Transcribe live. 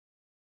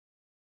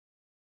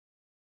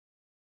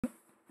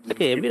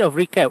Okay, a bit of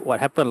recap what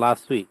happened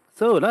last week.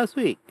 So last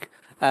week,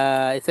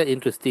 it's an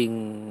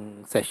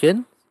interesting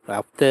session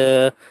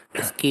after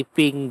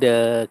escaping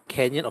the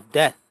canyon of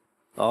death,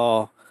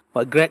 or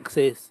what Greg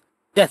says,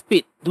 death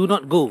pit, do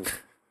not go.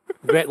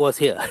 Greg was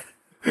here,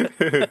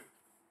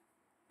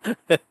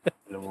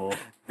 Hello.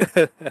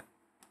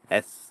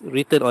 as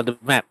written on the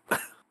map,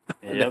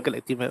 the Yep.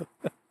 collective map.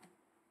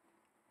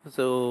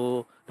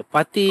 So the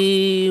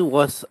party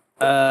was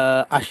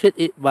ushered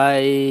it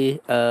by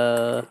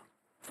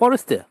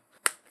Forrester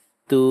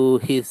to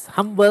his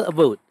humble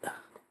abode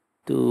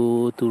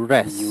to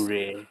rest.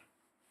 Yure.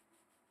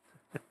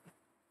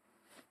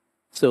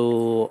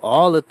 So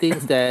all the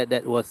things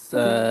that was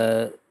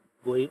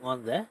going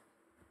on there.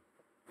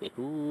 Okay,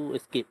 who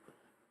escaped?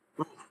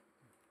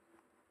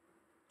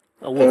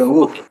 A wolf.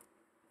 Wolf. Okay.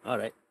 All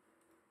right.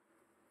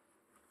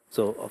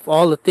 So of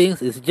all the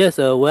things, it's just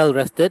a well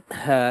rested.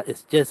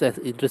 It's just an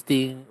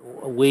interesting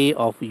way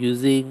of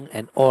using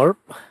an orb,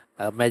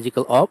 a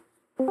magical orb.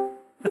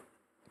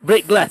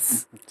 Break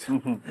glass.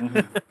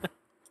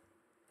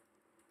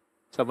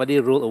 Somebody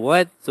roll a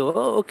one. So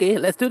okay,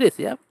 let's do this.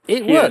 Yeah,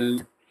 it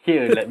worked.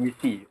 Here, let me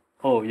see.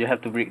 Oh, you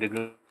have to break the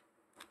glass.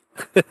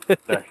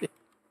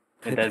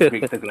 And then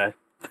break the glass.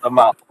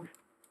 Sama.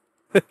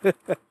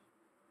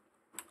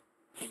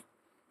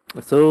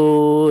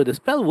 So the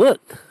spell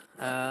worked.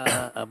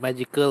 A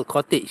magical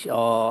cottage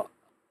or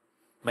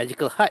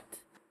magical hut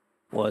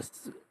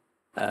was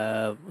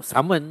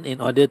summoned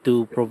in order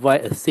to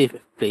provide a safe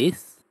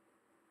place.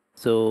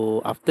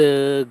 So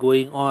after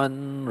going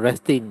on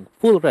resting,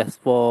 full rest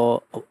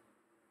for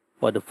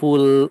the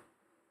full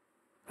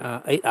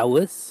 8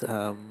 hours,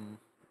 some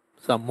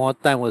more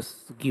time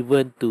was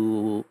given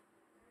to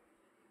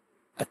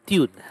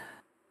attune.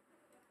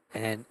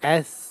 And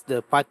as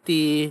the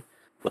party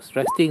was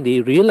resting,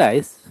 they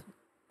realized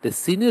the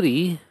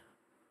scenery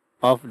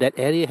of that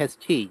area has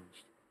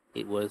changed.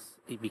 It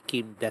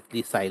became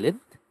deathly silent,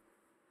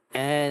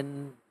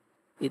 and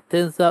it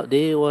turns out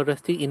they were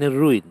resting in a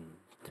ruined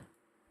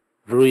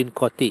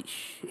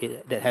cottage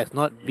that has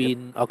not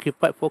been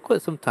occupied for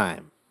quite some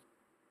time.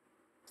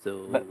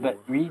 So, But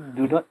we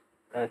do not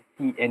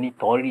see any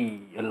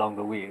Tori along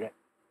the way, right?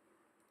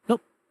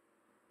 nope.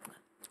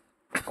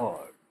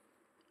 Oh,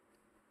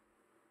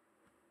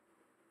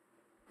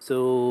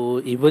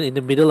 So even in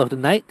the middle of the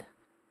night,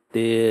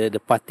 the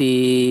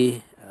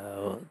party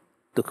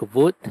took a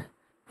vote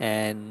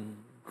and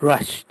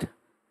rushed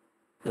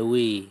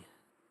away.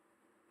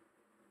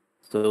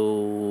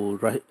 So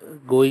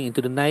going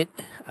into the night,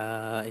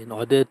 in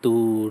order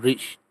to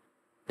reach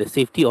the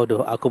safety of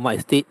the Akuma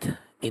estate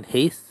in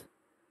haste,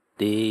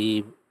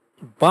 they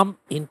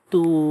bumped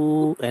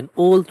into an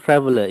old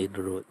traveler in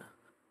the road,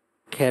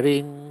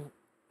 carrying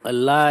a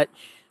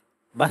large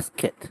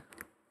basket.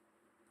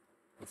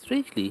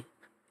 Strangely,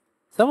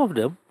 some of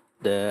them,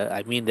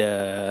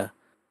 the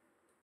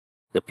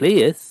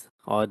players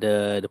or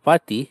the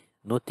party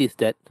noticed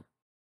that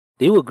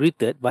they were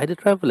greeted by the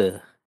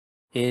traveler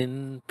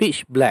in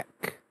pitch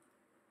black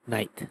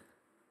night.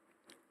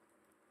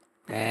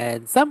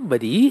 And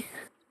somebody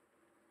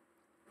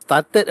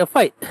started a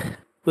fight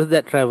with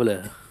that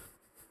traveler.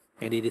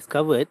 And they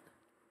discovered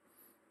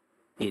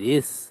it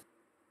is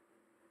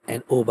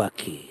an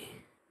obake.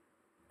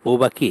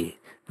 Obake.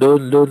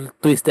 Don't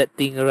twist that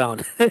thing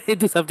around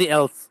into something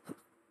else.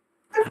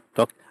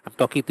 I'm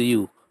talking to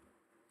you.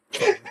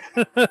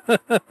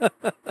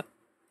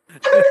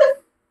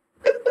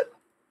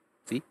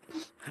 See?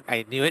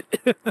 I knew it.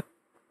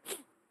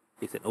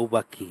 It's an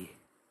obake.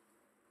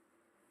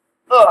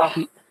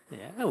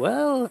 Yeah,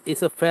 well,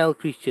 it's a fell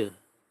creature.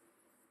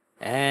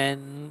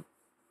 And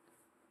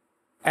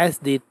as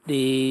they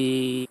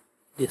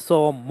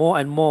saw more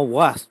and more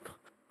wasps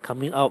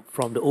coming out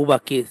from the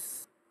obake's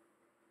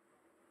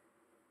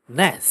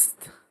nest,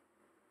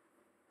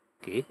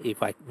 okay,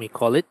 if I may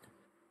call it,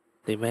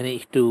 they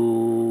managed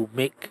to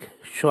make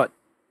short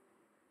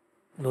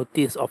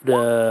notice of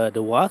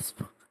the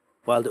wasp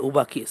while the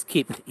obake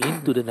escaped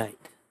into the night.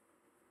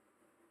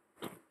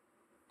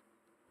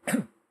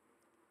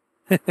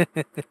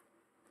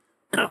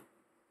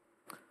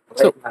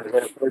 So,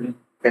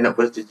 Cannot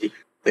first cuci.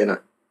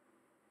 Cannot.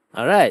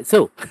 alright,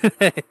 so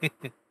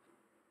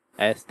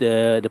as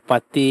the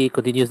party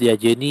continues their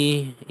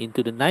journey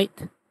into the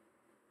night,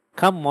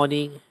 come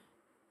morning,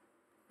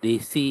 they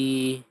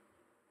see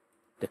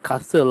the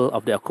castle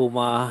of the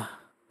Akuma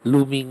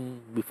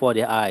looming before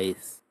their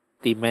eyes.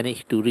 They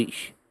manage to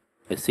reach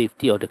the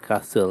safety of the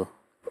castle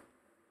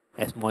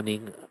as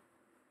morning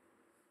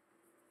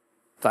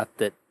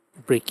started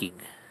breaking.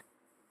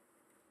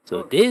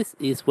 So this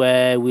is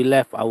where we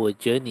left our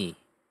journey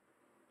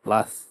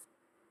last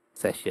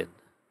session.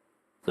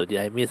 So did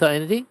I miss out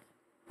anything?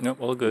 Nope,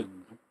 all good.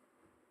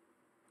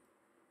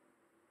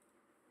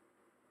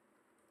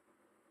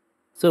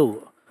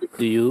 So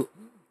do you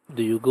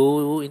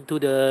go into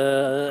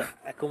the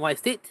Akuma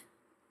estate?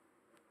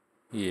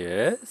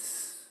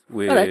 Yes,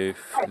 with Alright.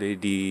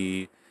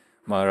 Lady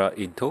Mara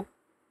in tow.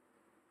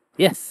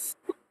 Yes.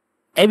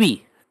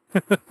 Abby.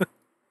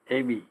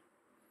 Abby.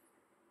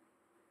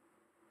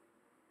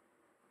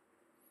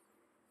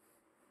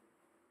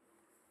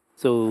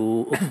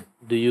 So,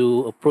 do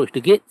you approach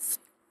the gates?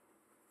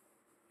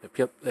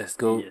 Yep, let's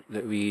go. Yes.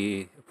 Let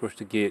we approach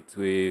the gates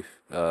with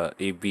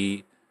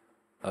AB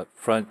up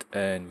front,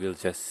 and we'll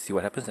just see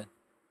what happens then.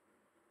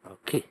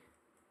 Okay.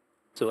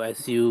 So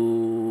as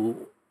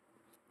you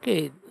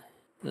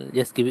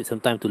just give it some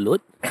time to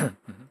load.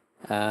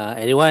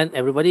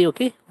 Everybody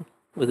okay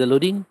with the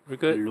loading? We're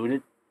good.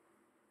 Loaded.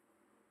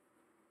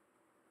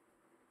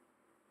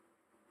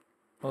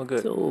 All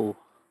good. So,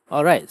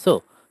 all right.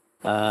 So,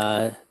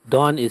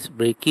 dawn is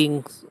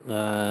breaking.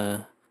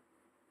 The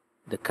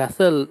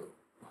castle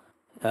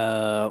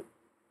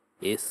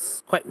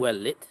is quite well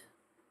lit.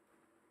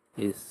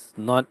 It's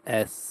not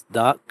as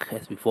dark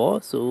as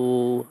before.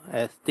 So,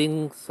 as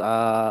things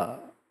are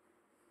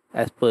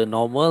as per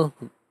normal,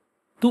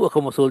 two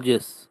Akama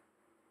soldiers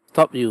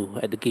stop you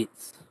at the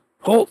gates.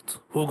 Halt!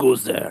 Who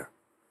goes there?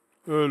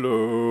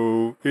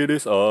 Hello, it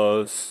is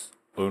us.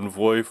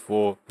 Envoy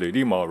for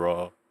Lady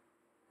Mara.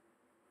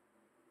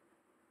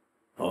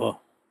 Oh.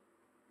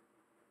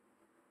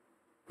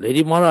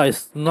 Lady Mara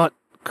is not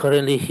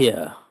currently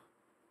here.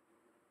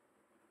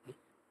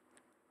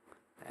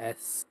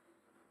 As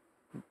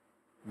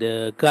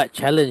the guard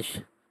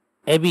challenged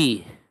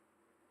Abby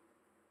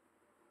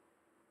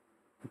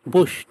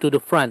push to the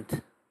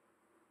front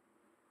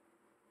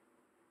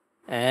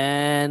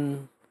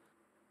and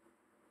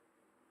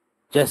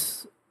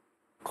just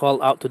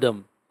call out to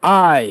them,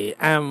 I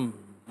am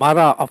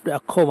Mara of the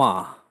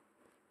Akoma.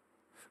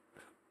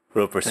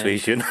 Roll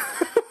persuasion.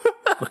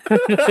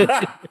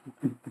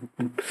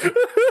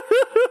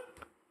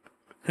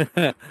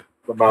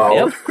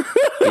 About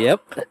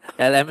Yep.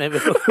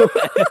 LMMO.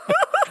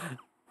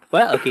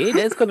 Well, okay,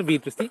 that's gonna be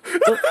interesting.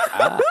 So,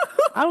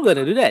 I'm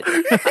gonna do that.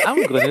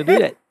 I'm gonna do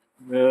that.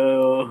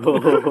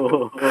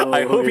 No.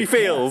 I hope he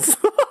fails.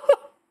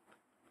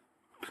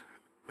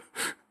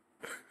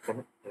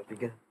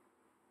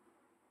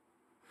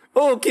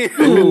 Okay.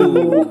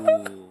 Ooh.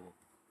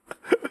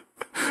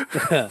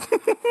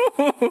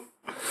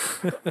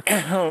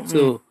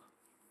 So,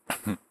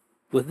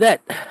 with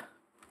that,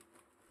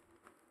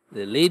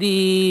 the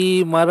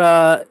Lady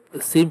Mara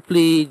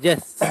simply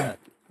just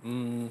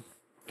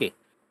okay.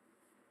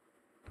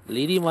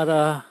 Lady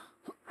Mara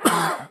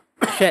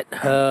shed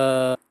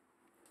her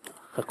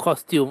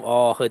costume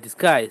or her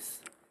disguise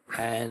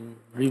and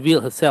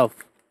revealed herself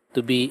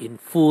to be in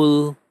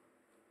full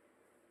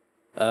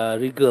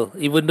regal,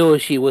 even though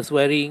she was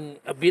wearing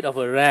a bit of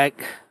a rag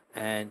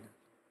and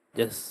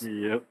just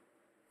Yep.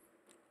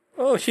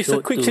 Oh, she's a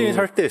Showed quick to- change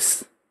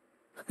artist.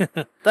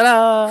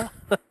 ta-da!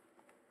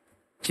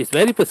 She's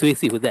very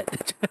persuasive with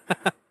that.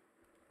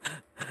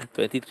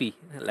 23,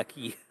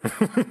 lucky.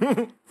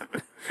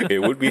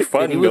 It would be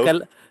fun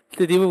Tiba-tiba though.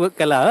 tiba-tiba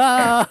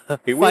kalah.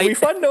 It would be Fight.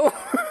 fun though.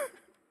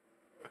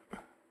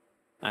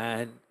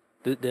 And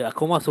the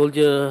Akoma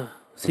soldier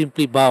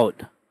simply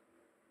bowed.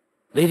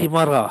 Lady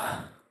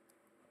Mara,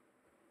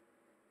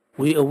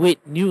 we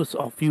await news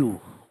of you.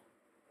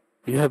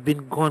 You have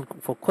been gone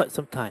for quite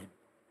some time.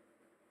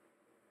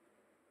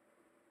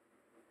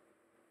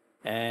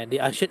 And they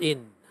ushered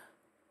in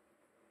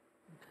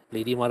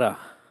Lady Mara.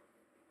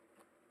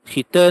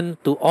 She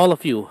turned to all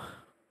of you.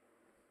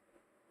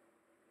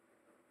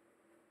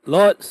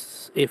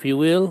 Lords, if you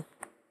will,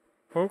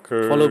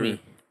 Okay. follow me.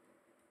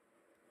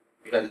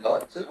 you got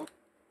lots of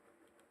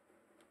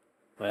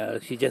Well,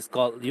 she just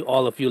called you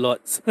all of you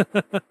lords.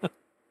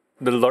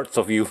 The lots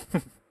of you.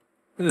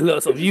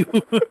 Lots of you.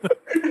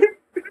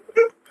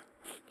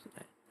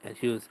 And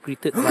she was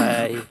greeted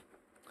by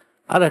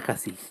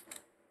Arakasi.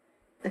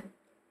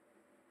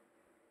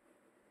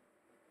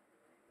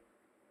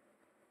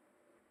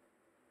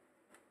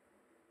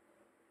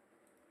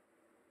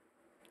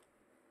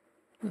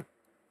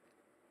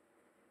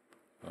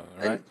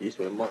 and Alright. use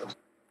my mouse.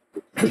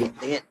 Dang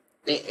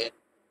it.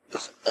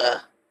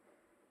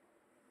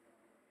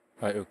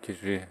 I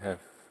occasionally have.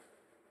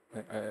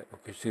 I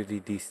occasionally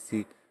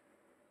DC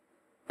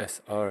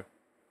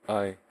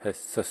SRI has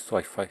just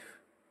Wi 5.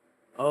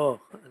 Oh,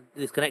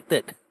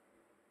 disconnected.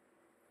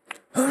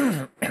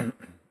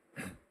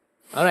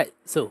 Alright,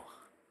 so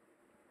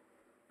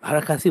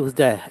Arakasi was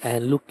there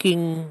and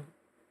looking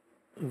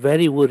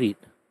very worried.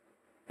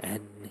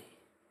 And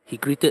he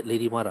greeted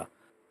Lady Mara.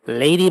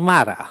 Lady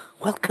Mara,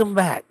 welcome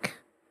back.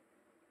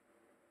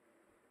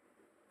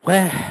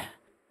 Where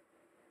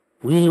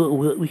we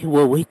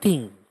were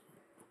waiting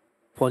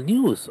for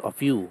news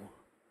of you.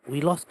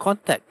 We lost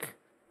contact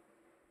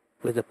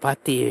with the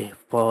party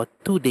for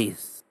 2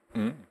 days.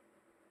 Mm.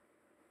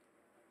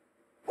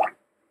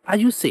 Are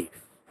you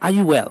safe? Are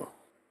you well?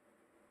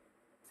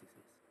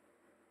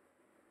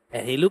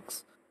 And he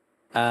looks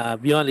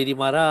beyond Lady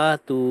Mara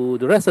to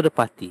the rest of the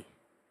party.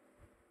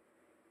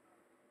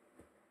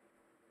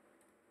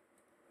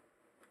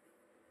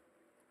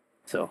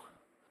 So,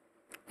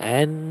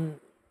 and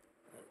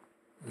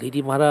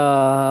Lady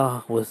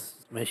Mara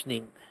was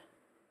mentioning,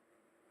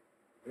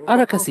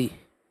 Arakasi,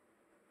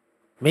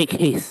 make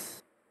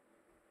haste.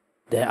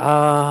 There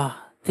are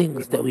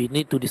things that we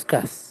need to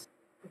discuss.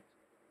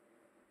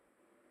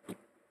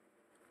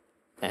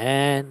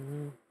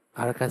 And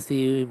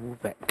Arakasi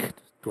move back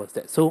towards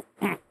that. So,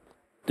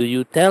 do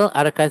you tell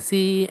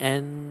Arakasi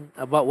and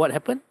about what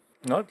happened?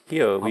 Not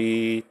here.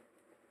 We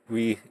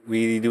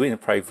do it in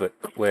private,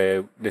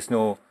 where there's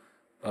no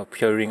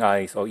peering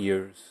eyes or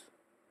ears.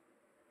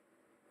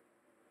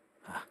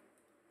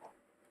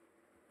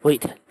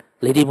 Wait,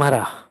 Lady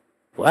Mara,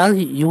 while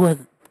you were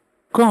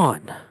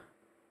gone,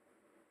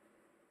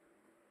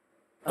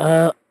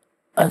 a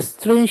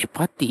strange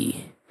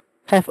party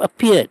have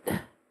appeared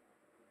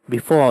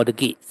before the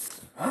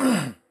gates.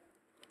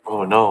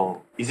 Oh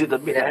no. Is it the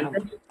big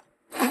elephant?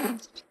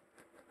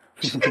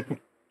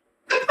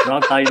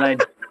 Wrong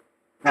timeline.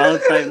 Wrong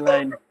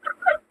timeline.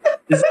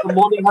 Is it the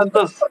morning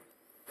hunters?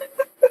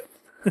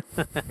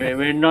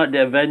 We're not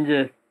the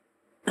Avengers.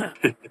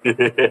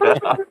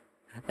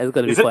 That's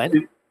gonna be Is it,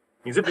 fun.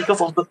 is it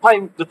because of the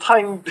time?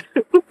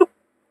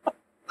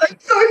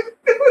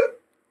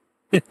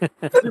 Is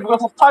it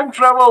because of time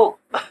travel?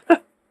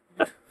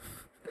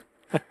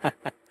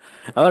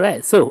 All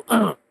right, so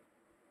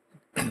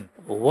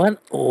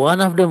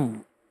one of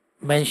them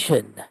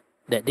mentioned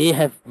that they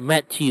have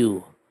met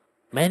you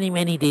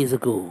many days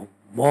ago,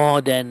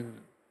 more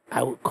than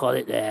I would call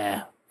it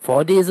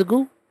 4 days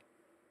ago.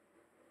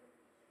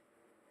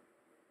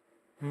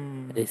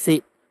 They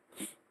said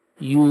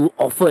you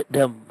offered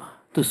them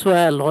to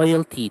swear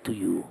loyalty to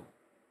you.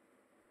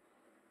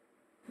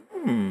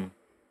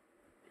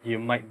 You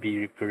might be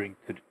referring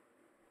to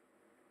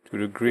To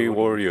the Grey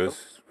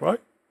Warriors,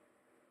 right?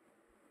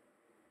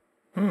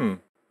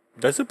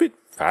 That's a bit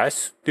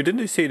fast. Didn't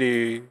they say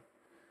they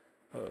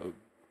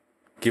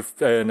give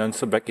an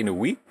answer back in a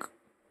week?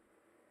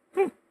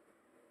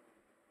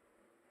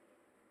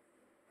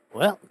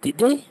 Well, did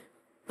they?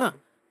 Huh.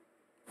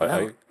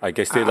 I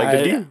guess they like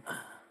the deal.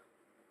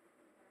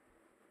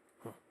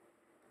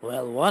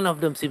 Well, one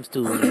of them seems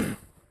to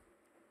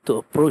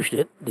approach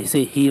it. They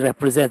say he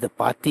represents a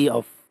party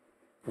of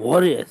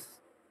warriors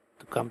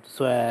to come to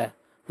swear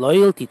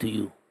loyalty to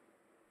you.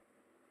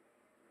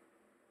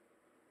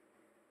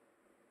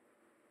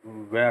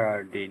 where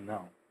are they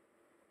now?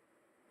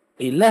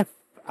 He left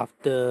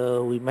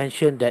after we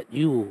mentioned that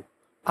you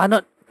are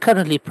not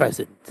currently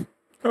present.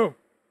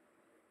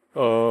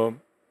 Oh.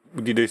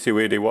 Did they say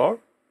where they were?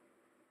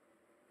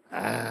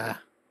 I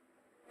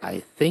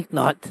think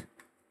not.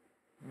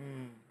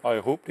 I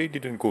hope they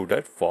didn't go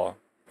that far.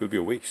 It will be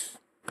a waste.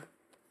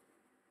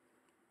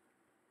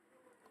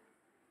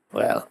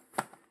 Well,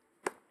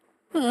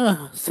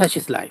 such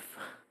is life.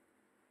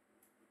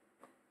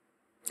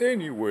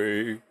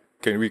 Anyway,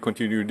 can we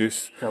continue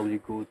this? Shall we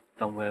go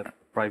somewhere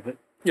private?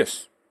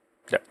 Yes,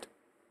 that.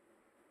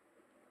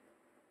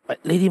 But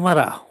Lady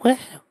Mara,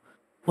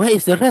 where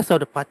is the rest of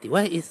the party?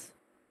 Where is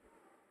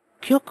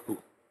Kyoku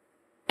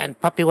and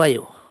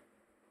Papiwayo?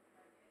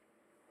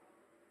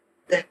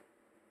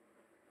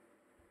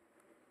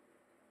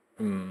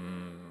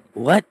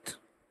 What?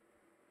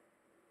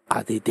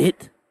 Are they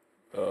dead?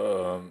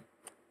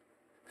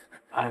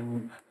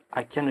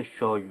 I can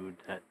assure you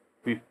that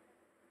with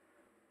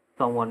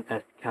someone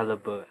as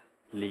caliber as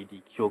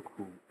Lady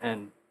Kyoku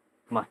and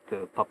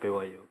Master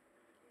Papewayo,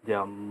 they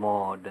are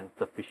more than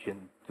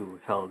sufficient to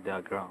hold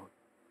their ground.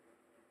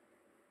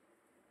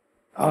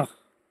 Oh,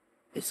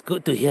 it's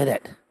good to hear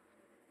that.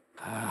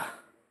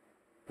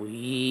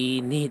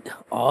 We need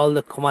all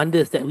the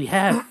commanders that we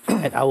have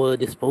at our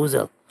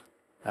disposal.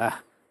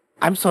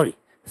 I'm sorry.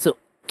 So,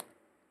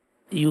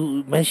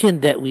 you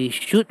mentioned that we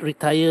should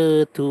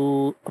retire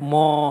to a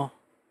more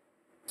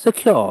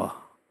secure,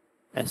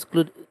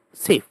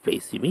 safe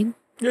place, you mean?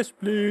 Yes,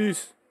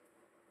 please.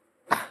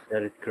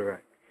 That is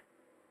correct.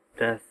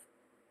 There's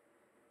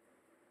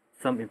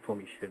some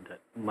information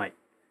that might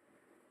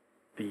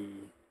be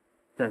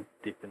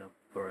sensitive enough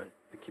for us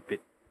to keep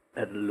it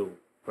at a low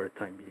for the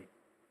time being.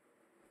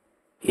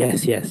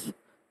 Yes.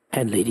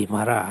 And Lady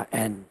Mara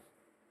and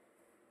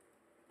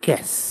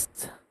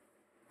guests,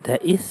 there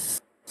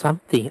is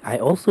something I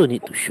also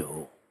need to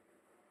show.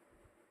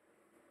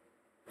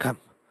 Come,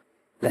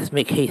 let's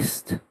make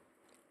haste.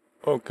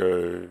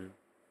 Okay.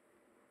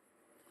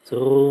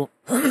 So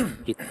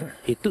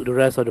he took the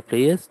rest of the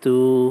players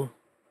to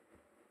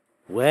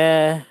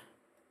where.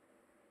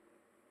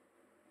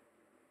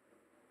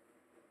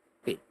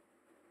 Okay,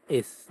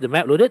 is the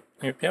map loaded?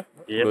 Yep. Yep,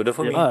 Loaded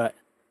for yep. me. All right.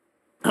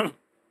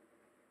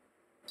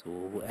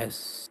 So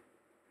as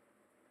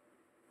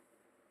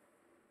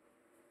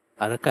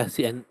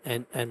Arakasi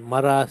and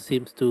Mara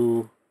seems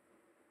to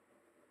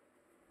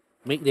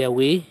make their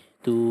way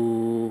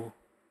to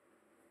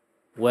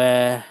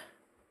where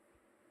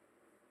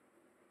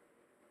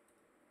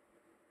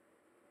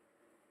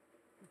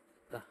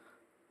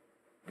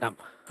come.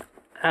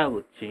 I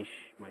will change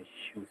my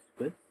shoes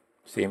first.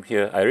 Same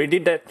here. I already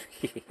did that.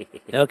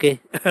 Okay,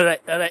 all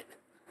right.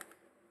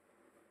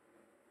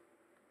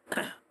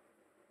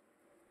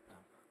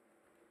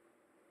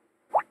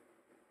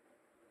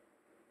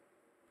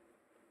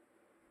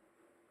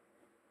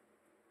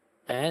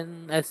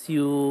 And as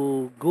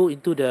you go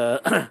into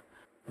the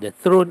the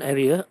throne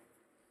area,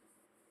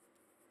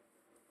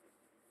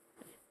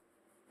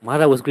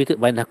 Mara was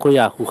greeted by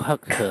Nakoya, who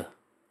hugged her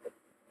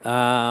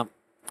uh,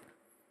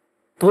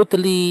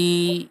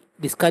 totally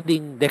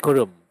discarding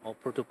decorum or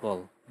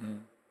protocol.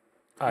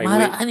 I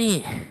Mara wait.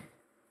 Ani,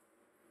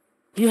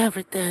 you have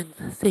returned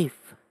safe.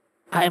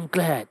 I am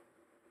glad.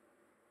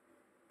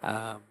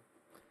 Um,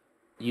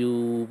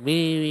 you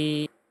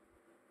may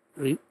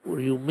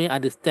you may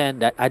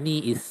understand that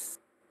Ani is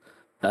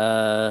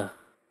uh,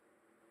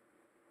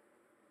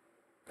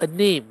 a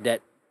name that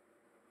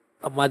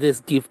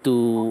mothers give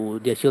to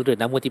their children.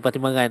 Nama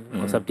timbangan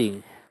or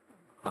something.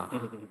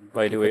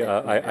 By the Give way,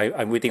 that.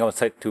 I'm waiting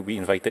outside to be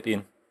invited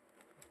in.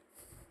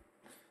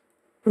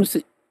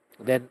 Proceed.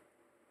 Then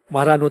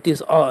Mara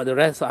noticed the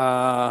rest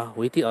are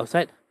waiting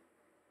outside.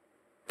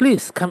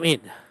 Please come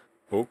in.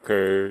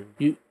 Okay.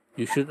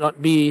 You should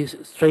not be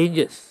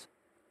strangers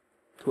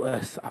to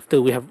us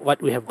after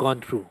what we have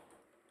gone through.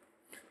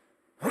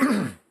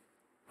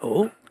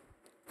 Oh,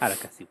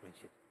 Arakasi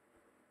mentioned.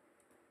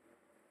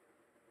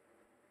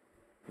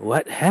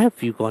 What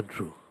have you gone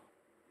through?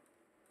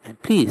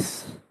 And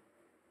please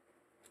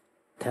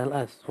tell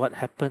us what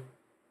happened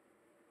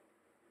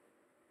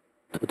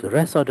to the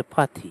rest of the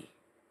party.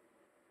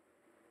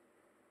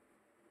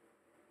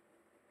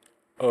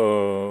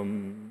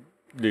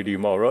 Lady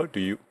Mara, do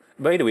you?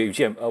 By the way,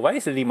 GM, why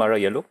is Lady Mara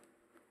yellow?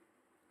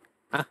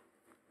 Ah.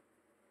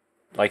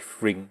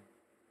 Life ring.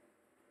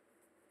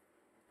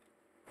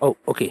 Oh,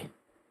 okay.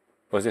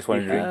 Was just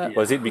wondering.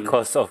 Was it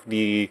because of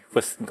the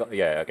first?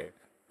 Yeah, okay.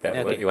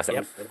 Okay. It was.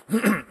 Yep.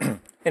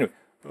 Anyway,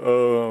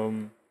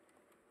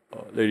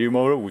 Lady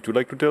Mara, would you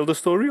like to tell the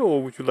story,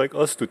 or would you like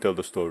us to tell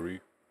the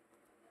story?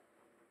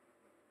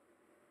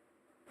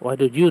 Why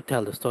don't you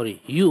tell the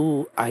story?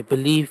 I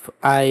believe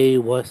I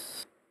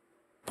was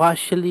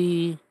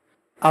partially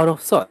out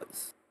of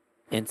sorts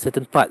in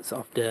certain parts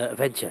of the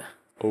adventure.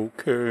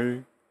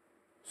 Okay.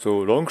 So,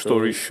 long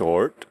story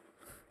short,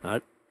 Uh,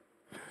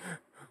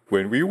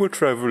 when we were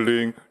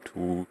traveling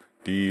to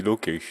the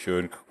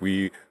location,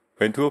 we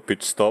went to a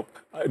pit stop.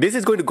 This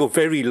is going to go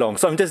very long,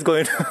 so I'm just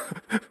going to...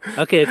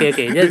 okay.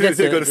 Just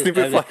going to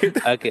simplify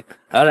it. Okay.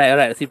 All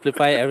right.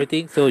 Simplify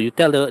everything. So you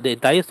tell the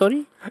entire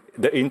story?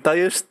 The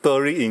entire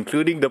story,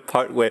 including the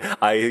part where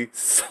I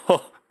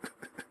saw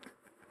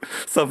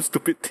some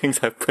stupid things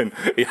happen.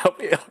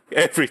 Yep,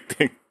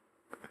 everything.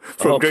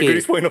 From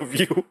Gregory's point of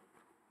view.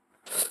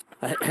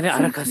 And then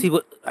Arakasi,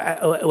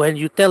 when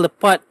you tell the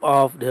part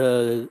of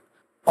the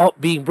orb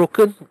being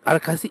broken,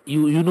 Arakasi,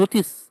 you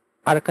notice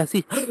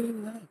Arakasi.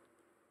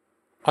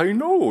 I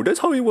know, that's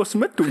how it was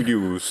meant to be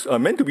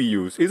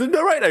used. Isn't that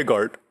right,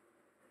 Edgard?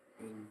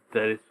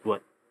 That is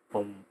what,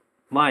 from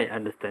my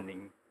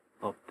understanding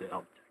of the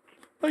object.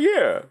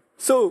 Yeah.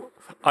 So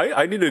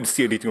I didn't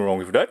see anything wrong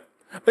with that.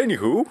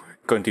 Anywho,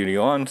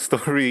 continue on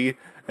story,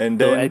 and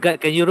So, then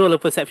Edgard, can you roll a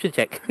perception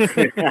check?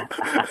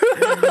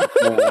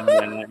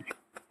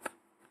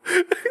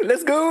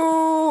 let's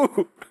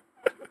go.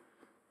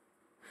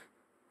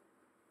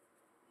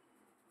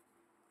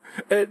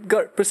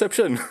 Edgard,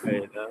 perception.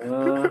 Wait,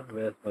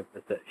 where's my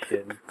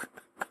perception?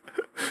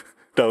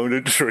 Down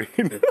the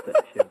drain.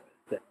 Perception.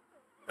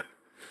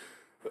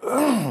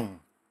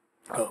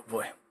 Oh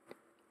boy.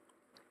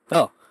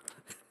 Oh,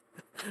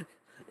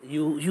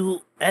 you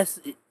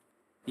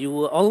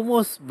were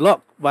almost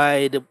blocked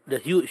by the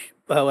huge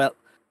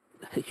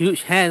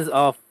huge hands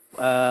of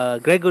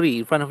Gregory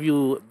in front of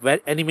you,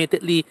 very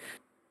animatedly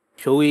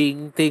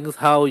showing things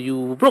how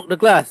you broke the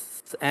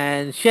glass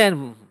and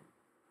Shen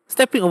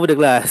stepping over the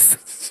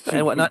glass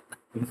and whatnot.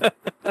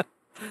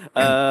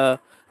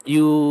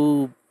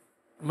 You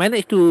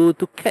managed to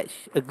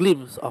catch a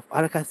glimpse of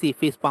Arakasi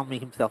face palming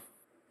himself.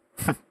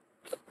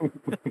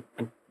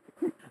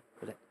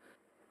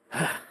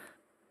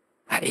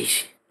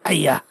 Aish,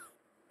 ayah.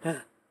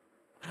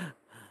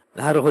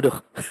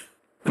 Naruhodo.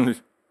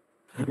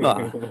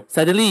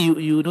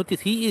 Suddenly you notice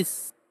he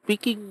is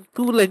speaking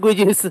two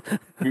languages.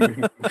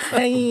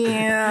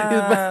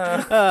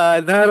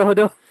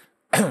 Naruhodo.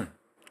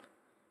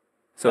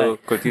 So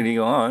continuing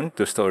on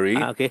to story,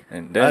 okay.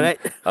 and then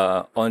Alright.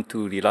 On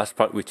to the last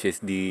part, which is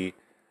the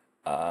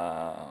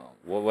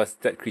what was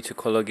that creature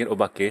called again?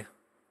 Obake.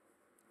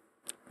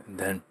 And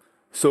then,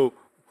 so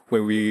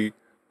when we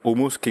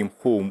almost came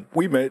home,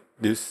 we met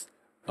this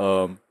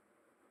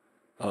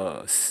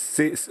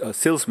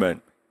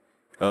salesman.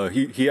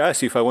 He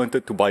asked if I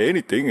wanted to buy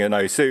anything, and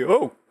I say,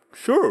 "Oh,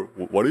 sure.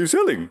 What are you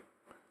selling?"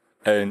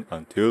 And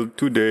until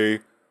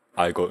today,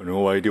 I got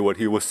no idea what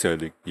he was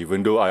selling,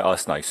 even though I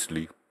asked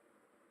nicely.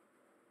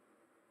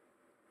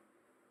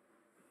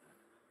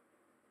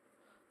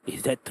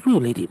 Is that true,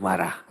 Lady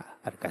Mara?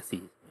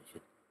 Arakasi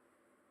mentioned.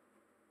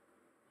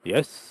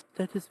 Yes,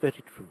 that is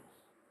very true.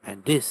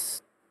 And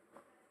these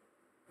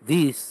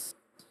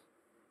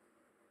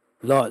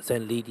lords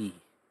and lady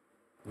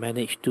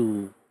managed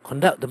to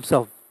conduct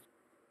themselves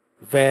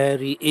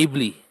very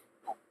ably.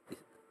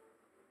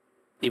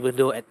 Even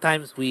though at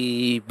times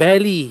we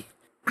barely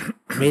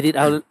made it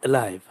out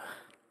alive.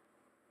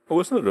 It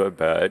was not that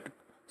bad.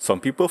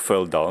 Some people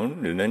fell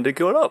down and then they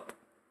got up.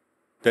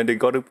 Then they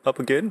got up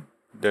again.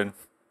 Then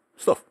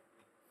stuff.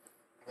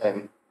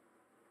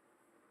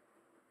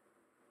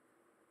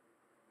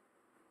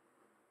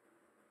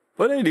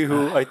 But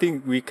anywho, I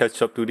think we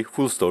catch up to the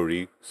full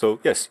story. So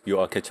yes, you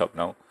are catch up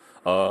now.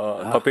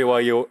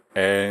 Papewayo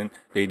and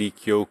Lady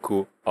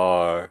Kyoku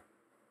are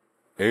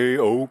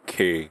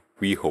A-OK,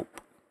 we hope.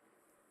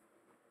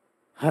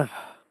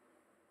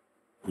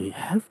 We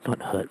have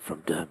not heard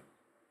from them.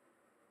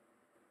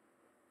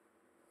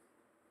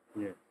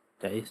 Yeah.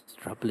 That is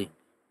troubling.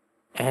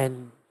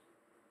 And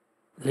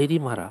Lady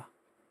Mara,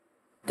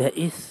 there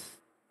is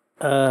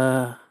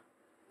a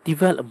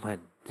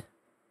development.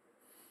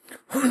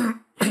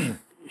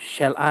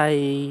 Shall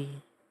I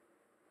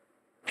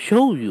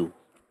show you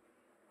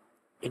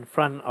in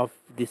front of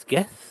these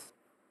guests?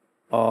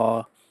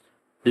 Or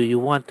do you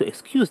want to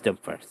excuse them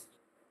first?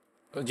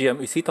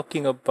 GM, is he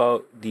talking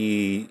about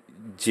the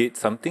jade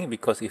something?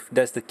 Because if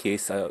that's the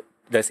case,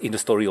 that's in the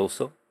story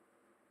also.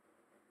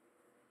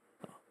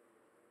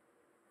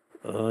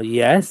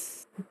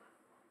 Yes.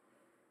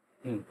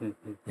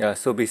 Yeah,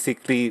 so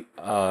basically,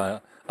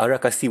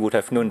 Arakasi would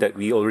have known that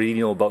we already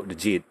know about the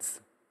jades.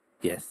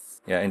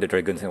 Yes. Yeah, and the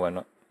dragons and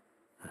whatnot.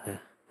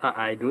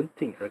 I don't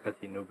think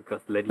Rakasi know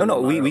because Lady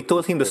No, we Mara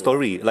told him the also-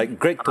 story. Like,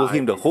 Greg told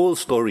him the whole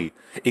story,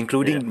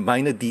 including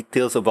minor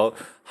details about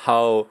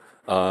how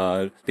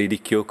Lady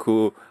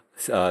Kyoku,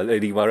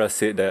 Lady Mara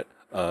said that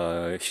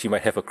she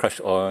might have a crush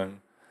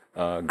on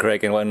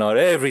Greg and whatnot,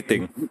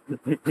 everything.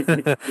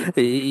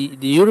 Do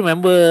you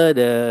remember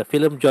the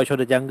film George of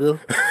the Jungle?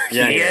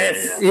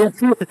 Yes. Yes.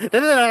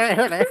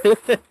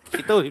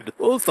 She told him the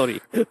whole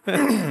story.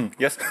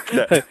 Yes,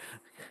 that.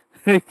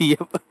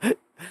 Yep.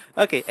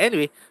 Okay,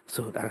 anyway,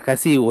 so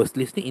Nakasi was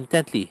listening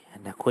intently,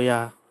 and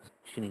Nakoya was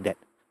mentioning that.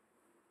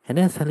 And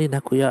then suddenly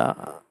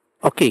Nakoya.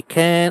 Okay,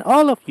 can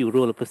all of you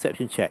roll a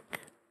perception check?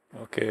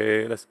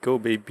 Okay, let's go,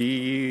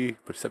 baby.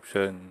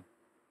 Perception.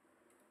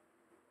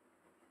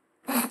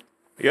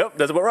 Yep,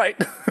 that's about right.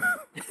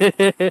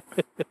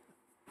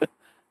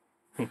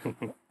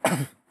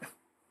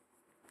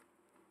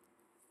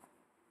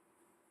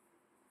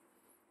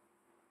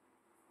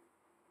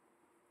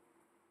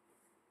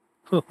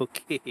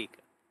 Okay.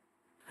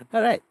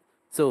 All right.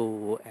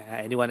 So,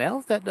 anyone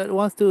else that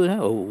wants to?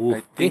 Oh,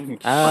 I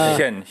think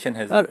Shen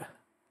has. Shen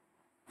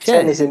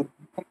Shen. is in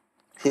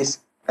his.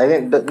 I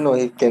don't know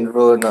he can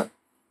roll or not.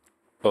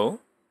 Oh,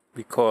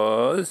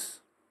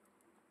 because.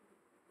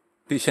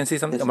 Did Shen say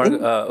something? His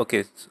name?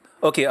 Okay.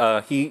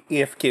 Okay, he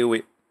AFK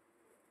wait.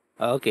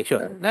 Okay,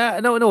 sure.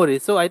 No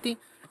worries. So I think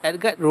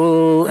Edgard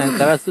roll and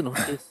Karasu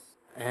notice,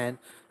 and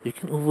you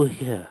can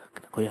overhear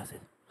Nakoya says,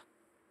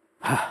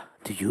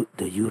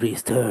 the Yuri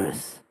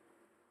stirs.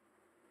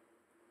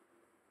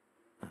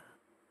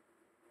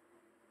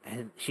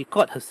 And she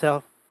caught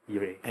herself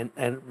Yure.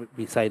 and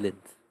be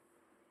silent.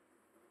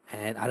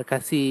 And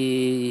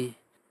Arakasi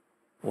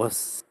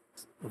was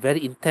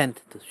very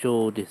intent to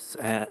show this,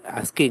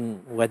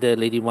 asking whether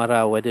Lady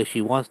Mara, whether she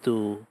wants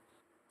to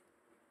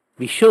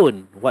be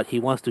shown what he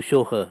wants to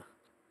show her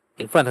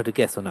in front of the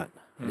guests or not.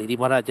 Lady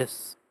Mara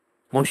just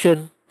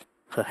motioned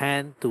her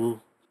hand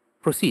to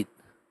proceed.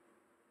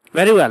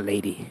 Very well,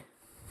 lady.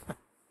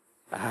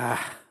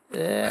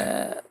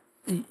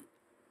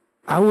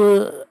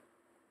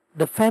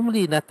 The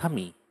family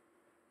Natami,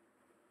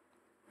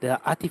 the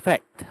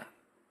artifact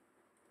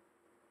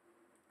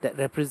that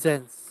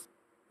represents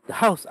the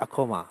house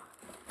Akoma,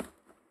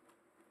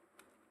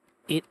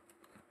 it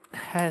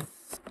has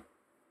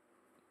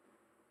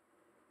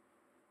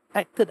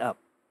acted up,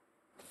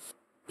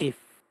 if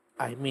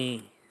I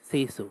may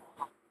say so.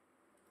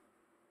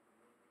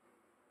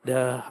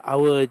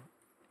 Our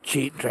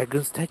jade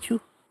dragon statue?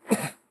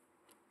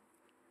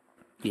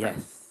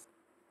 Yes.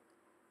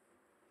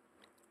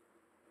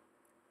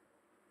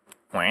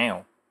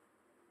 Wow.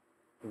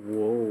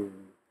 Whoa.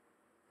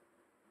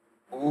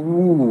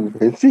 Ooh,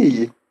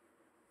 fancy.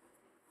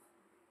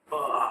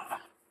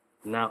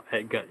 Now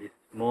Edgard is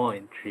more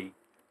intrigued.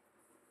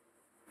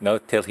 Now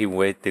tell him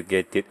where to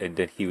get it and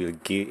then he will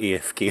give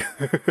AFK.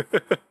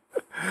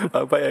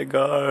 Bye,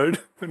 Edgard.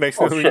 Nice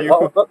Oh knowing shit! you.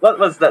 What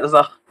was that? There's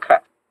a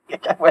crap.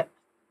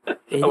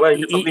 Where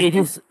you get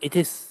something It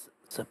is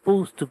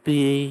supposed to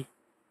be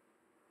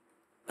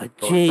a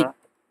jade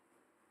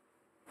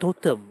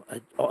totem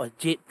or a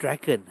jade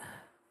dragon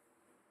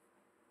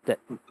that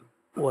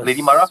was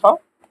Lady Mara found?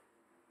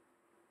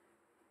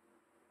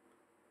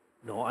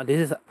 No,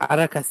 this is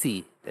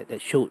Arakasi that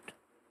showed.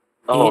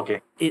 Oh,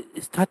 okay.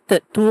 It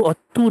started two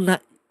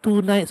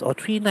nights or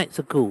 3 nights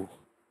ago.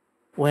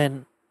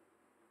 When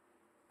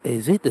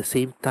is it the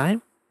same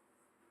time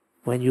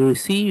when you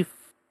receive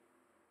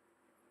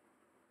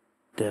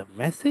the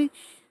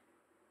message?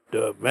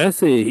 The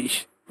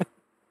message.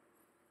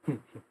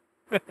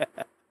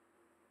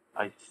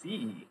 I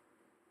see.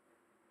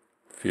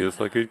 Feels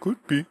like it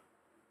could be.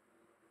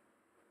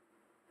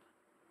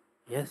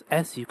 Yes,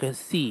 as you can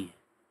see,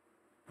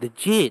 the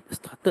jade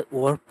started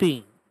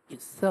warping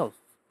itself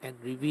and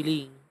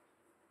revealing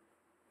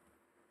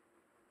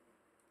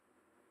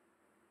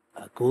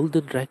a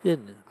golden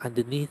dragon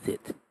underneath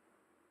it.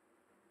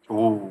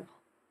 Ooh.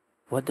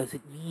 What does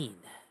it mean?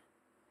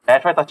 Can I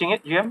try touching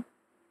it, GM?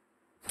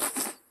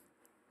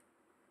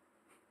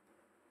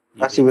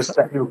 She will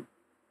slap you.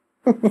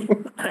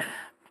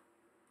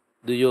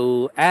 Do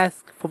you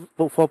ask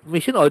for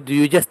permission or do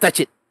you just touch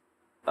it?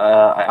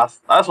 I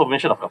asked for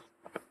permission, of course.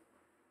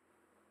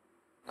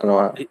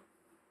 No,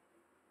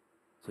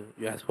 So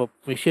you ask for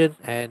permission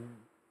and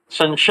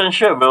Shen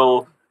Xue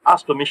will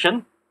ask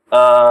permission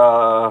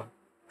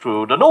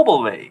through the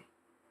noble way.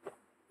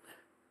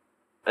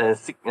 By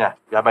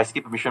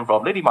seeking permission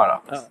from Lady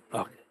Mara.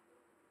 okay.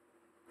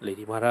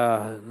 Lady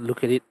Mara,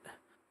 look at it.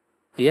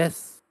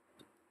 Yes,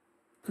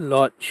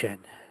 Lord Shen,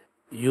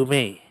 you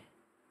may.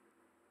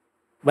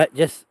 But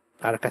just,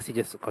 Arakasi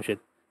just caution.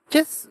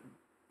 Just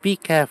be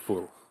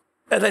careful.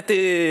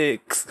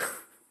 Athletics.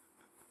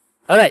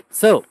 Alright,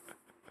 so,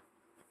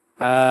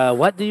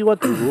 what do you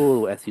want to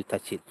roll as you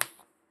touch it?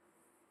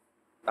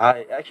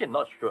 I actually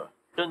not sure.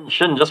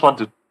 Shen just want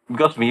to,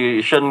 because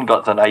Shen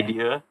got an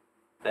idea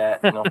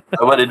that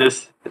what it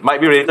is. It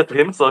might be related to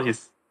him, so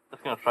he's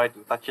just gonna try to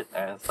touch it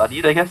and study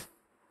it, I guess.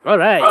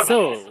 Alright,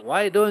 so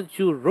why don't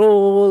you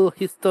roll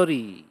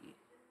history?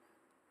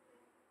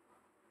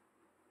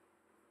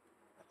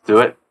 Do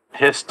it.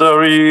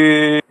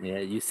 History. Yeah,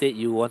 you said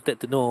you wanted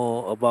to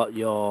know about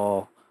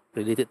your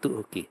related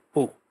to. Okay.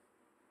 Oh,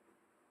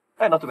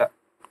 Not too bad.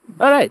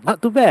 alright,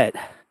 not too bad.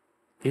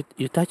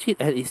 You touch it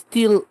and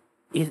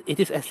it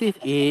is as if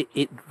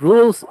it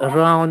rolls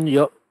around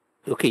your.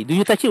 Okay, do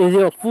you touch it with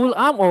your full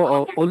arm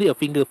or only a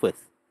finger first?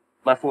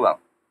 My full arm.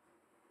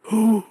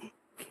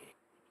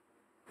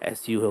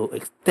 As you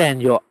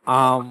extend your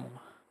arm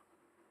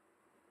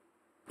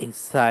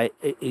inside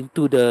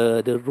into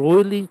the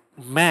rolling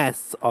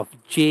mass of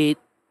jade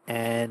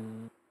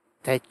and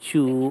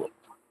statue,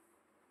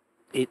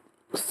 it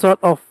sort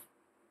of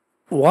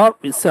warp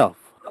itself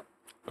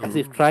as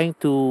if trying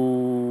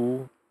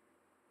to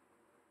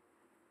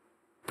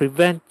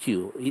prevent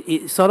you.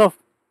 It sort of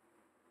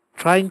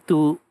trying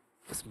to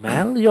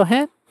smell your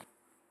hand,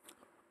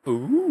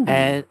 Ooh.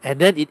 and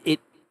then it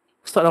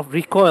sort of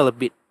recoil a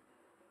bit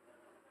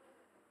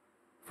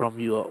from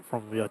your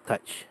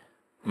touch,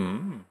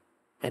 Mm.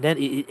 and then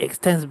it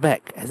extends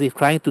back as if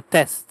trying to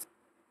test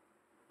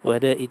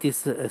whether it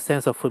is a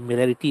sense of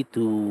familiarity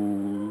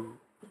to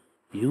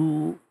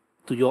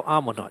your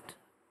arm or not.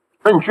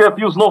 Shen Xue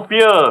feels no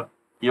fear.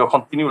 He'll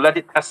continue. Let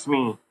it test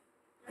me.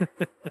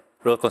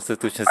 Roll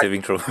Constitution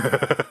saving throw.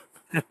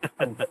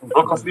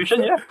 No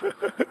constitution, yeah.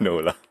 No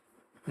lah.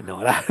 No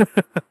lah.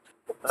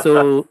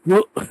 So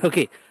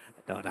okay,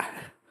 no lah.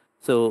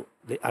 So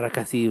the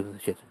Arakasi,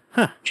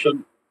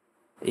 Shen.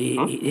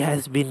 it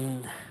has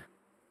been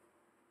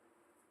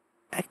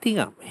acting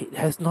up. It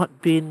has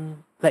not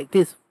been like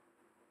this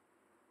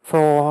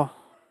for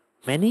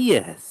many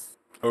years.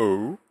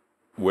 Oh,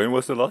 when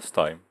was the last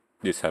time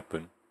this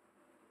happened?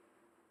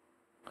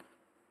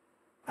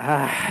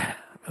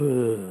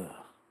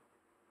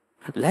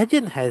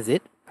 Legend has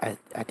it,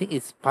 I think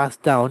it's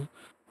passed down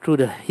through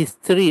the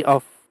history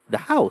of the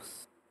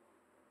house.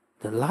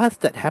 The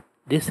last that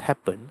this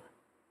happened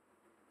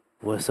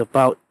was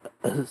about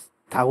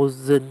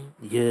 1,000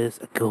 years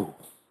ago.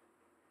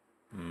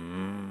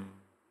 Mm.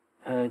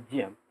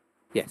 GM,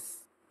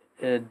 Yes.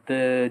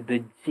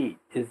 the jade,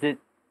 is it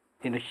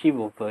in the shape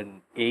of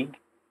an egg?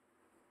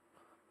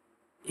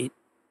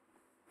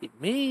 It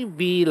may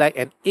be like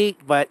an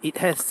egg, but it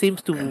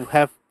seems to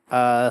have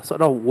a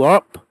sort of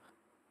warp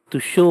to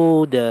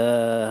show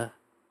the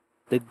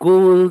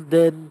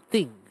golden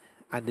thing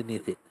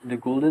underneath it. The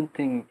golden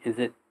thing, is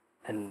it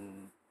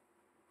an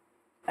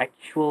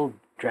actual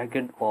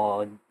dragon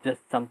or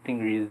just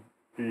something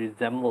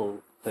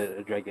resemble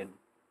a dragon?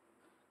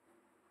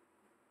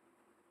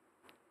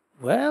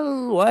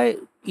 Well, why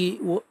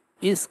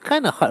it's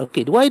kind of hard.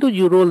 Okay, why don't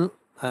you roll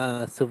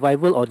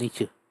survival or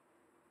nature?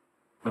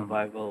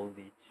 Survival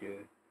nature.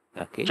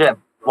 Okay.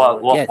 Jam. While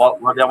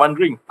they're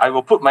wondering, I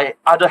will put my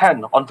other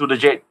hand onto the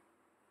jade,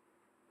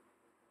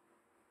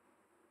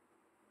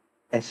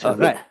 All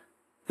right.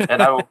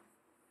 and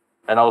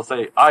I will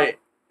say, I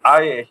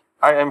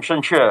am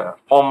Shen Xue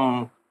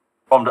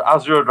from the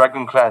Azure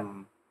Dragon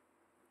Clan.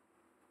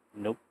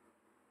 Nope.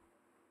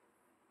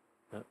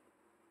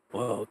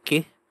 Oh,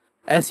 okay.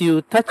 As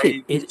you touch I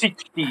it,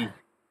 beseech thee,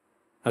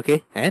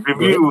 okay, and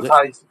reveal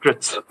thy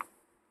secrets.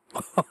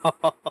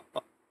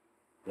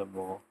 The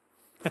more.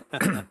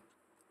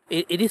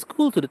 it is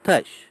cool to the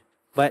touch,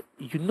 but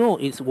you know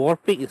it's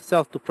warping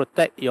itself to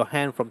protect your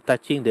hand from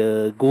touching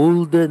the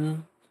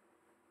golden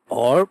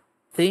orb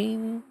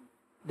thing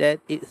that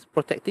it's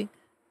protecting.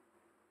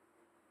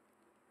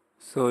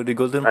 So the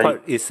golden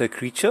part is a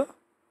creature?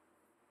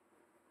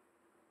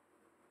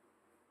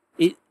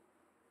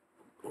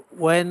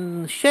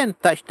 When Shen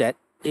touched that,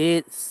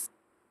 it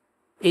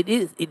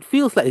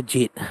feels like a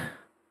jade,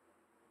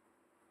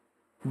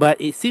 but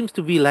it seems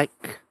to be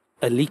like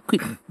a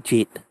liquid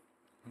jade.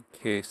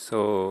 Okay,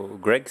 so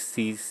Greg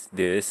sees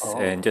this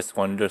and just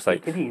wonders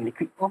like, Actually, in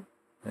liquid form?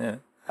 yeah.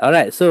 All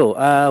right, so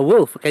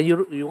Wolf, can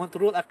you want to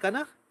roll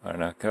Arcana?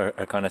 I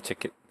can't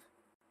check it.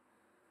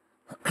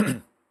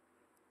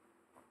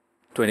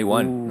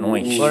 21.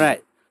 Nice. All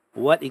right,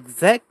 what do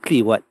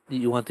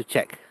you want to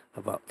check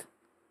about?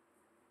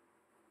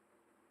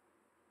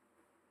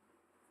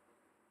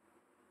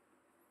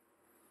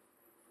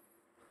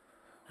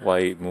 Why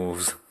it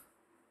moves?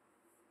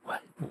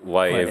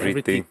 Why Why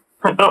everything?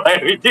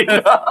 Everything.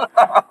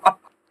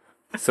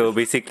 So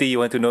basically, you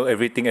want to know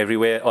everything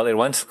everywhere all at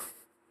once?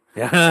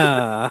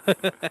 Yeah.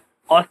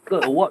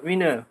 Oscar award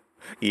winner.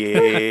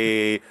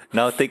 Yay!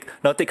 Now take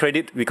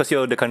credit because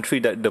you're the country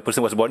that the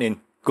person was born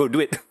in. Go do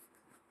it.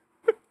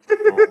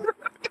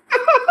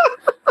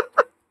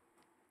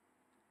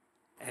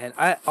 And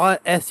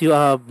as you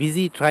are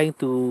busy trying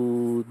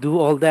to do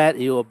all that,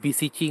 you are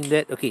beseeching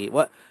that.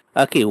 What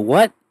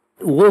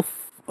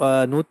Wolf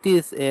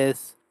notice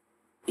is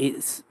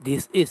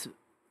this is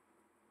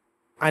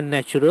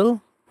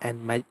unnatural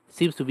and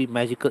seems to be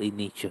magical in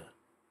nature.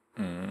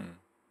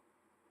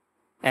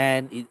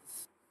 And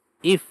it's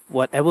if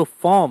whatever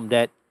form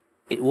that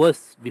it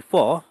was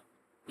before,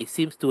 it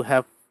seems to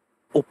have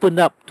opened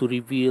up to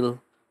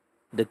reveal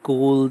the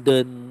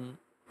golden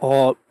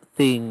orb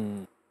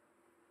thing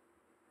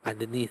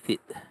underneath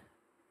it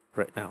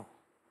right now.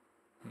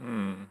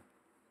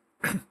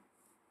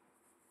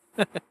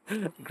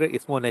 Greg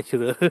is more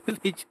natural,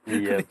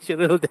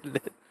 natural than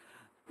that.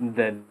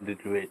 Then the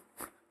druid.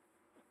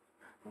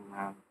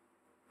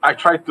 I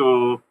try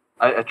to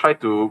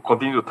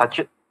continue to touch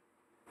it.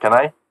 Can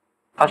I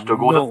touch the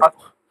golden No. part?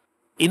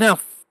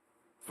 Enough.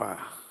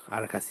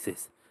 Arakasi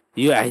says,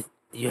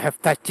 you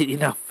have touched it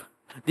enough.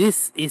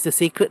 This is the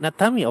sacred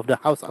Natami of the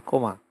House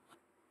Akoma.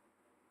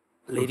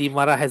 Lady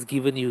Mara has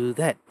given you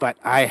that, but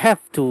I have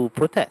to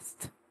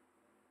protest.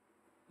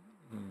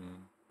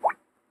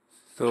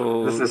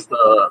 So This is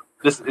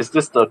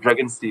the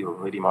dragon seal,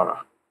 Lady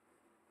Mara.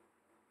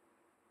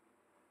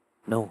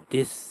 No,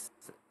 this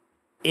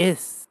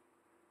is...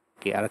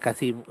 Okay,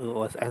 Arakasi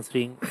was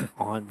answering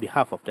on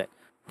behalf of that.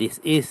 This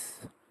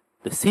is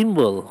the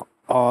symbol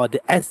or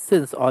the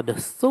essence or the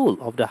soul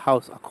of the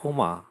House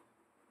Akoma.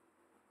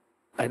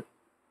 An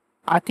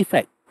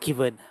artifact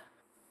given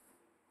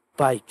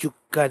by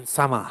Jukan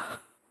Sama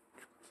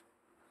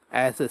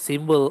as a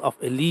symbol of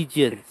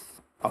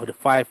allegiance of the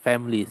 5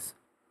 families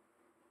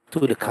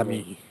to the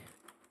Kami.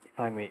 If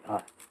I may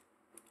ask,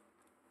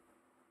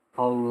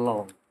 how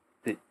long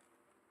did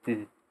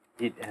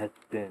it has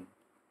been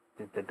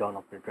since the dawn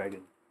of the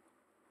dragon?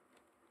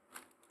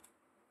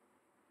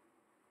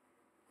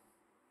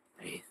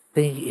 I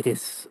think it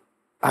is...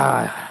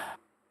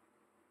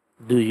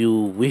 do you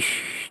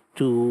wish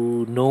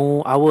to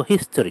know our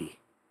history?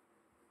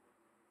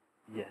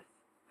 Yes,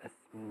 as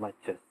much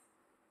as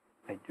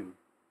I do.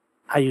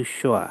 Are you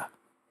sure?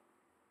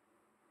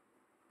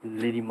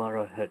 Lady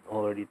Mara had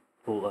already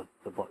told us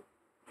about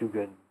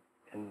Jugan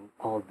and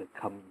all the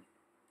Kamis.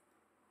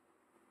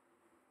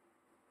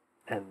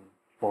 And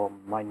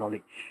from my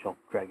knowledge of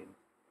dragons,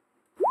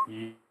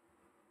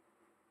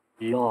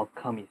 your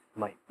Kamis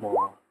might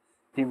more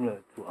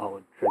similar to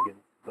our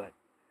dragons, but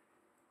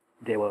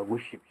they were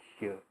worshipped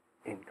here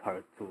in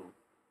Karasu.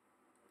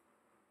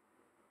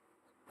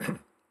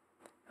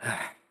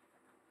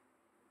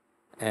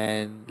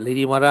 And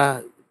Lady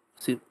Mara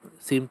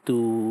seemed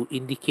to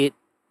indicate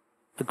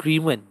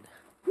agreement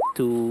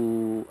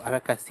to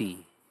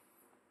Arakasi.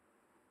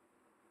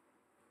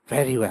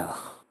 Very well.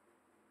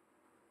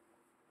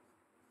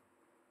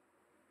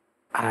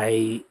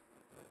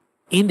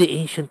 In the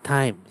ancient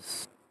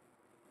times,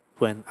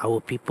 when our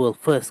people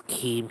first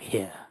came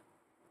here,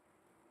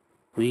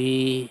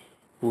 we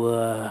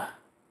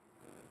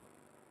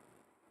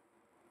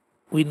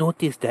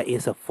noticed there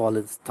is a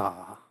fallen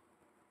star.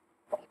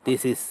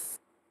 This is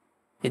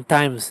in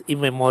times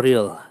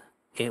immemorial,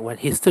 when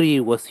history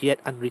was yet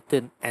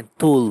unwritten and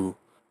told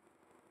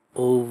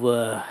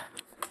over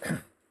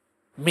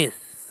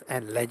myths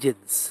and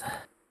legends.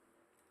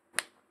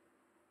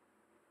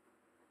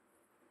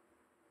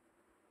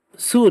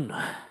 Soon,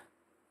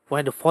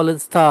 when the fallen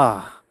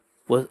star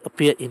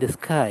appeared in the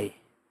sky,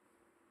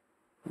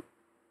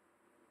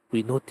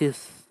 we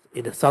noticed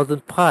in the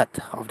southern part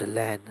of the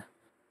land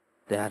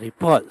there are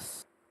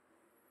reports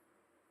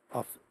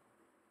of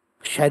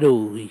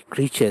shadowy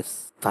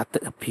creatures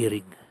started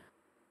appearing.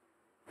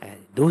 And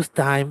in those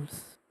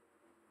times,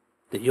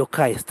 the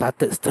yokai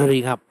started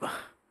stirring up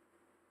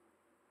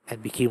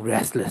and became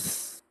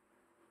restless.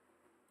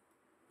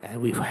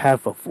 And we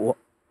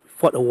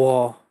fought a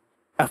war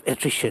of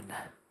attrition.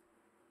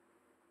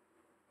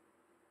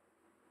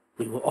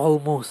 We were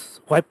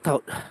almost wiped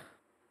out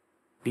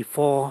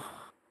before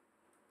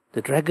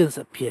the dragons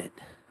appeared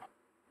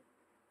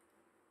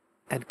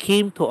and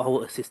came to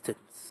our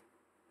assistance.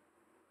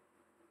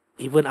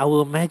 Even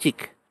our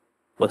magic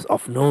was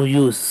of no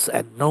use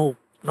and not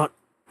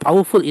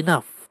powerful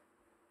enough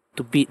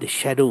to beat the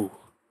shadow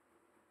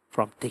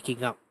from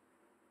taking up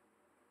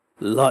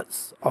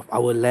lots of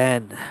our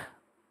land,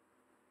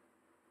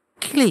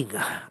 killing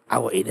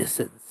our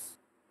innocents,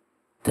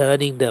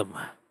 transforming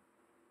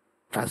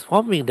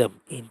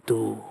them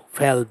into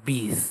fell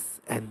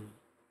beasts and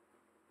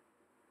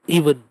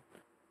even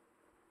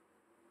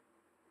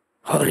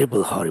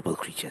horrible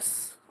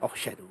creatures of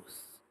shadows.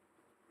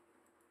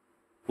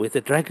 With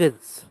the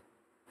dragons,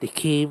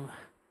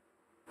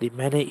 they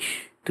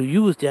managed to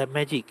use their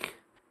magic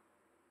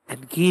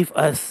and give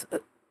us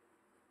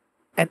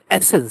an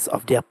essence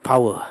of their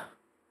power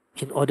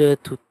in order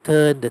to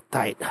turn the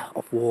tide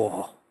of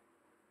war.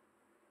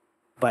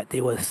 But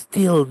they were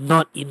still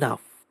not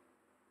enough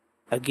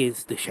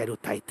against the Shadow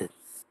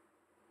Titans.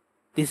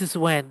 This is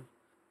when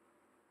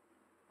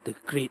the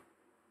great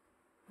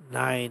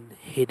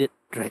 9-headed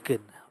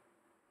dragon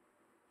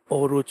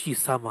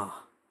Orochi-sama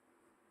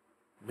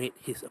made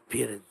his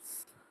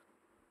appearance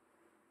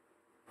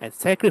and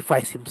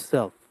sacrificed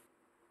himself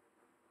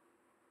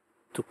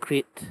to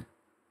create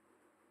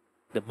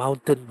the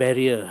mountain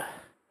barrier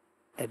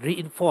and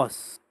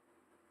reinforce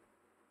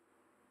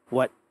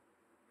what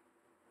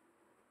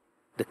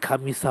the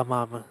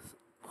Kami-sama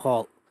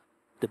called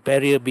the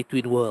barrier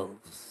between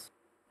worlds.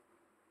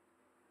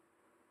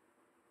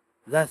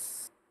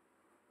 Thus,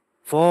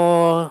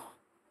 for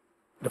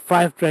the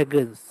 5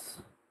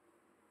 dragons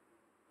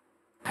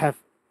have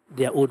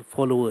their own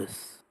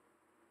followers,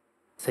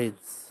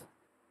 saints,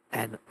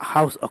 and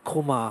House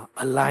Akuma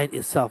aligned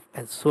itself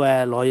and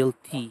swear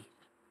loyalty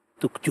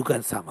to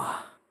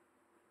Jugan-sama.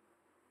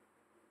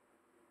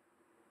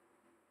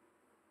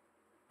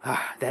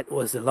 That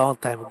was a long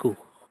time ago.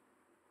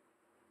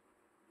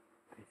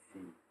 I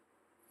see.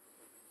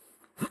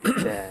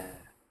 Is there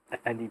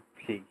any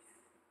place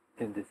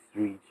in this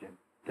region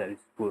that is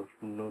worth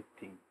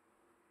noting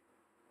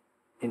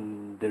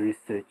in the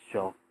research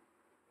of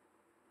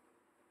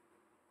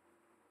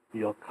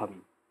your kami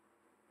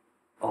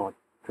or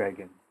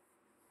dragons,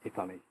 if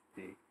I may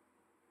say?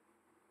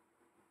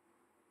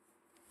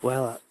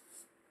 Well,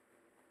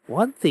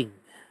 one thing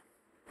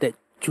that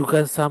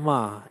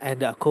Jugan-sama and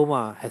the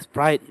Akuma has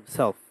prided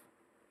himself,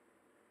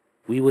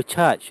 we were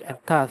charged and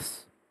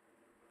tasked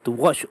to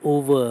watch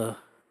over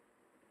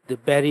the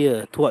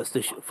barrier towards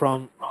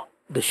from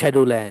the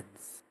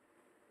Shadowlands,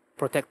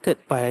 protected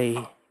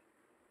by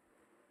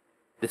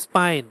the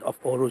spine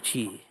of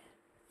Orochi.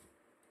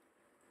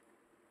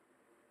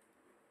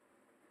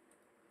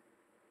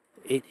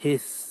 It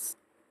has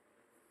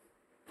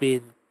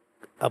been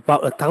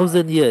about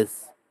 1,000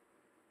 years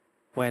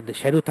when the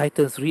Shadow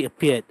Titans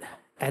reappeared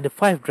and the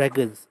 5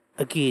 dragons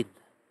again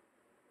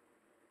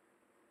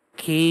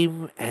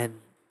came and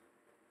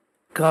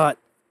guard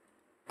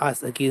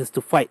us against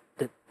to fight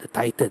the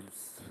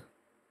Titans.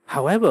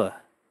 However,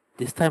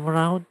 this time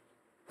around,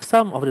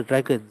 some of the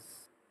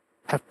dragons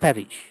have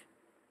perished,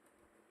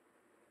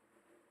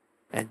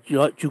 and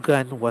Lord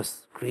Jugan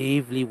was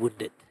gravely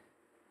wounded.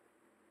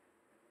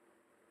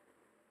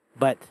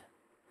 But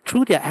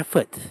through their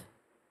effort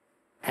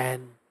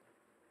and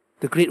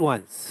the great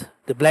ones,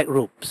 the Black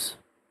Robes,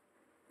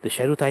 the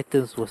Shadow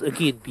Titans was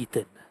again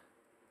beaten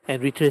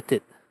and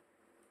retreated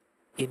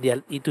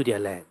into their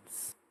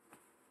lands.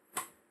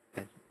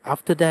 And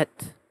after that,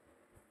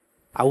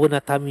 our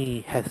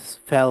Natami has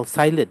fell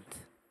silent,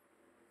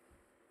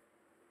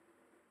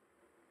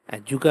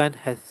 and Jugan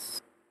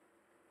has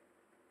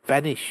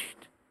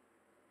vanished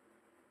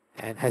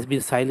and has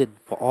been silent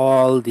for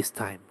all this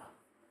time.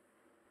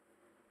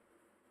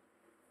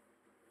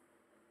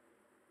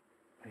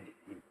 I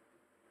see.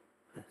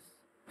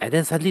 And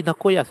then suddenly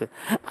Nakoya said,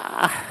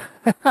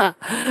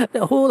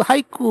 the whole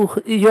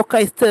haiku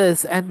yokai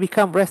stirs and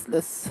become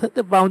restless.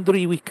 The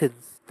boundary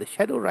weakens, the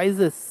shadow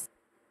rises,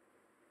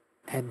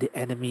 and the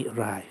enemy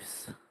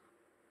arrives.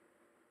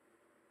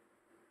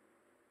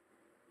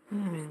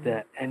 Is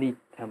there any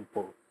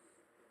temple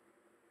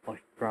or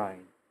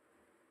shrine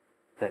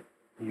that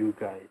you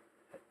guys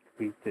had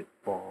created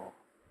for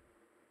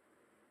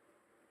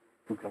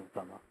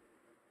Jugan-sama?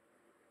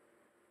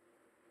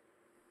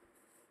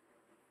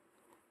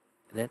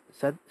 And then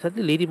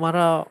suddenly Lady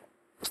Mara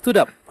stood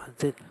up and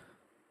said,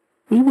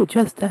 we were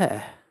just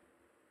there.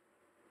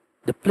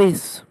 The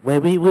place where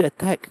we were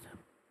attacked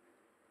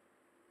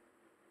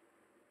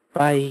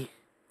by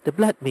the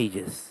blood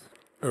mages.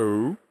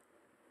 Oh?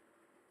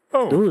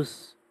 Oh.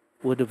 Those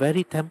were the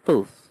very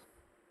temples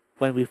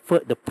when we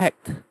fought the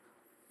pact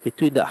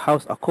between the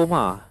House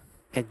Akuma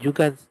and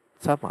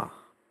Jugan-sama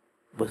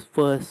was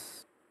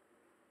first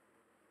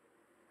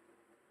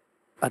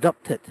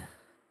adopted.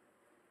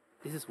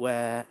 This is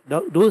where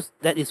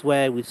that is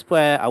where we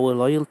swear our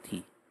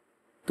loyalty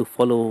to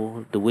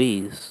follow the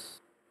ways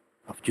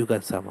of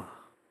Jugan-sama.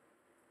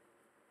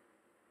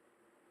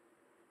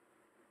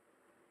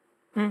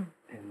 And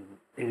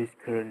it is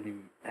currently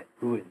at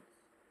ruins.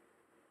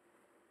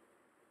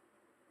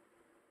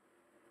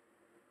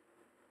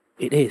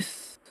 It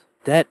is.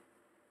 That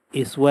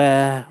is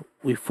where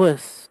we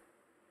first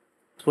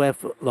swear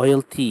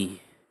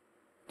loyalty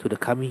to the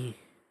Kami.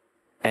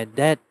 And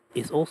that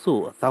is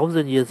also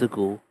 1,000 years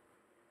ago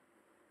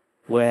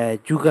where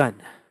Jugan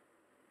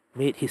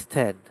made his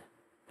stand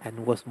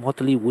and was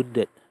mortally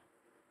wounded.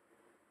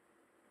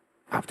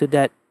 After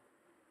that,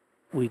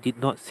 we did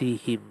not see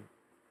him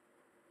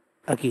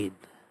again.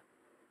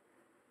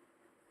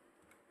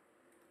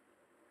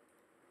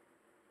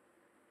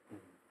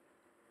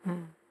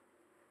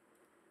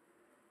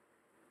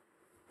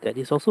 That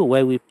is also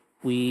where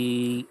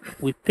we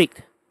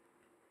picked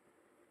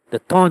the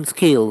torn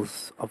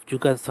scales of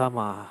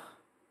Jugan-sama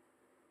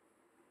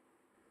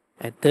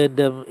and turned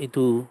them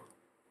into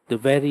the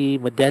very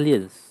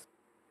medallions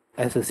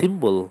as a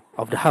symbol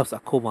of the house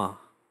Akoma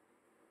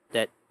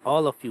that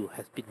all of you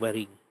has been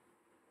wearing.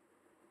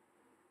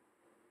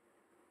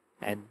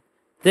 And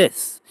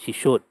this, she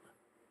showed,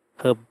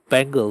 her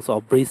bangles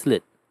or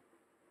bracelet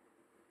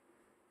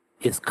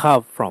is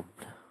carved from.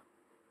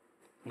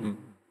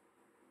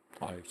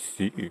 I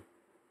see.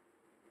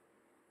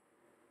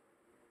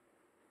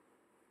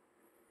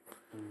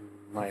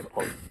 My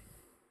apologies.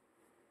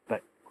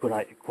 But could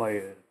I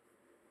acquire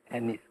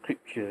any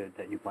scripture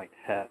that you might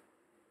have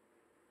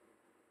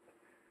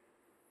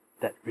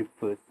that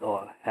refers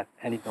or have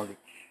any knowledge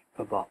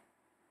about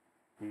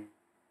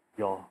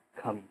your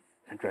Canis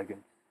and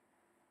dragons?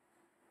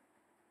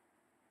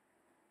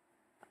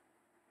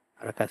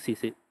 Arakasi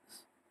says,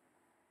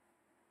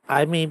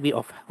 I may be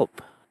of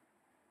help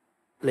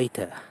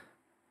later.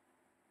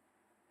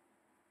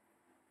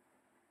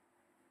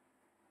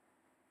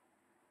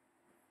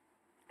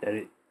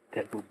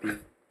 That would be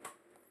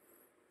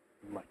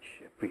much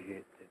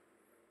appreciated.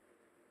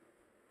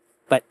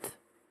 But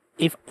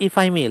if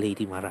I may,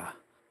 Lady Mara,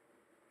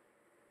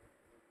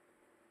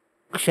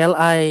 shall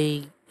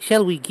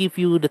we give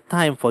you the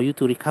time for you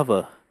to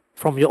recover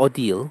from your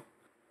ordeal,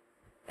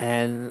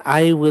 and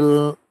I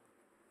will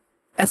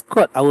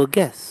escort our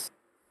guests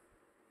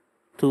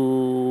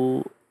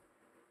to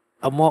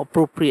a more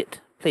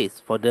appropriate place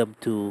for them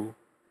to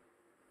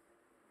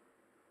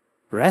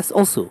rest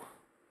also.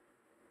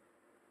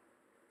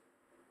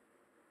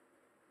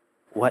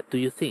 What do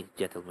you think,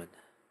 gentlemen?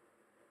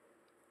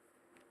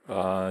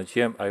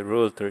 GM, I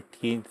rolled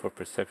 13 for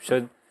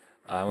perception.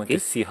 I want Okay. to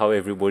see how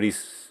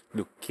everybody's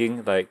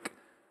looking. Like,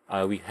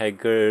 are we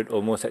haggard,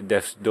 almost at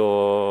death's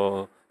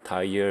door,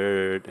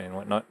 tired, and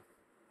whatnot?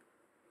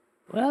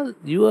 Well,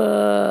 you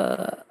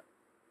are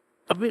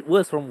a bit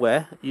worse from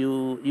where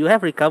you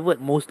have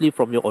recovered mostly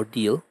from your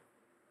ordeal.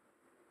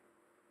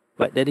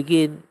 But then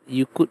again,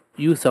 you could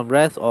use some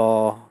rest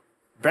or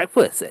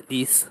breakfast at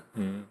least.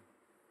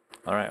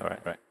 All right.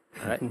 Right.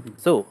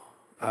 So,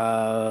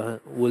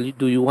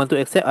 do you want to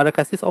accept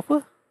Arakasi's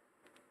offer?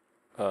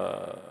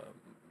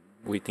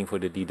 Waiting for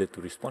the leader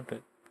to respond,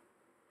 right?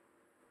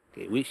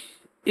 Okay, which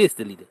is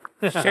the leader?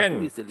 Who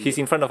Shen, is the leader? he's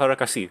in front of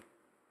Arakasi.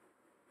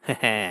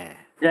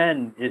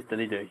 Jen is the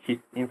leader. She's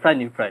in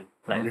front.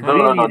 Like No.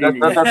 really,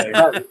 That's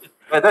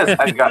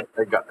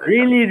Edgard.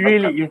 really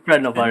in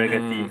front of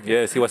Aragati.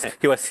 Yes, he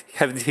was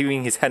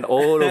having his hand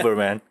all over,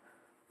 man.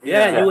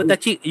 Yeah, you were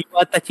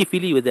touchy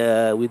feely with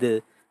the with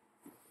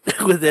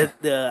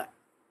the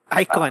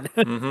icon.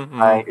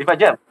 If I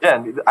Jen,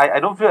 I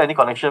don't feel any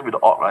connection with the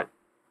orc,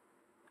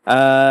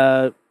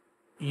 right?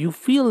 You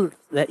feel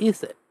there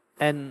is a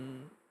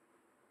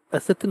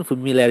certain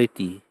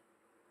familiarity.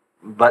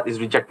 But it's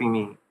rejecting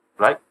me,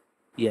 right?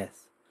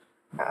 Yes.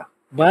 Yeah.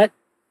 But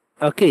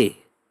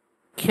okay,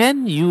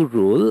 can you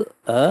roll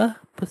a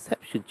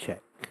perception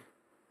check?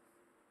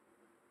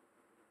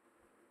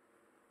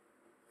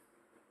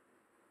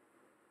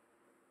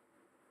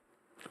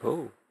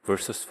 Oh,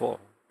 versus 4.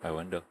 I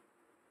wonder.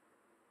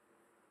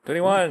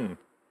 21.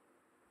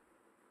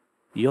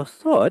 Your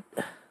sword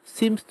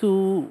seems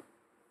to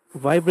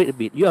vibrate a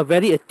bit. You are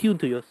very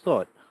attuned to your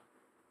sword,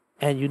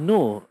 and you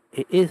know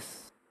it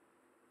is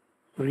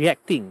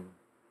reacting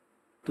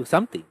to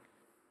something.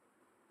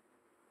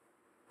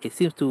 It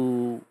seems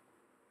to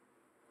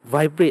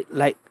vibrate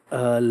like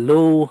a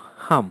low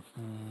hum.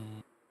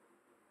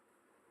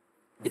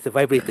 It's a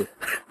vibrator.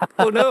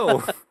 Oh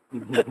no!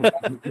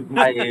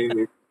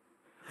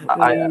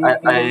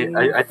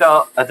 I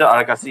tell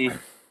Arakasi,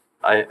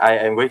 I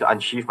am going to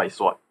unsheath my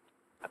sword.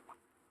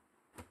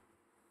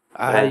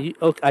 Are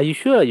you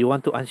sure you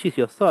want to unsheath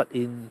your sword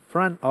in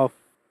front of?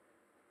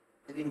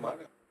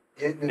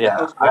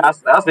 Yeah, I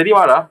asked Lady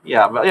Mara.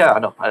 Yeah, but yeah,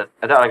 no. I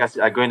tell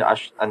Arakasi I'm going to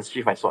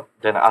unsheath my sword.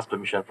 Then I ask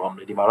permission from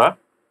Lady Mara.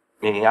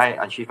 May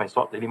I unsheath my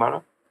sword, Lady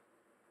Mara?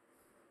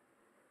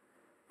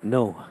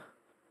 No.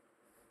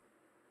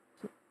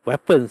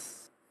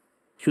 Weapons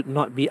should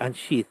not be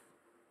unsheathed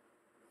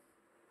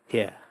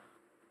here.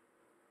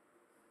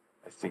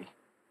 I see.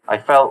 I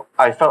felt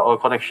a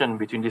connection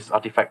between this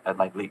artifact and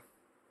my blade.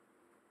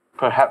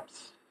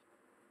 Perhaps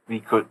we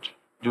could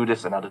do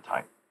this another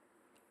time.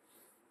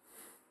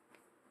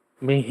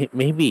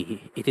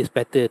 Maybe it is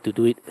better to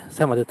do it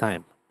some other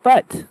time.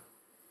 But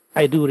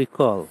I do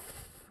recall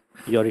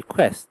your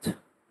request,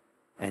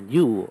 and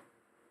you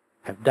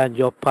have done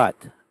your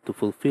part to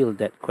fulfill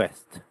that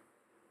quest.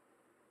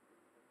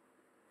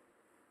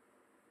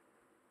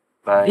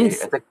 I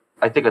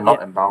take a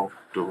nod and bow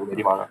to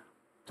Lady Mara.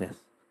 Yes.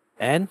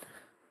 And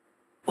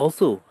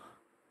also,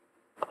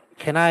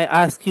 can I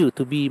ask you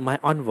to be my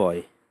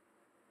envoy?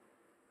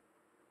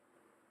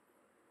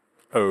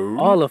 Oh.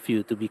 All of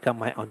you to become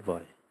my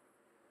envoy.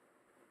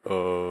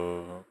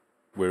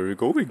 Where are we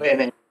going?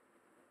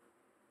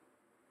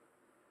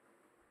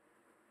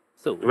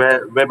 So,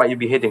 Where might you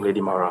be heading,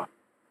 Lady Mara?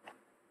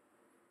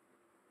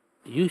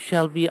 you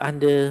shall be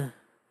under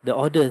the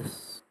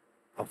orders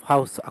of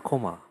House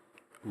Akoma.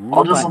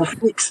 Orders of the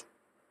Phoenix.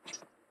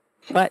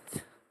 But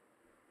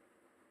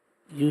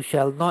you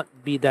shall not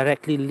be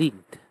directly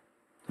linked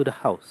to the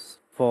house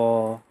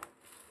for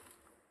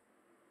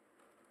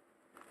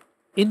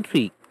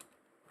intrigue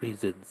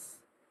reasons,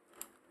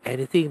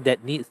 anything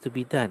that needs to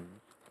be done,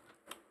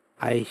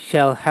 I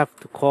shall have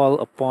to call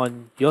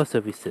upon your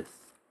services,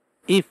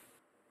 if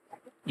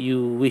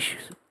you wish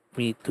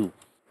me to.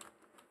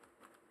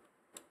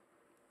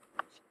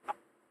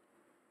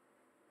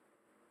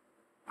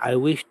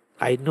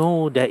 I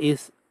know there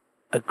is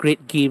a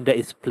great game that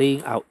is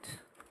playing out.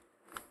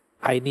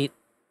 I need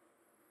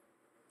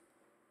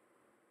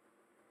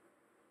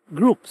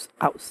groups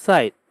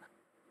outside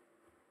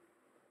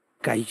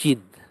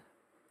Gaijin,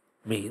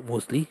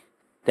 mostly,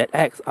 that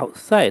acts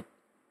outside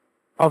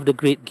of the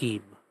great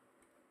game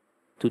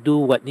to do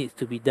what needs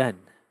to be done,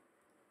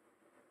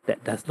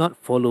 that does not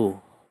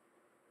follow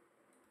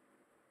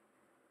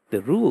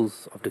the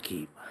rules of the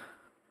game.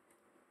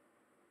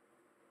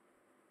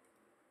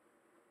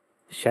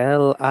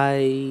 Shall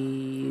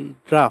I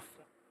draft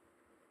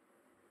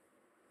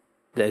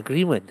the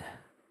agreement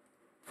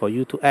for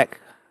you to act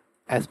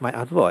as my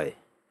envoy?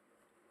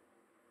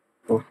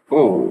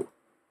 Oh.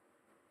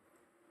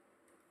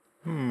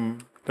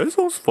 That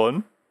sounds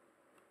fun.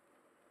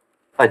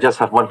 I just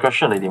have one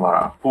question, Lady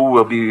Mara. Who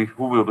will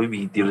we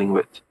be dealing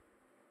with?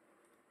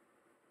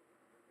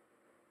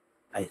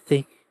 I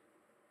think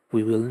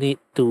we will need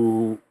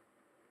to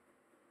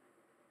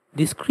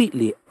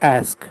discreetly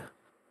ask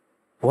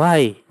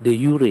why the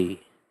Yurei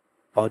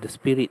or the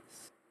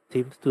spirits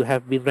seems to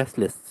have been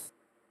restless.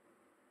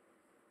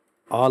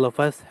 All of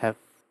us have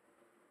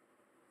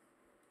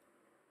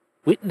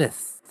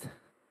witnessed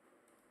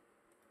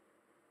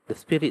the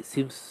spirit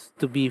seems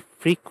to be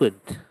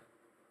frequent.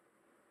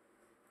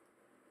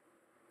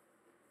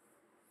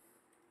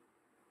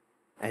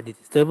 And the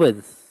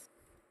disturbance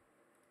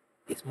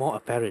is more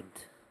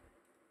apparent.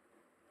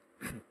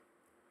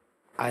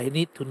 I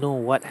need to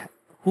know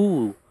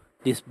who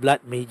these blood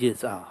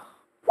mages are.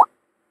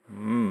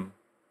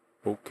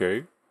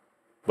 Okay.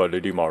 But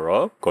Lady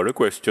Mara, got a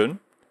question.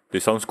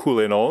 This sounds cool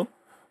and all.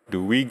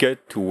 Do we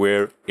get to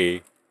wear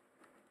a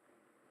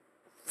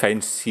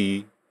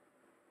fancy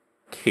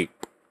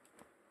cape?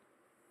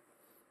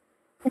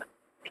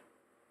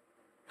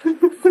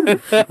 I'm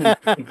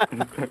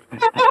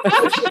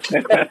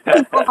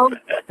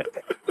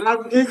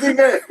thinking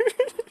that.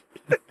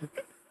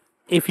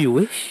 If you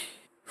wish.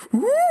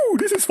 Ooh,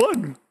 this is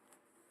fun.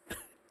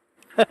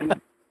 Hey,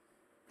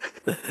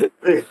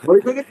 what are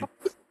you thinking?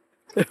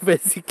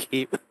 Fancy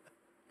cape.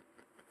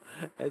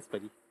 That's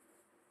funny.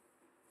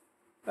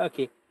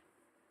 Okay.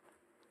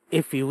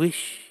 If you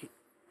wish,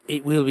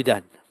 it will be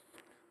done.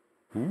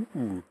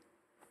 Ooh.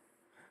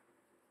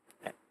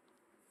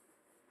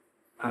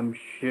 I'm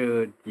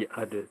sure the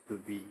others will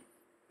be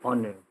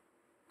honored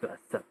to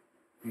accept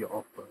your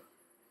offer.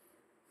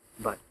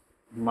 But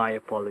my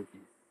apologies.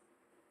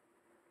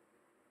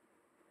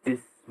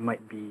 This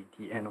might be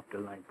the end of the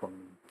line for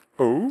me.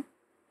 Oh?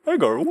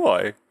 Edgard,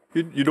 why?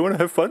 You don't want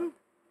to have fun?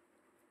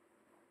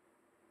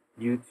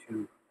 Due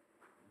to,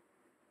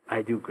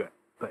 I do regret,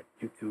 but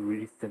due to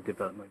recent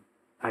development,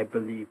 I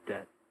believe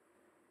that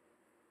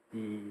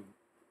the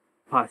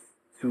past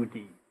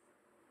 2D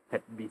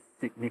had been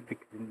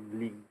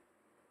significantly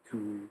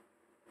to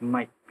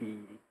might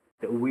be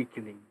the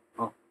awakening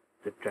of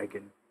the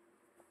dragon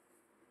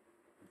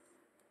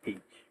age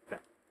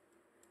back.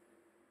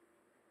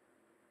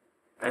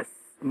 As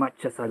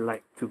much as I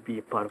like to be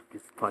a part of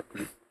this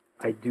party,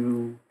 I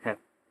do have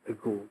a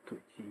goal to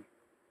achieve.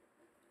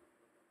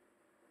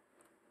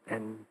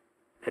 And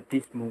at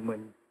this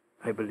moment,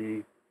 I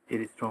believe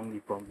it is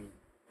strongly for me.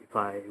 If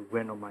I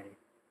went on my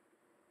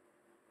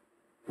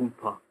own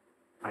path,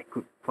 I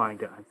could find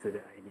the answer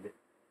that I needed.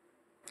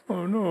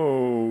 Oh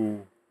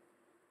no.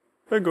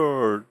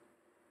 Edgard.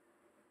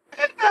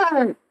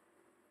 You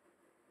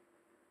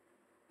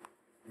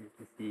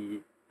can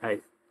see,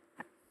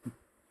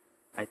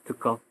 I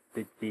took off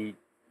the jade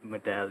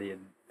medallion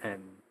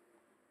and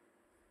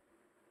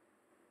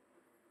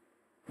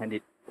hand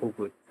it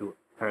over to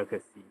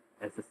Karasu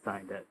as a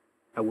sign that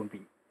I won't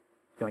be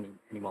joining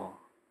anymore.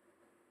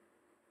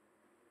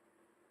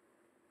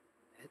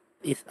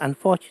 It's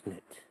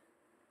unfortunate.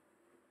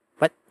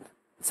 But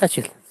such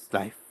is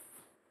life.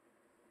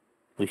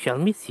 We shall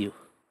miss you.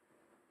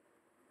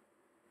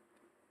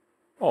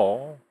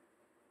 Oh.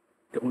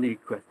 The only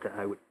request that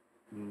I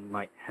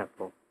might have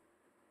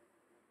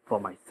for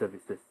my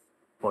services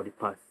for the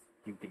past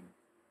few days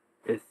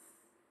is,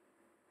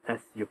 as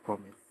you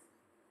promised,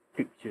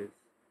 pictures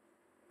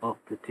of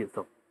the tales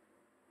of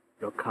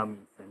your Canis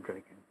and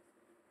dragons.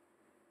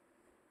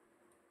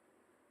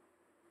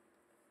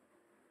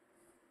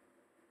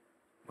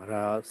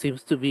 Mara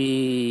seems to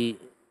be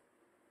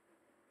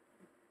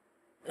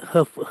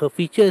her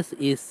features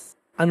is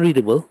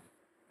unreadable,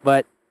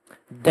 but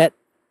that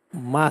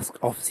mask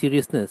of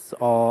seriousness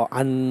or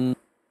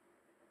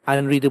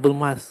unreadable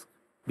mask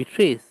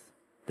betrays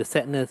the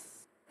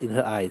sadness in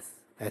her eyes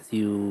as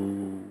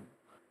you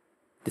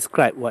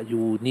describe what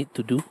you need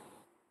to do.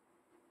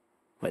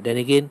 But then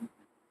again,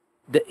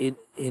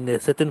 in a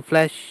certain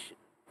flash,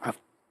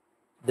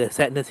 the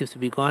sadness seems to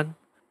be gone.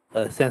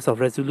 A sense of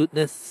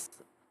resoluteness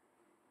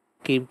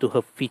came to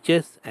her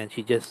features, and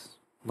she just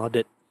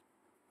nodded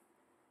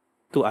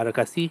to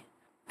Arakasi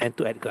and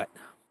to Edgard.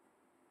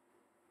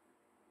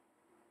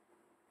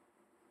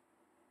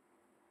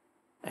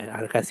 And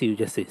Arakasi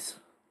just says,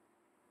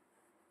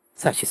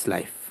 such is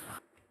life.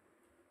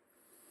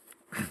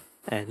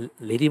 And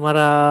Lady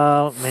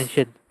Mara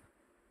mentioned,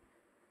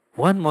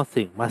 one more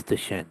thing, Master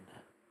Shen.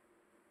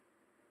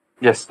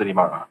 Yes, Lady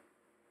Mara.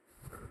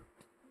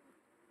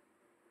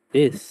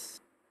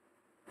 This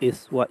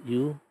is what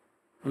you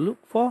look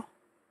for?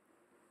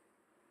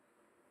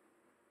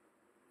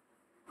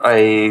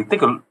 I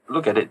take a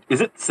look at it.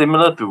 Is it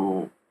similar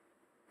to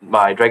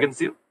my dragon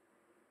seal?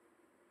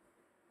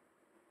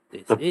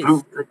 This The is.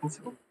 blue dragon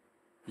seal?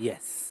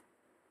 Yes.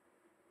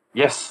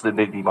 Yes,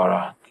 Lady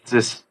Mara. This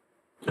is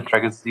the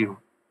dragon seal.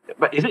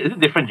 But is it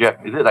different,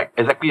 Jeff? Is it like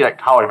exactly like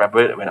how I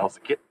remember it when I was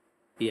a kid?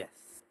 Yes.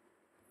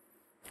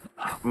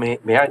 May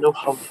I know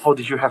how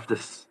did you have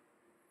this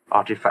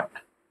artifact?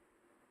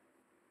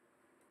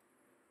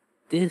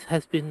 This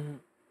has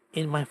been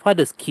in my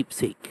father's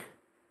keepsake.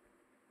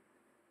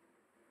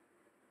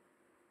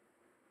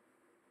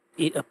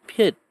 It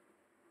appeared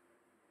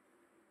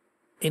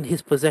in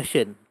his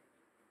possession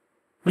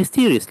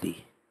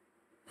mysteriously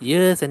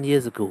years and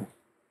years ago.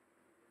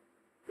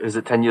 Is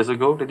it 10 years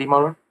ago, Lady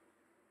Mara?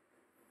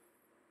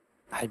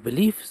 I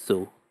believe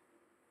so.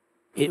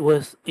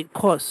 It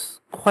caused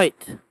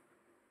quite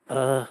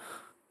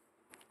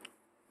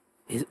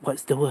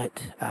what's the word?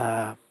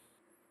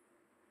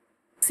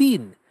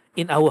 Scene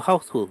in our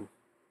household.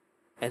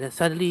 And then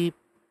suddenly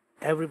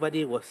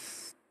everybody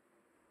was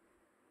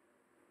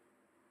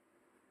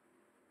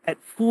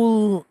at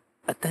full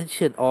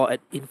attention or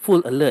in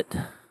full alert.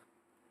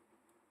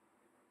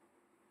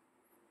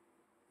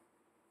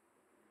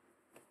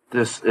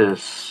 This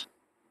is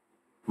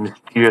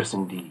mysterious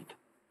indeed.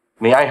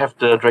 May I have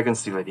the dragon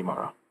seal, Lady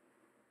Mara?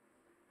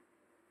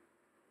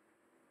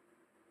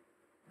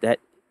 That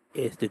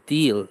is the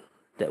deal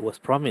that was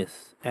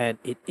promised, and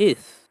it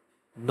is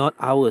not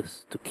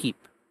ours to keep.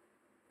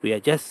 We are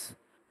just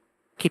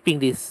keeping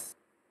this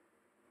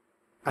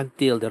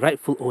until the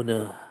rightful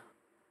owner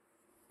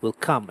will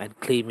come and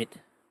claim it.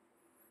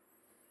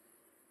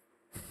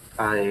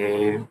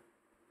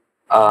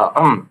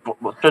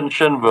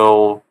 Shen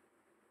will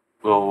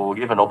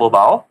give a noble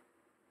bow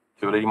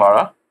to Lady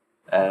Mara,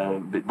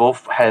 and with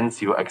both hands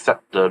he will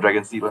accept the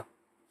dragon seal.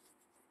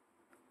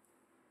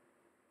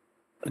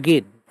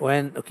 Again,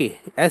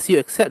 as you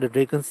accept the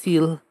dragon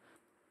seal,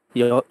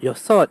 your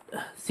sword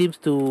seems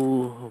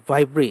to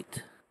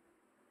vibrate,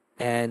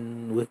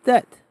 and with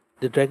that,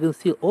 the dragon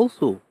seal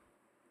also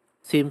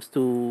seems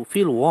to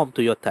feel warm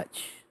to your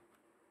touch.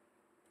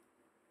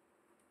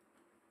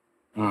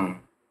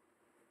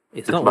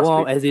 It's This not must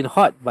warm be- as in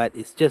hot, but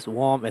it's just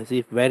warm as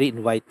if very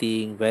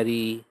inviting,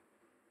 very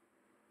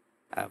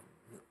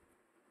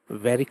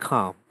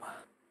calm.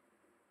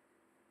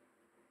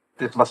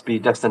 This must be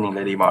destiny,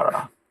 Lady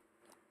Mara.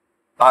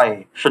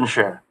 I, Shen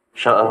Xue,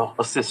 shall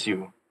assist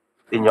you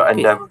in your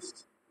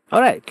endeavors.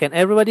 Alright, can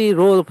everybody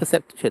roll a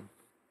perception?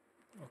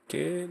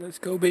 Okay, let's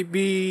go,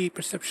 baby.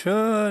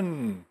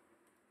 Perception.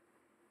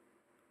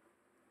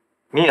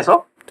 Me as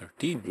well?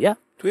 13. Yeah.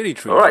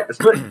 23. Alright, that's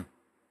good.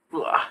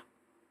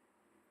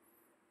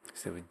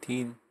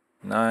 17.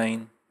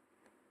 9.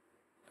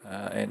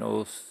 And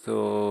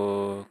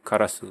also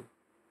Karasu.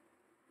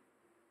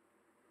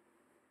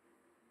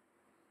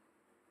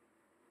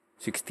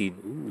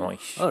 16.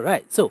 Nice.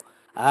 Alright, so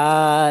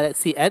let's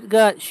see,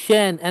 Edgar,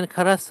 Shen, and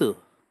Karasu.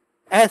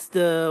 As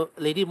the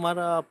Lady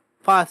Mara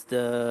passed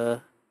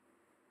the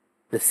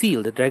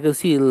seal, the dragon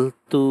seal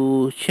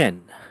to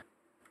Shen,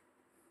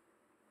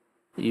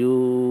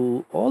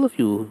 all of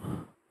you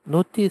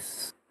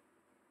notice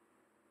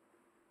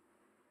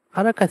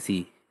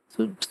Arakasi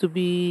seems to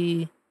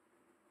be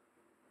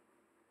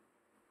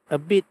a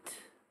bit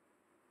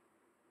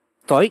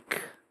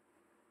stoic,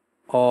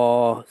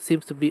 or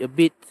seems to be a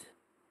bit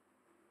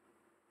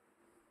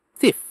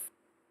stiff.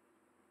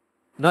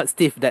 Not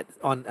stiff that's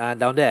on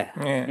down there.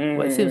 Yeah.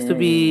 But seems to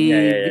be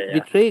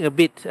betraying a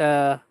bit.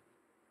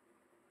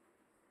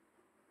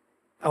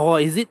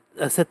 Or is it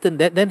a certain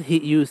that then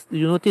you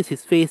notice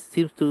his face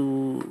seems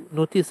to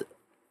notice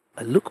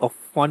a look of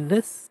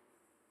fondness.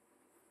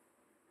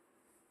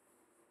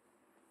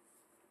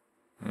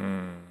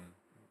 And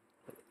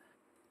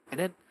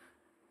then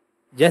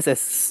just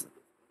as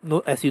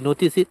you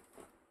notice it,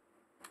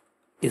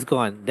 it's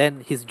gone.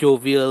 Then his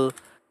jovial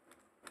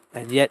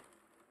and yet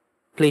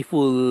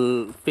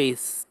playful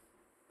face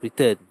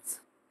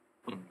returns.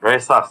 Very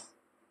sus.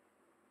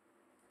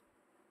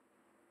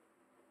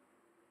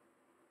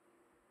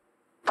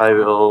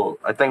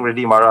 I thank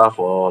Lady Mara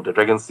for the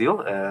dragon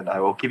seal, and I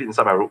will keep it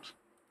inside my robes.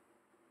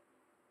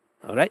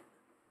 Alright.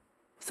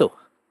 So,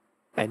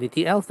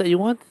 anything else that you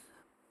want?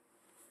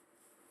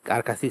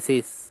 Arkasi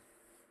says.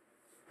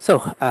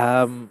 So,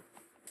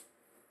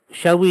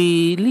 shall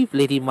we leave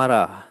Lady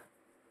Mara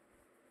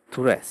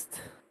to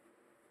rest?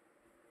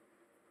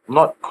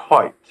 Not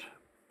quite.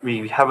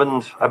 We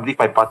haven't, I believe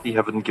my party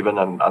haven't given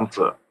an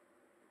answer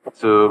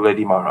to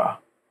Lady Mara.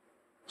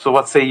 So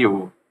what say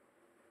you,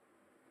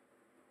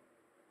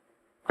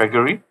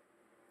 Gregory?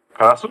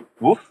 Karasu?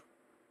 Wolf?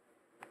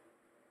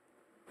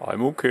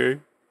 I'm okay.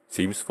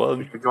 Seems fun.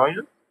 Would you join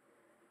us?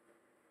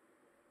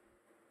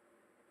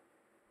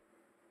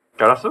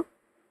 Karasu?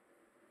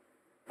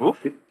 Wolf?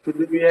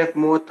 Should we have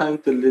more time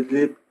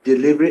to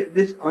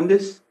deliberate on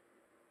this?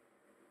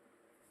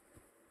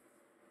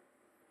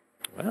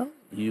 Well,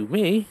 you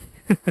may.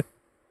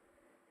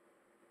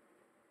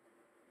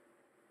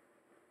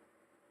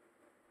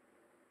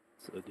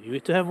 So do you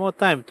wish to have more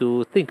time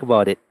to think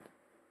about it?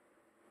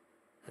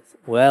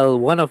 Well,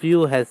 one of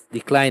you has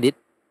declined it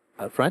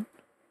up front.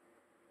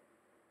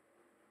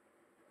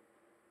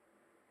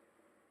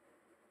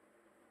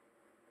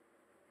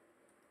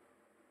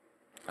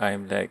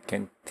 I'm like,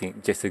 can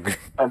think, just agree.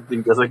 I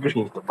think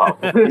disagreeing with the power.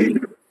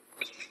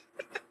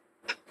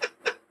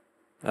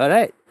 All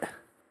right.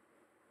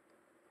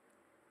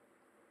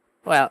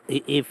 Well,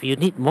 if you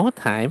need more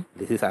time,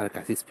 this is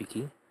Arakasi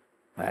speaking,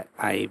 but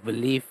I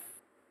believe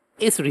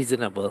it's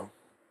reasonable.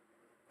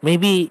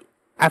 Maybe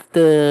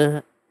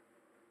after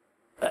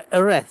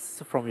a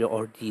rest from your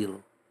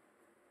ordeal.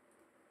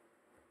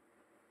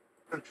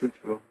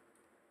 True.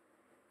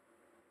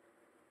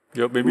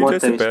 Yeah, maybe More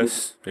that's the time is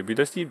best. Maybe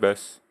that's the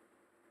best.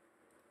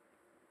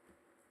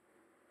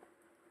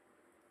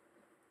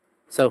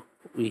 So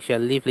we shall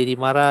leave Lady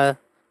Mara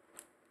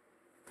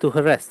to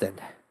her rest then.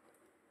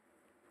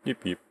 Yep.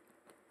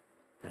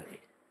 Okay.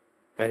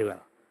 Very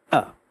well.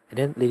 Ah, and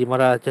then Lady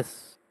Mara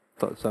just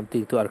thought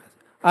something to Arakasi.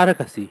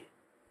 Arakasi,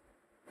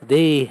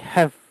 they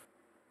have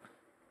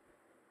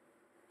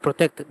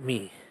protected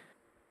me.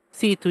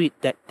 See to it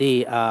that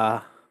they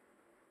are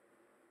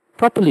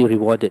properly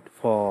rewarded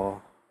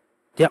for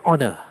their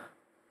honor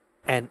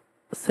and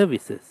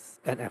services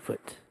and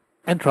effort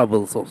and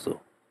troubles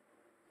also.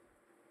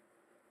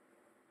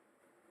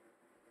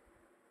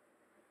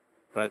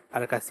 Right,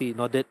 Arakasi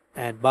nodded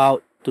and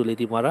bowed to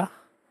Lady Mara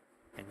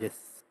and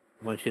just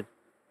motioned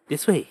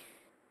this way.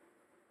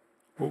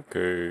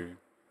 Okay.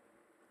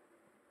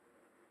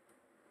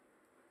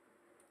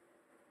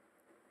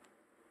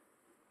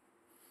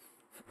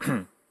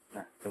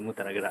 Nah, semua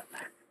tak nak gerak.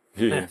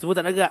 Yeah. Semua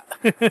tak nak gerak.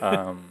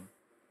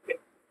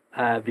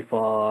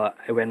 Before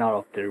I went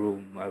out of the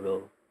room, I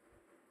will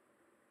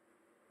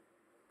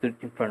stood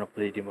in front of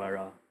Lady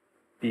Mara.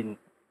 Been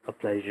a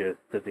pleasure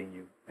serving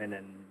you. And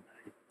then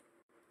I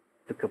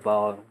took a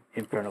bow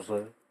in front of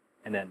her,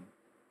 and then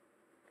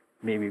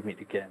maybe meet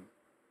again.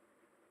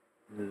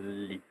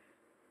 Leave.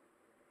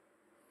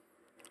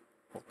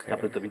 Okay.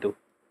 Apa tutup pintu?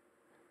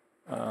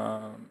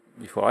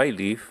 Before I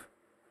leave,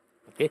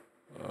 Okay.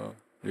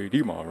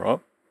 Lady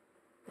Mara,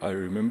 I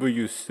remember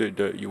you said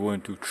that you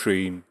want to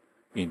train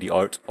in the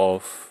art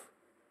of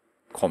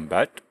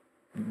combat.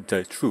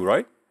 That's true,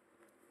 right?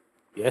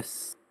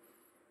 Yes.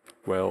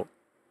 Well,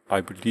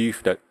 I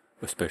believe that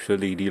a special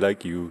lady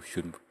like you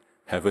should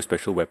have a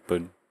special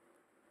weapon.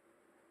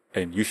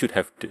 And you should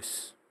have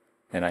this.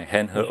 And I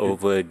hand her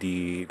over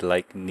the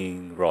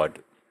lightning rod,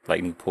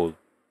 lightning pole,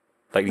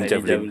 lightning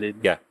javelin.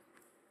 Yeah.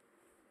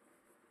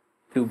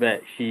 Too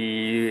bad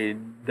she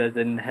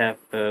doesn't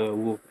have a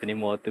wolf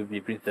anymore to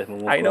be Princess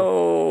Momoko. I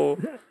know.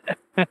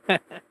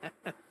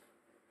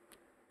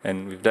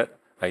 And with that,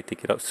 I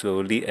take it out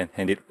slowly and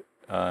hand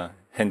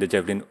the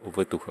javelin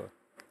over to her.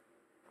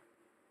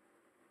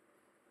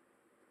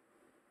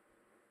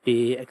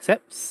 She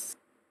accepts.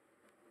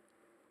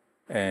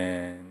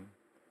 And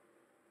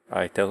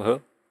I tell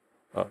her,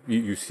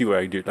 you see what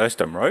I did last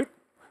time, right?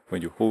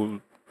 When you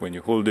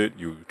hold it,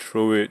 you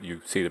throw it,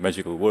 you say the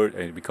magical word,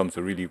 and it becomes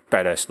a really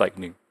badass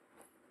lightning.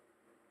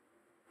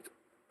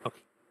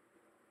 Okay.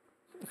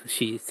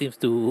 She seems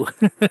to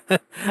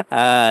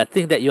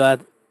think that you are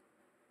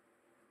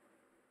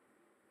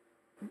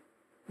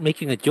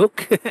making a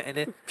joke. And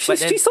then,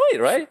 She saw it,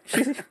 right?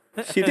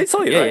 She did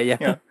saw it, right?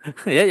 Yeah.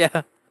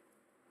 Yeah.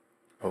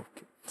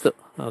 Okay. So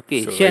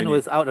okay, So Shen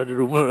was out of the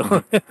room.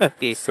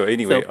 Okay. So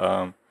anyway,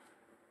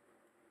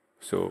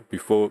 so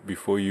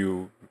before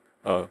you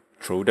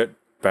throw that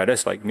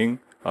badass lightning,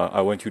 I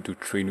want you to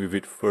train with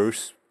it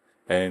first.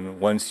 And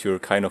once you're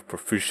kind of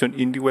proficient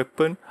in the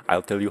weapon,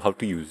 I'll tell you how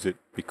to use it.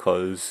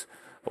 Because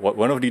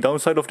one of the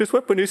downside of this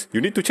weapon is you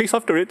need to chase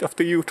after it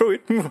after you throw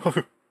it.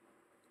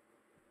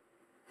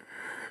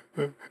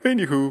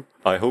 Anywho,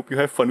 I hope you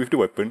have fun with the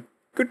weapon.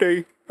 Good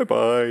day.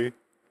 Bye-bye.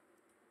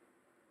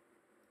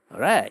 All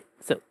right.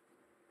 So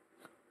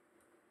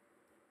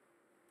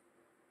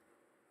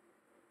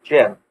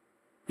Shen.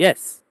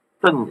 yes.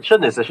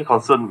 Shen is actually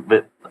concerned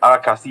with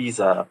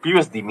Arakasi's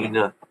previous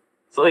demeanor.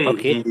 So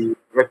he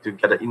tried to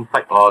get an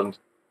insight on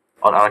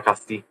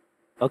Arakasi.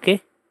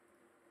 Okay.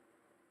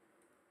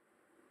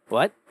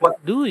 What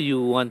do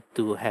you want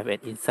to have an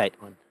insight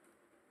on?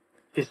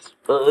 His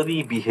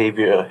early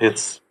behavior,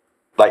 his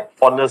like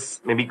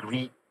fondness, maybe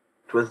greed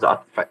towards the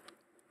artifact.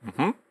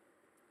 Mm-hmm.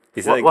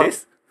 Is it What- like what-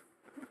 this?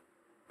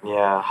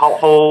 Yeah,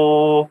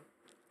 how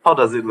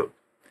does it look?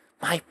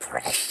 My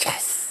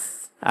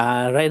precious.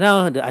 Right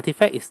now the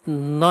artifact is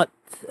not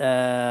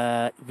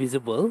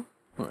visible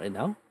right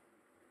now.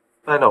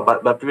 I know,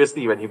 but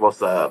previously when he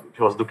was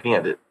looking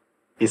at it,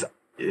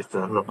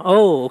 no.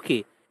 Oh,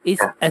 okay.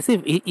 It's as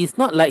if it's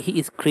not like he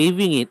is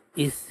craving it.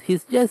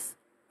 He's just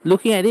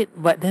looking at it,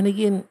 but then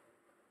again,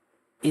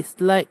 it's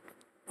like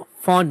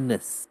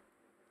fondness.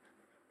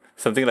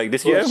 Something like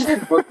this, Good Jam? Shen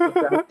goes to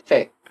the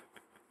artifact.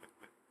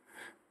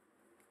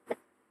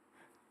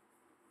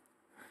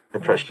 The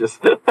precious.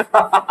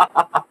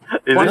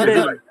 Is One Not,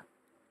 it?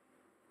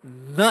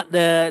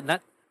 day-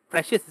 not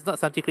precious is not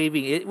something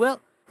craving.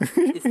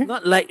 It's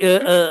not like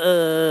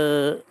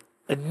a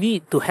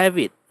need to have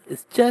it.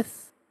 It's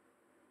just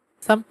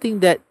something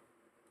that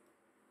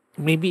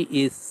maybe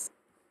is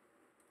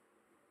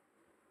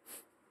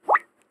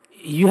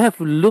you have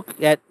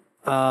looked at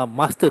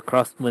master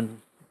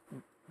craftsmen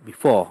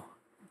before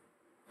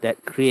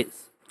that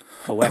creates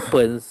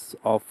weapons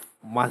of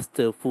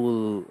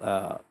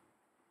masterful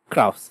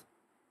crafts,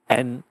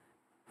 and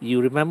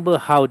you remember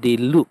how they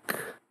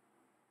look,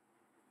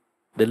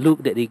 the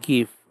look that they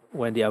give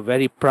when they are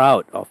very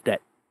proud of that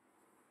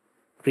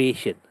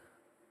creation.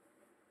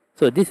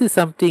 So this is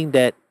something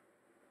that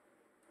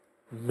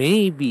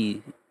may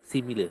be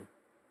similar.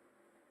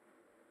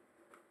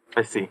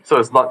 I see. So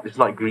it's not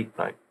greed,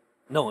 right?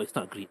 No, it's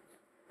not greed.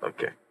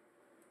 Okay.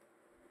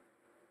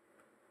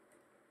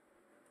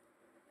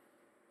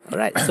 All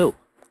right, so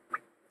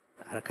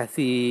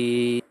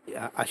Arakasi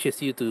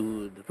ushers you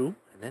to the room,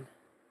 and then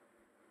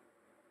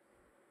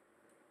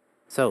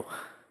so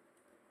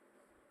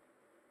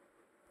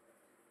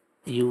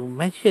you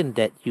mentioned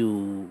that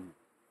you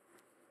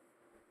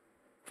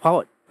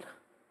fought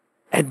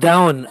and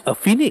down a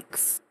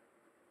phoenix.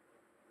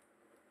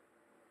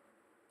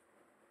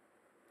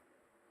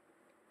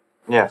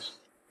 Yes.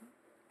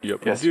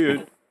 Yep, Yes. you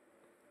did.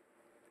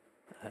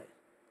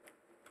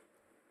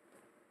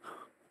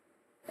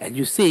 And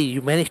you say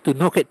you managed to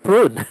knock it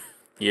prone.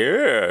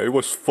 Yeah, it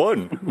was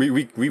fun. We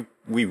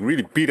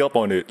really beat up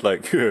on it.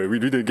 Like, we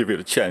didn't give it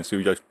a chance.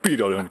 We just beat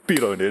on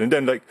it. And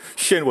then, like,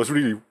 Shen was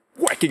really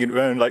whacking it,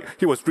 man. Like,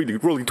 he was really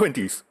rolling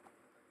 20s.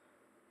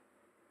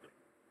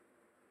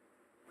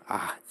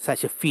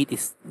 Such a feat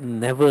is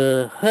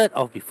never heard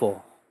of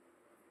before.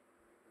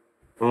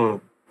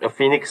 The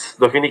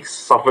phoenix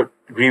suffered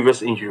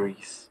grievous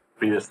injuries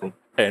previously.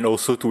 And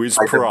also to his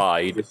Item-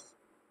 pride.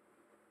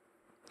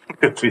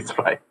 To his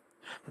pride.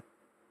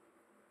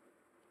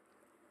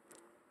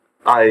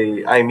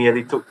 I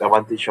merely took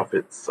advantage of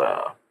its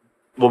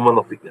moment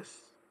of weakness.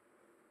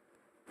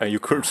 And you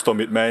curb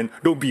storm it, man.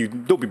 Don't be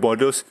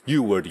modest.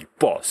 You were the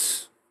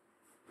boss.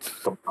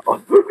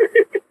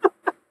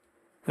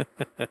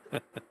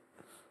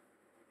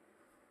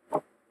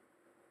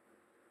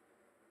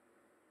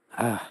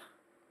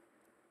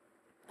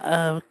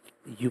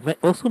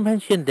 Also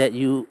mentioned that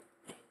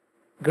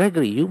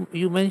Gregory,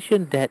 you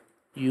mentioned that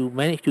you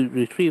managed to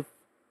retrieve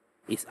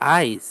his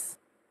eyes.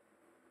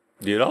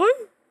 Did I?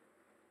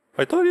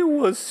 I thought it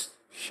was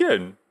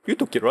Shen. You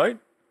took it, right?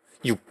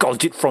 You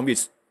gouged it from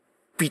its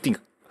beating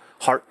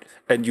heart,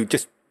 and you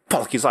just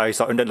plucked his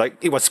eyes out, and then, like,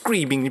 it was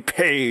screaming in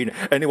pain,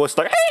 and it was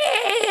like,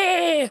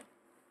 "Ah!"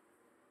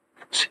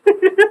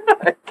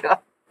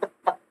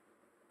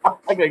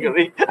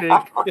 Gregory.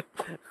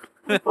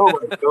 Oh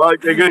my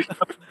god, Gregory.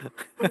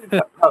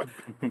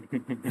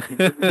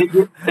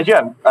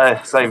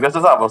 Actually, sorry, because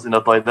I was in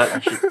the toilet.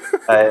 Actually,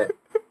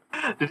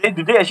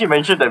 did they actually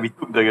mention that we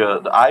took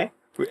the eye?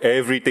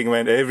 Everything,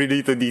 man, every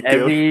little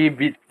detail. Every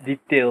bit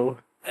detail.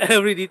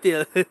 Every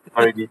detail.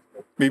 Already.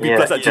 Maybe Yeah,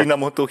 plus a yeah.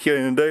 Ajinomoto here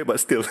and there, but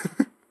still.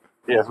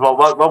 Yes. Well,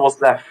 what was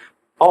left?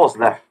 What was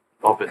left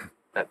of it,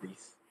 at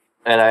least?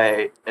 And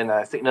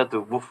I signaled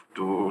to Wolf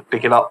to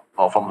take it out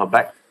or from her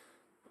bag.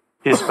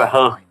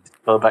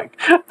 Her bag,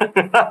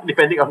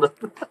 depending on the.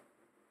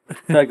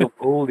 Bag of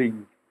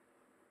holding.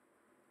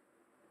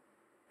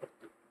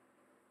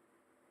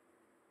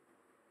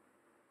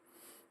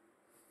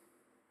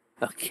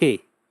 Okay.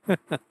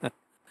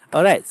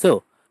 All right.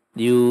 So,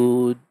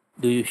 do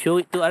you show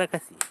it to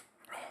Arakasi?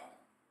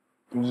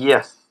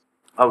 Yes,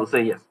 I would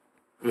say yes.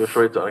 We'll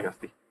show it to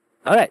Agassi.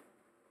 All right.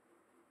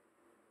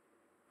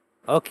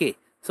 Okay.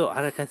 So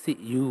Arakasi,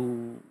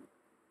 you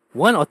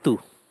one or two?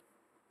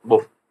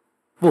 Both.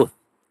 Both.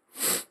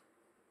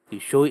 You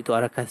show it to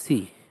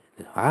Arakasi.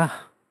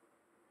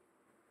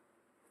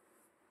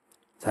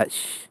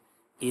 Such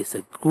is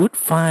a good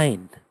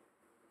find.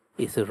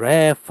 It's a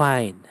rare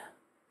find.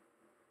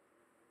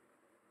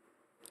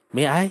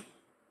 May I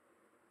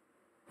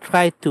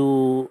try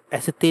to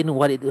ascertain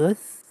what it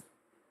is?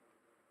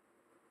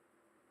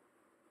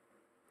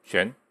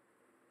 Shen?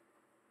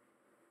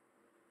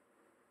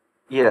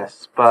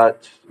 Yes,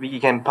 but we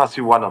can pass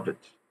you one of it.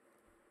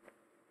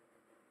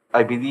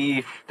 I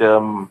believe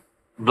the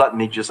blood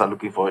mages are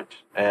looking for it.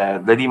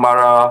 Lady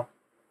Mara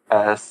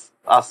has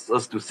asked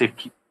us to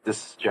safekeep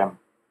this gem.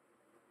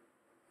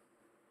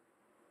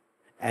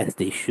 As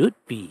they should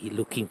be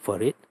looking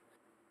for it.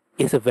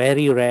 It's a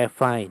very rare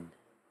find.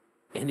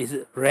 And it's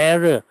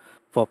rarer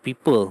for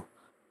people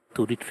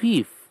to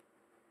retrieve.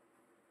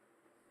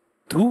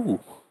 Two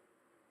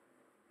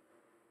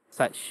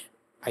such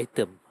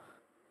item.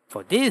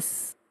 For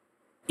this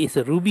is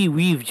a ruby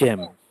weave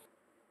gem.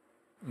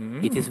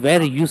 It is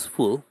very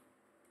useful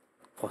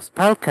for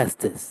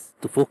spellcasters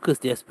to focus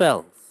their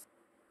spells.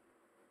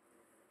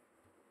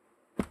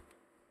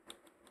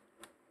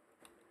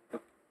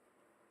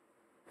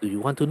 Do you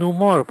want to know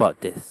more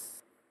about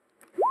this?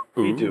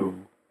 We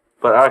do.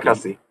 But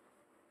Arakasi,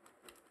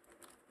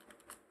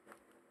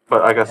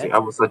 I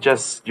would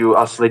suggest you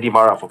ask Lady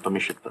Mara for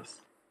permission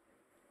first.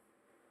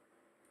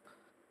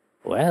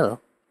 Well,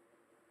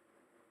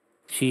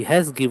 she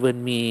has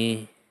given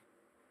me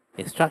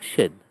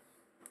instruction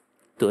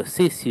to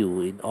assist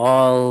you in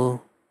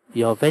all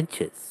your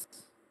ventures.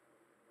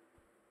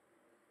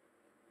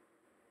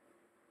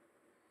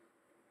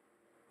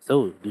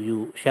 So,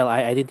 shall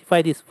I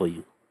identify this for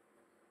you?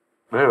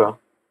 Very well.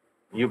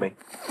 You may.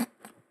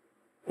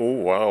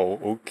 Oh wow,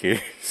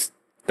 okay.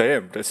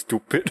 Damn, that's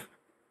stupid.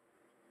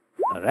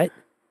 Alright.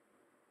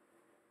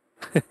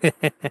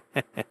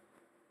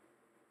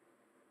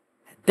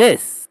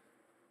 This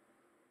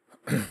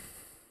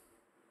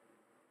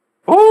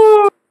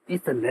Oh!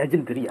 It's a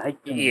legendary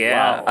item.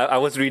 Yeah, Wow. I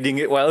was reading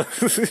it while.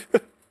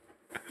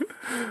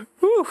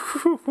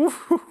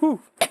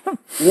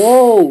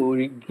 Whoa!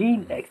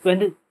 Regain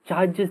expanded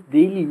charges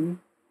daily.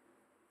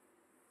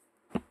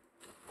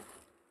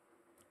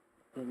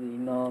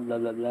 Blah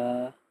blah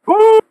blah.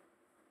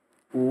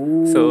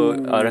 Ooh. So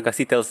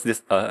Arakasi tells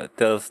this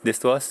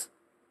to us.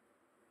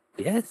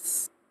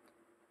 Yes.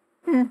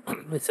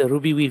 It's a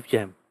ruby weave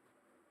gem.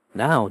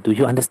 Now, do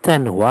you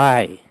understand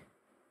why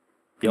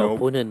your No.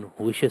 opponent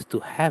wishes to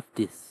have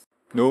this?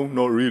 No,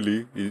 not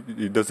really.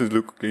 It doesn't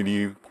look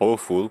any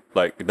powerful.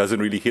 Like it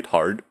doesn't really hit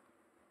hard.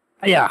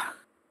 Yeah.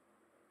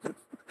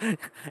 And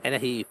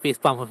then he face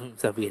palm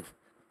himself again.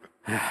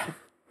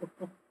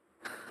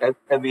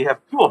 And we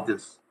have 2 of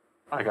this.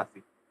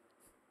 Arakasi.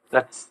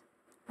 That's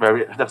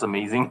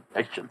amazing,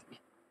 actually.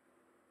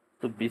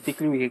 So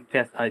basically, we can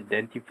just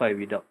identify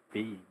without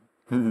paying.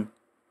 Mm-hmm.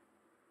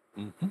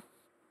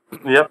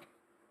 Yep.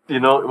 You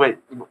know, wait,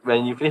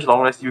 when you finish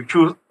long rest, you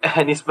choose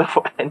any spell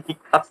for any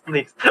class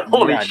next.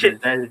 Holy Yeah,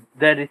 shit!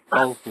 That is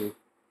powerful.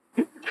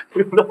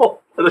 No,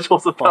 the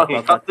chosen spell,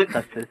 you cast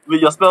it with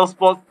your spell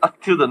spot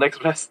until the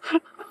next rest.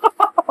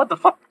 What the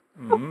fuck?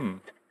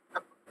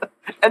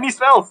 Any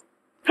spells?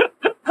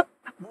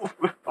 Move,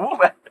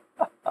 man.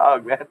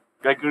 Oh man,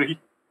 Gregory.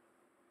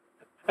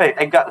 Hey,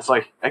 Edgard,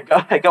 sorry.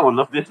 Edgard will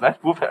love this, man.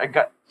 Move,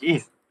 Edgard.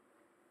 Jeez.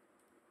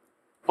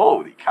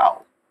 Holy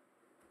cow.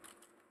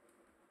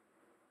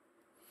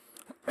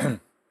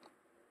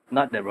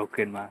 Not that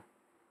broken, man.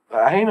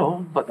 I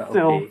know, but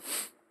still.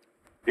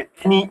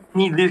 Okay.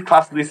 Need this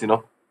class list, you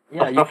know.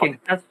 Yeah, you can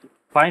just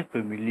find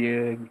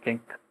familiar. You can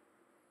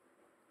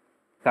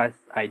cast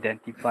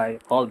identify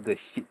all the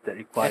shits that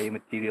require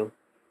material.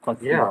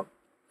 Yeah.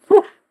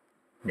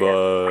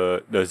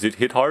 But does it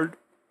hit hard?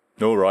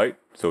 No, right?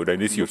 So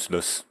then it's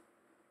useless.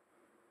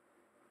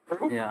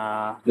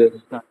 Yeah.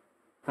 It's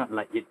not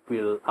like it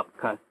will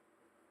upcast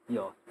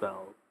your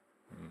spell.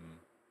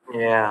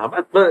 Yeah,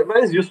 but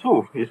it's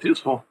useful. It's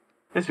useful.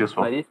 It's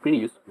useful. But it's pretty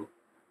useful.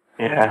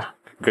 Yeah.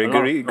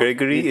 Gregory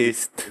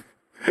is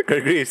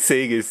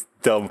saying it's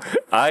dumb.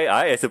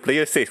 I as a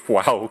player say,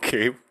 wow,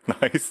 okay,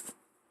 nice.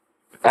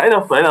 I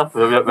know.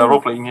 We're role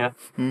playing here.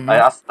 I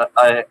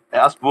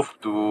asked Wolf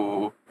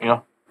to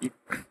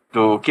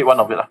to keep one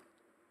of it.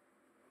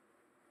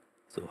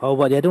 So how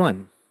about the other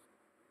one?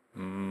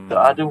 The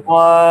other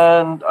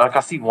one,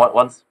 Arakasi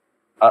wants.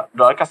 The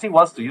Arakasi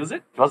wants to use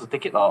it. He wants to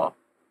take it, or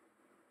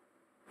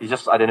he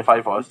just identify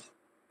it for us.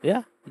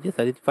 Yeah, he just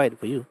identified it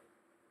for you.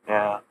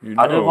 Yeah. You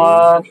Other know.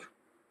 one.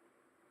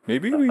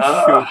 Maybe we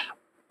should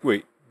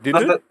wait.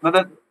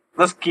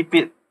 Let's keep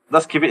it.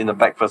 Let's keep it in the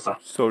back first.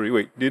 Sorry,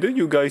 wait. Didn't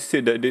you guys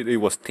say that it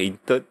was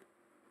tainted?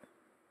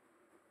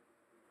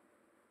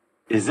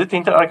 Is it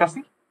tainted,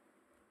 Arakasi?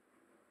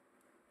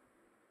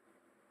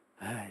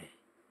 Aye.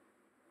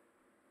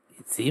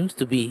 It seems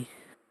to be.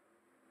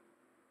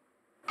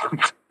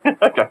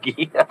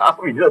 Kaki.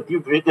 We didn't deal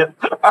with it yet.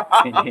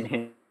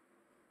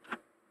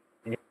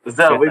 Is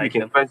there a way we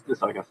can fence this,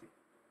 Arakasi?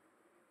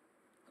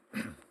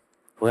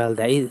 Well,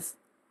 there is.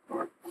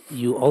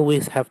 You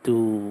always have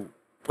to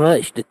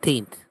purge the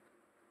taint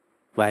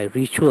by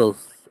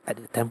rituals at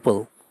the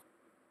temple.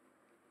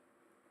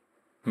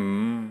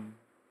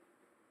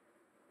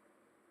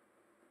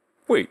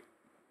 Wait.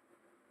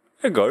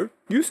 Edgard,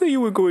 you say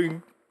you were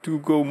going to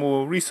go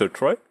more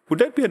research, right? Would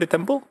that be at the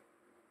temple?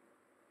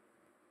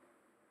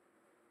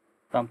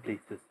 Some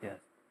places, yes.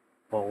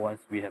 For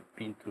once we have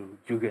been to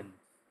Jugan's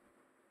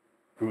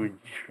ruined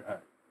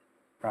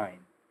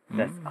shrine.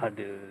 There's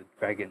other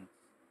dragons.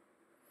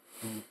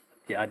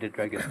 The other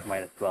dragons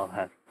might as well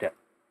have their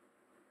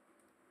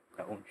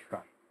own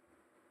shrine.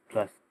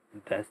 Plus,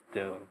 there's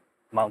the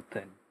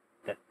mountain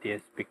that they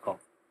speak of,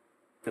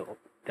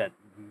 that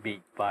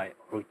made by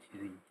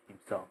Orochizi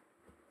himself.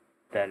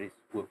 That is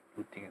worth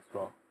looting as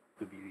well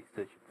to be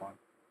researched upon.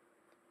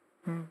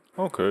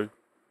 Okay.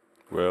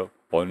 Well,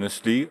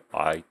 honestly,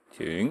 I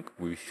think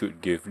we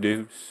should give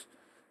these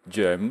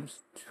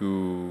gems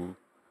to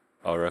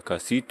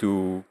Arakasi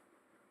to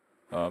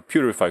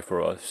purify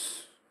for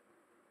us.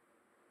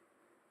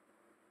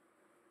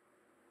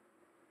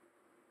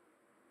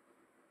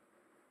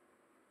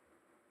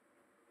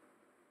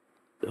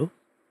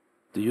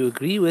 Do you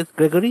agree with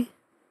Gregory?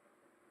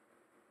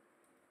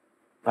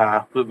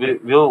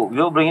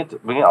 We'll bring it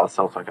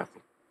ourselves, I guess.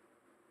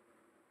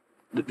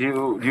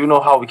 Do you know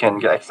how we can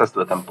get access to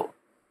the temple?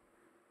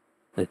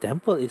 The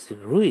temple is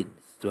in ruins.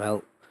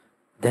 Well,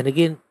 then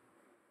again,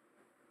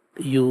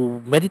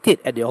 you meditate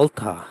at the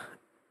altar,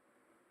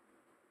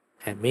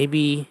 and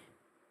maybe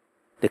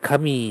the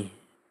kami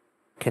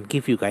can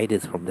give you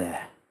guidance from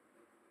there.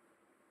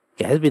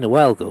 It has been a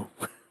while though.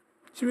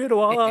 It's been a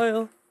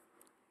while.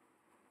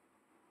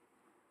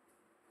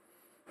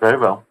 Very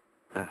well.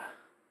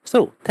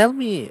 So, tell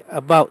me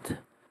about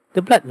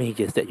the blood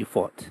mages that you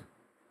fought.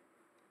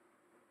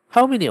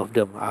 How many of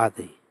them are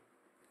they?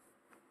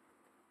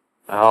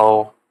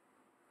 Now,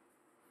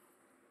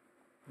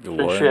 The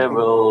Shen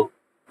one. Xue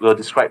will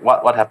describe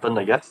what happened,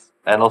 I guess,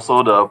 and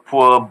also the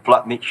poor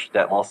blood mage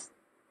that was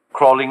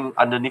crawling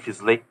underneath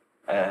his leg,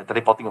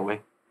 teleporting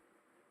away.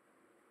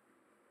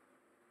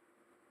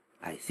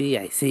 I see.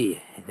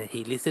 And then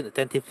he listened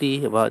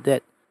attentively about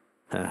that.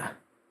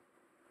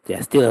 They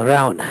are still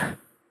around.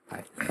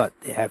 I thought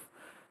they have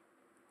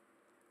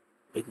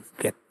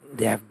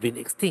been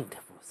extinct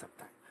for some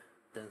time.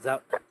 Turns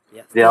out they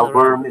are They still are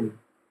around. vermin.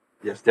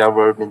 Yes, they are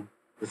vermin.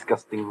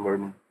 Disgusting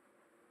vermin.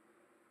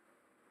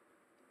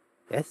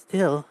 That's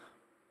still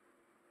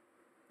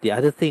the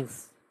other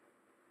things,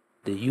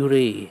 the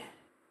Yurei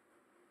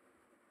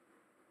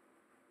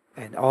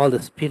and all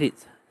the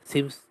spirits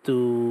seems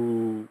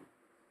to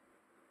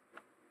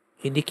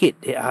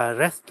indicate they are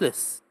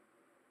restless.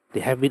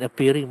 They have been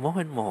appearing more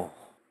and more.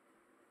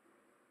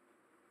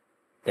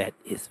 That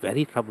is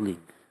very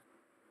troubling.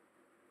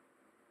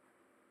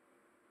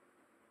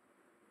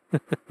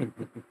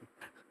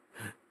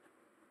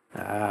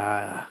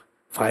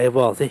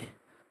 Fireballs, eh?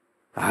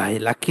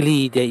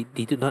 Luckily they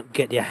did not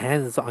get their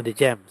hands on the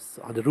gems,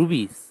 on the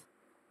rubies.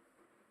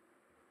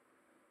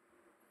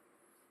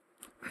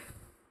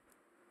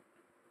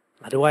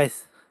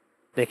 Otherwise,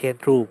 they can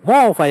throw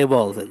more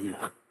fireballs at you.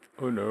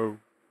 Oh no.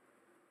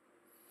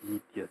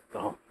 Meteor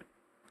storm.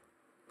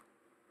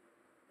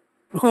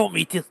 Oh,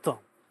 meteor storm.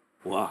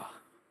 Wow.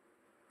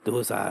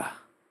 Those are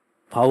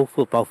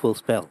powerful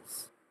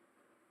spells.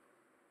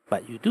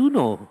 But you do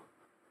know,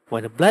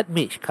 when a blood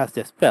mage casts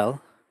their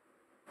spell,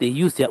 they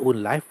use their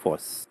own life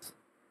force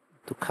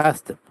to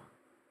cast them.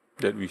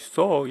 That we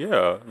saw,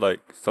 yeah. Like,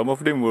 some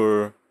of them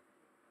were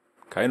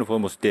kind of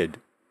almost dead.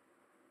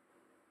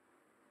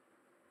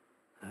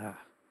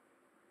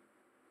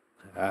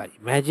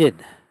 Imagine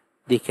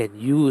they can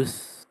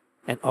use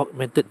an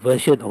augmented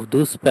version of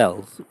those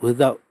spells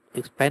without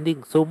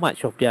expending so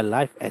much of their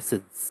life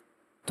essence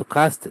to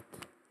cast it.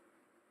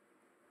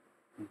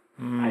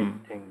 I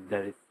think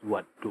that is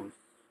what those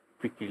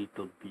tricky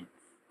little beads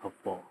are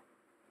for.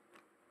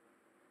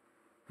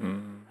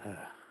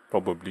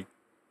 Probably.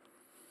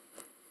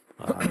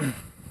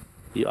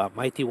 You are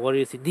mighty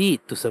warriors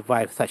indeed to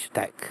survive such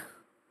attack.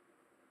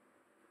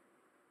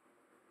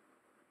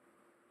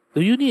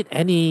 Do you need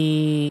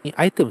any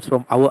items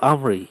from our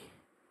armory?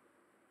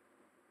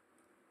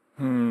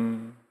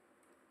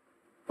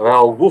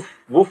 Well,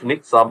 Wolf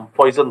needs some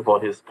poison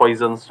for his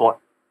poison sword,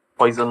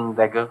 poison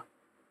dagger.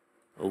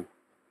 Oh.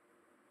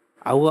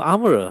 Our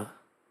armorer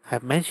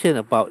have mentioned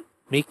about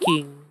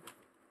making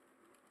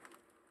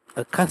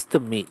a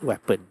custom-made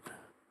weapon.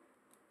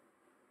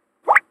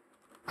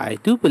 I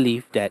do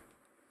believe that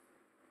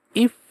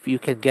if you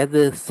can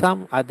gather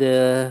some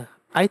other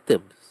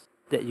items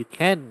that you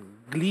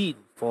can glean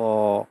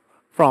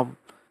from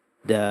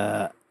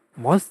the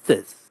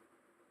monsters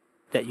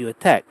that you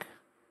attack,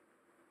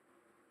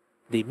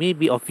 they may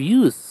be of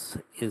use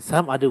in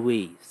some other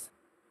ways.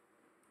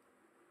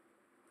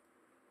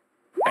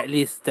 At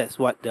least that's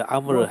what the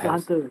armorer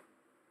has.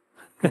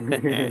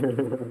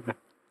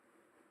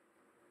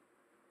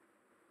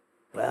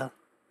 Well,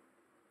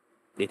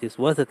 it is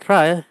worth a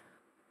try.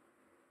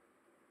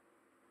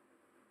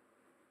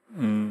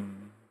 Oh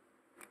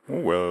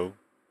well.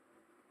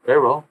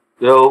 Very well.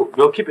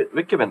 We'll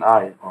keep an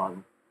eye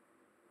on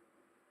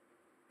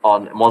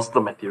monster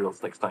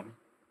materials next time.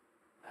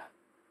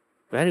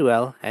 Very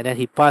well. And then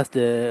he passed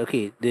the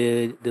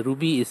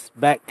ruby is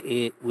back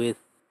in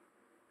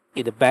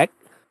the bag.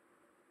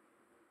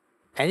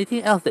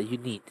 Anything else that you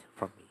need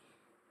from me?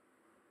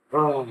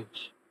 Right.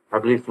 I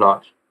believe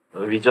not.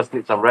 We just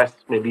need some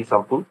rest, maybe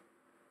some food.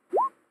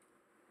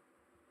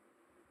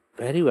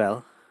 Very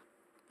well.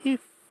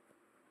 If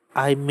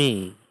I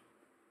may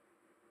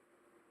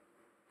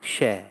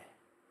share,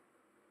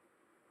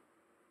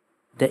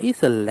 there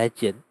is a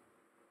legend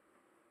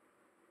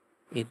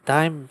in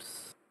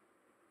times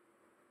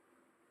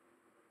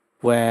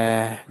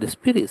where the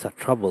spirits are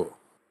troubled.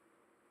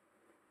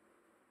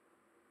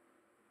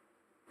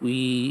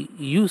 We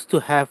used to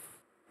have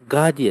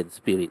guardian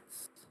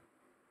spirits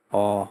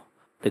or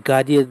the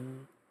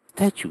guardian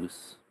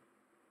statues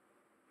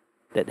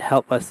that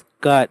help us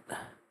guard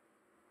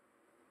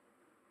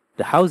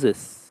the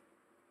houses.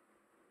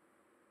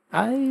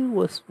 I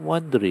was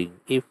wondering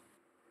if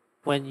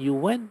when you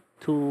went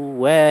to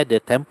where the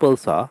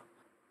temples are,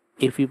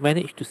 if you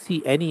managed to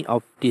see any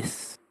of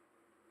these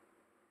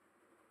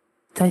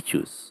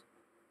statues?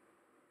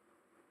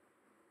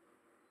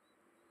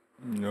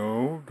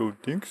 No,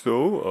 don't think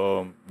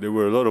so. There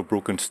were a lot of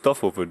broken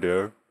stuff over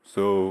there,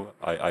 so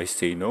I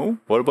say no.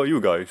 What about you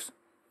guys?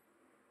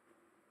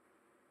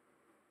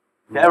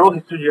 Can I roll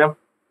history, GM?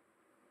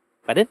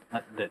 Pardon?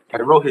 Not that Can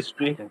I roll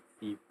history? can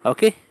see.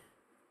 Okay.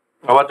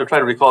 I want to try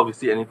to recall if we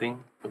see anything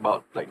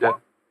about like that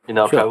in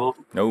our Sure. travels.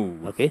 No.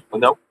 Okay. Oh,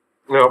 no.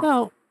 No.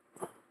 Now,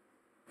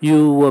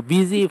 you were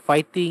busy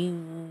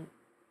fighting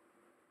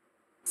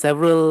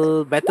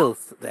several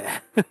battles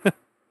there.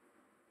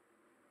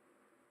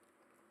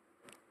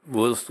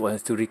 Wolf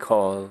wants to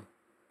recall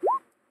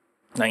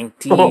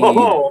 19.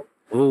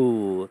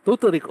 Oh,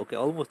 total recall. Okay,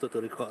 almost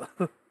total recall.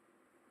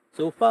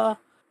 So far,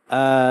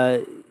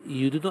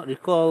 you do not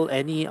recall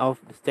any of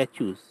the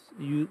statues.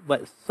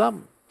 But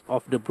some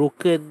of the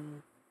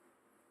broken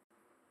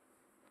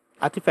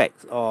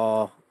artifacts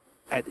or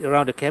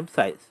around the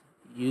campsites,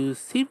 you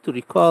seem to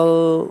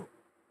recall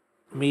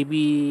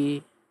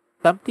maybe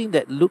something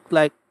that looked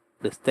like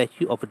the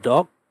statue of a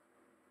dog,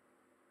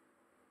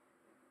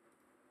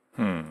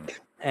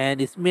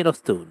 and it's made of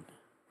stone.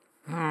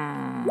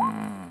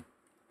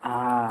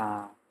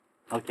 Ah,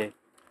 okay.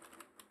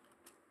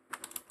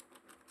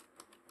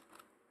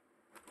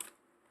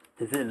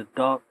 Is it a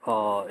dog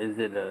or is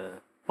it a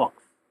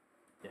fox?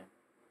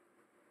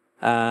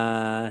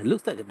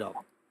 Looks like a dog.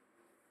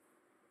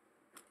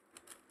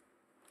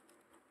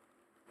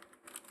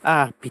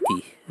 Ah,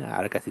 pity.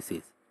 Arakasi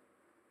says.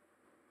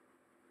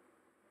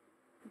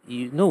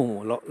 You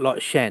know,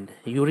 Lord Shen,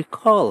 you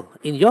recall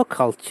in your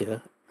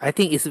culture, I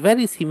think it's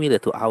very similar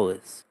to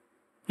ours.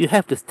 You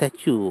have the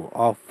statue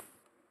of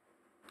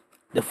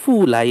the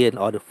Fu lion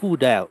or the Fu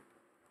dial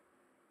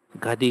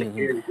guarding.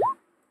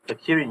 The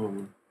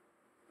Kirin.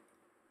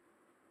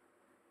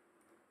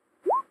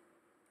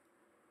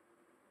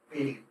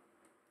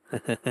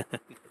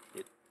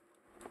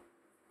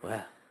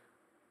 Well,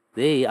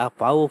 they are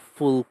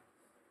powerful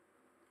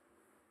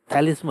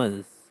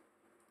talismans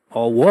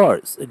or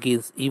wards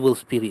against evil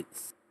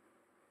spirits.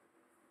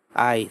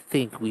 I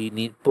think we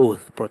need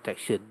both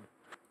protection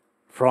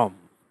from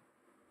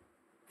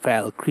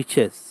foul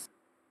creatures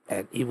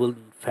and evil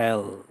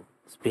foul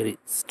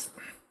spirits.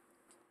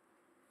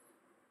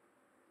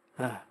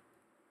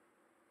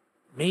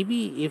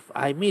 Maybe if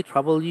I may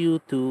trouble you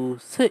to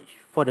search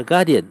for the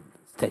guardian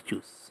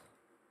statues.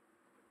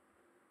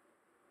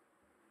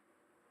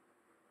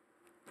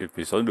 If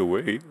it's on the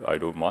way, I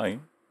don't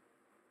mind.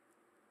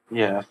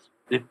 Yes.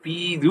 If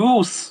we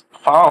do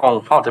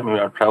found them in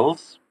our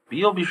travels,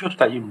 we'll be sure to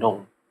let you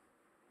know.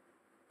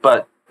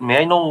 But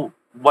may I know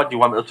what you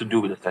want us to do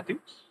with the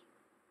statues?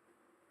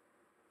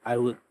 I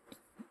would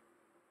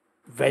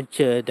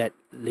venture that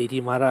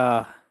Lady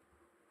Mara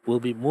will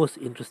be most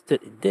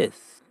interested in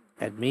this,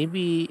 and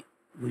maybe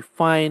we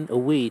find a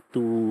way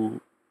to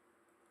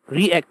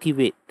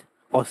reactivate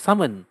or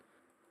summon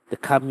the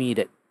kami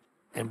that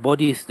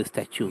embodies the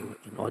statue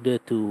in order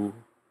to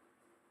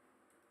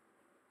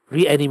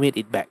reanimate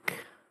it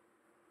back.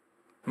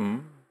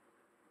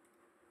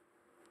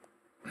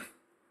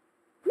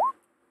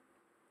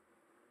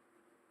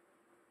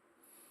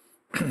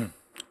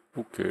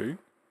 Okay.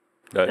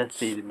 Let's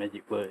say the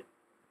magic word.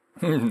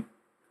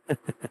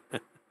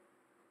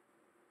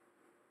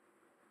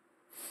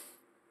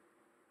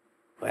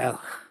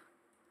 Well,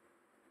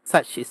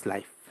 such is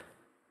life.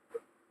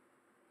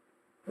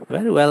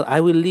 Very well, I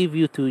will leave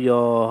you to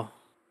your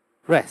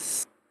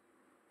rest.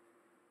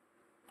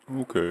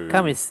 Okay.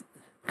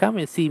 Come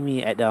and see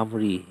me at the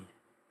armory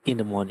in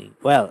the morning.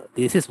 Well,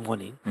 this is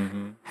morning.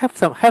 Mm-hmm.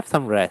 Have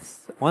some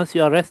rest. Once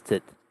you are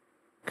rested,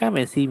 come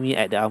and see me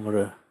at the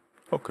armorer.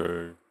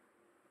 Okay.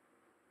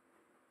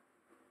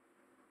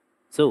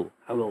 So,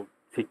 I will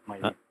take my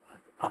leave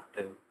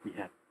after we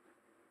have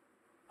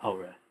our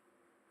rest.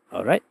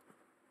 all right.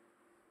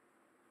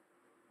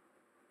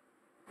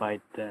 By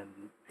then,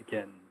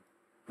 again,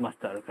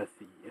 Master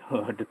Arakasi,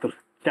 dia terus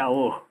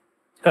jauh.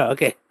 Oh,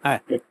 okay.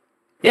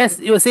 Yes,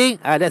 you were saying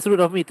that's rude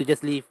of me to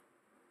just leave.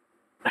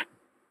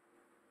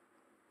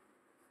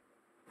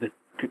 The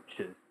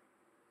scriptures,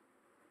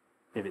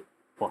 if it's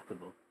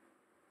possible.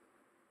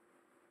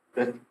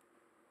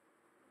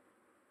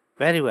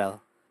 Very well.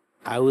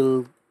 I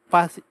will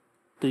pass it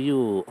to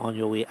you on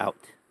your way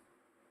out.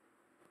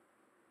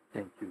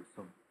 Thank you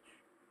so much.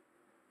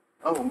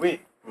 Oh, wait.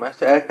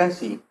 Master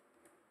Arkasi.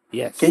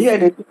 Yes. Can you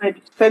identify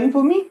this fan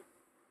for me?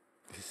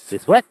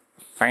 This what?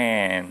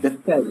 Fan. The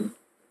fan.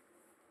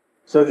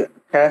 So,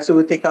 Karasu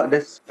will take out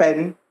the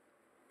fan,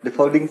 the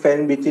folding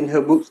fan between her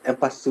boobs and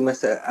pass to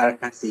Master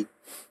Arkasi.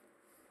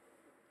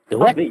 The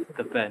How what? big is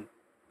the fan?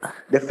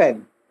 The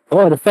fan.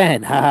 Oh, the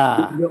fan.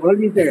 Ha. The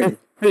only fan.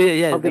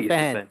 Yes, How the big is the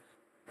fan. fan?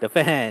 The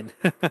fan.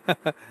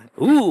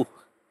 Ooh.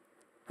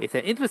 It's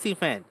an interesting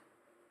fan.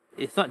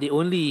 It's not the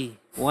only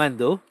one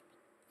though.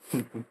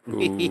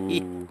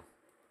 Ooh.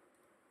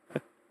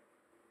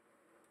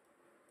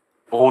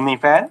 Only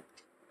fan?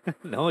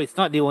 No, it's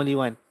not the only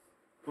one.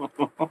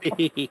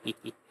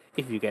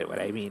 If you get what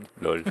I mean.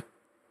 Lol.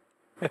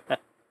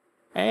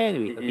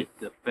 Anyway, okay. Is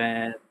the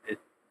fan is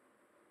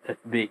as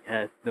big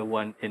as the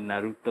one in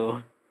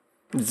Naruto.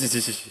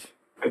 That's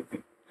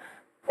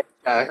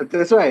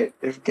right.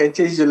 If you can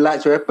change to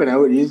large weapon, I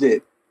would use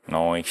it.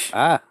 Nice.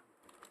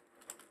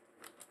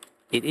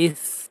 It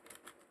is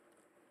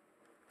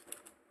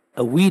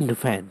a wind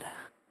fan.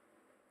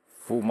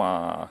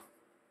 Fuma.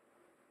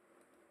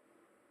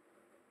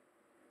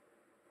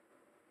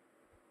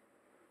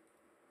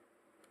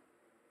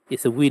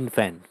 It's a wind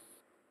fan.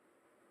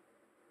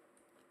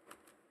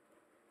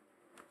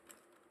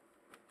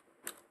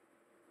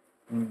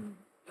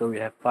 So we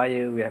have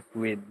fire, we have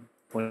wind.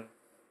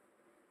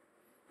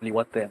 Only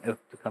water and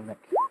earth to come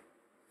next.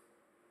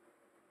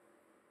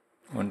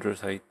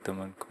 Wondrous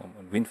item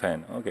uncommon. Wind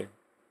fan. Okay.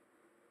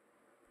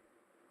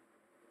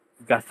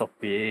 Gust of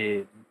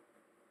wind.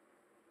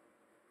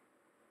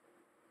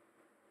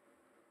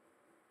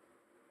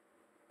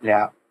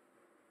 Yeah.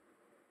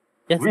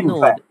 Just Wind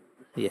know, fan.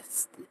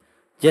 yes.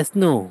 Just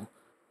know,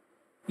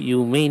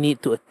 you may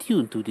need to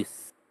attune to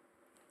this.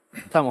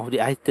 Some of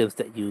the items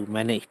that you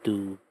manage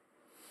to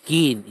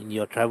gain in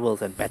your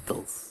travels and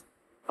battles.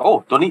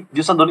 Oh,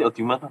 this one don't need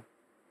attunement. Huh?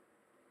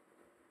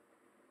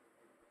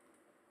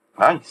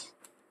 Nice.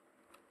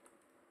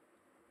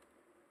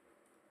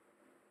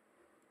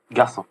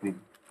 Gust of wind.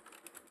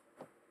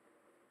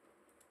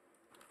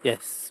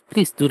 Yes,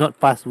 please do not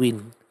pass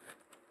wind,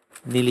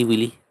 nilly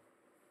willy.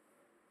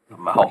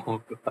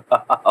 Wow.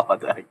 What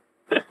the heck?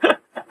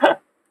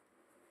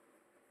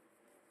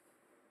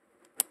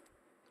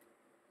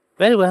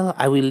 Very well,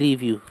 I will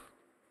leave you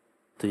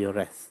to your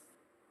rest.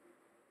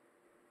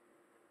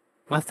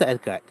 Master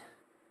Edgard,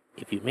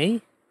 if you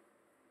may.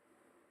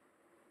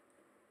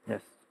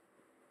 Yes.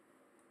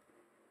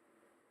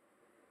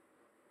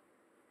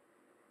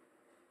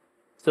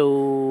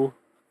 So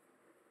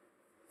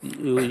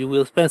you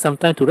will spend some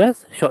time to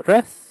rest, short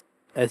rest,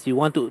 as you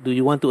want to. Do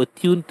you want to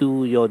attune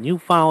to your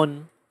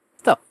newfound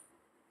stuff?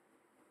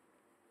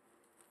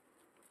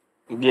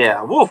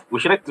 Yeah, Wolf,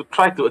 would you like to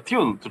try to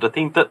attune to the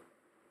tainted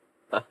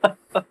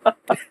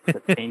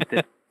The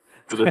tainted.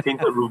 to the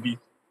tainted ruby?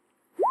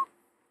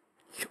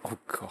 Oh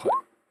god.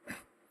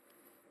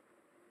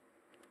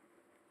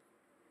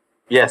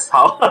 Yes,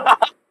 how?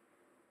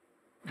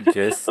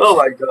 Just Oh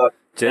my god.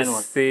 Then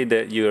what? say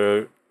that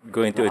you're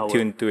going to An hour.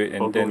 attune to it and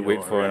Forgo then wait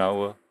your for an rest.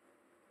 hour.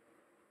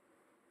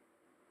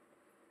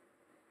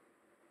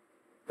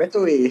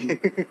 Better way.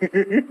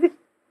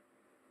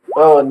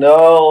 Oh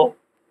no.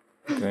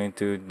 Going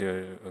to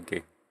the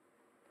okay.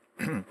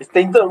 It's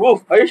tainted,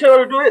 Wolf. Are you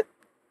sure to do it?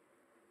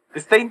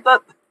 It's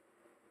tainted.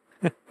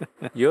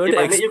 You're If the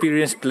I let you-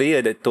 experienced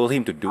player that told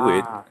him to do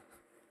it.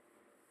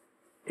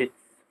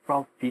 It's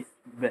from his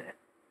bed.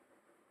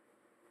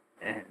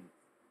 And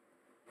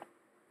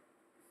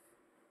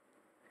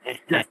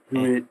just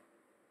do it.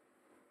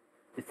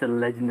 It's a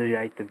legendary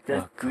item.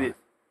 Just do God. it.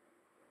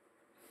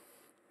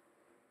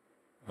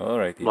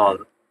 Alright. No.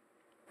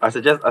 I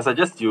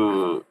suggest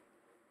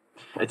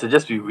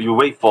you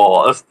wait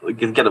for us to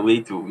get a way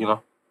to,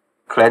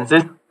 cleanse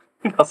it.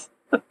 Because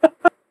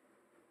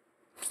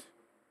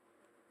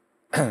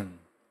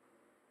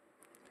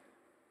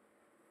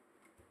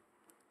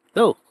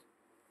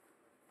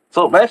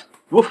So, Mash,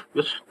 Wolf,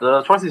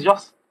 the choice is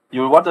yours.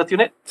 You want to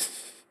attune it?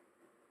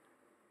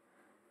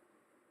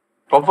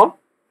 Confirm?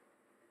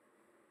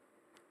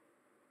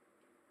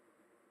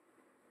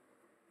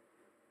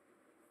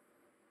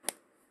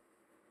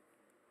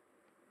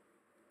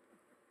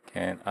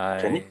 Can Can I?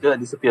 it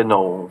disappear?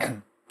 No.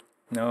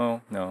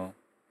 No.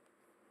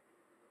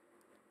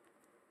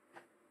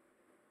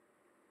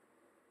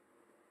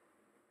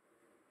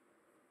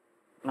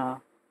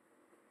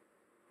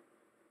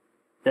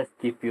 Just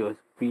give you a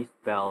free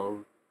spell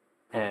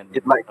and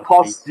It might a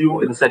cost free you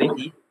potion.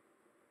 insanity.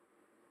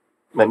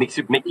 Might make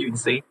you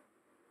insane.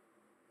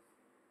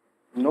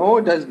 No,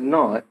 it does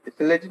not. It's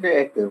a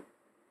legendary item.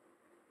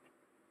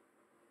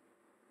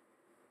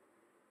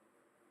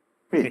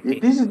 Wait,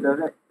 if this is the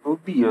right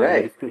ruby, The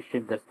right?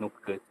 description does no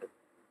curse.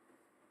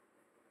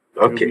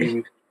 Okay. Ruby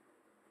with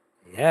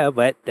yeah,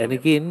 but then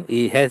again,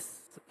 it has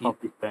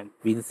top defense.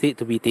 been said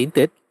to be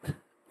tainted.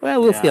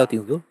 Well, we'll see how Yeah.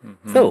 things go.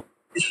 Mhm. So,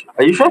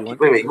 Are you sure? You want-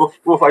 Wait,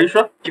 Wolf, are you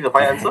sure? Give the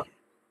final answer.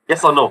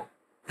 Yes or no?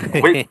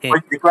 Wait,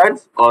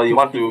 declines, or you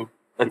want to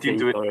He attune said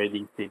to it's it? already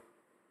insane.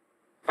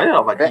 I don't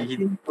know, but Right.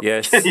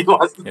 Yes. he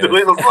wants to do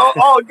Yes. it also.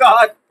 Oh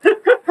god!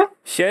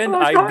 Shen, Oh,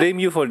 I God. blame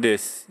you for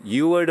this.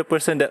 You were the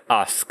person that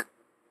asked.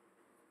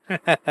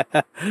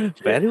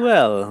 very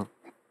well.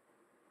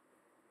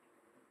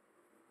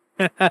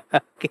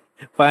 Okay,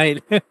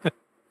 fine.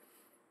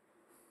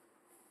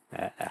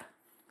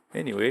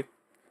 Anyway.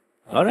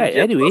 All right.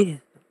 Yeah.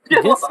 Anyway,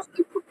 Yeah, just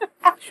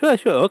sure.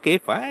 Okay,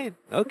 fine.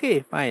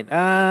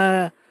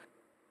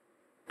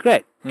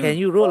 Greg, can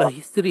you roll a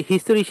history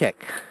check?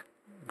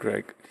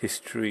 Greg,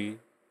 history.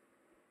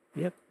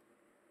 Yep.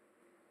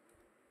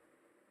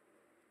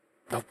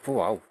 Oh,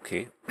 wow,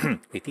 okay.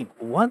 18.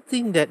 One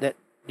thing that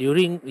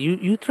during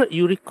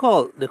you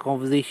recall the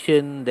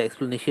conversation, the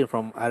explanation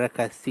from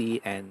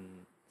Arakasi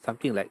and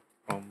something like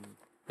from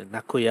the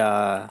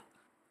Nakoya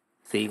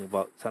saying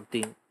about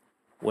something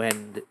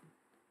when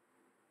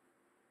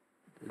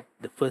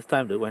the first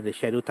time that when the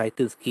Shadow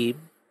Titans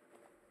came,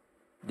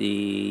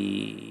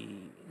 they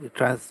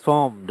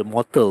transformed the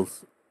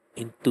mortals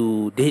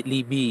into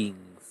deadly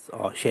beings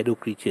or shadow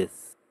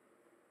creatures.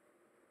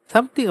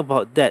 Something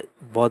about that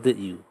bothered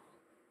you.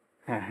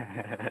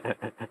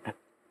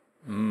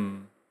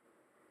 Hmm.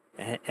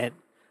 And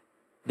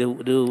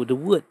the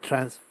word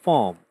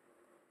transform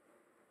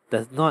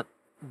does not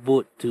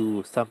bode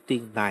to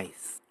something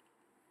nice,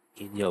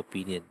 in your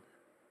opinion.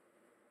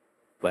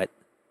 But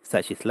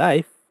such is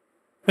life.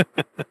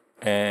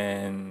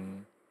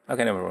 And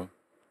okay, never wrong.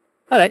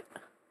 Alright.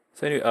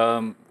 So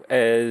anyway,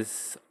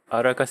 as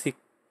Arakasi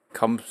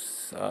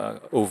comes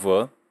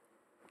over,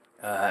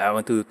 I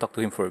want to talk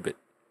to him for a bit.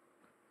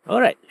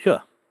 Alright,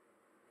 sure.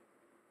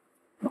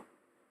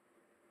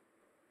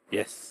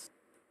 Yes.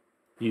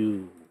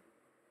 You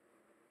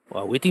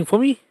are waiting for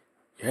me?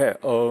 Yeah.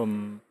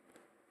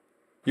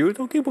 You were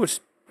talking about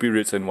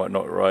spirits and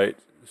whatnot, right?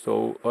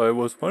 So I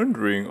was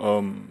wondering,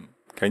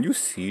 can you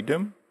see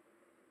them?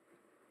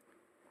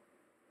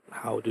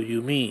 How do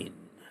you mean?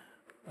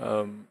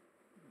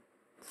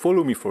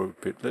 Follow me for a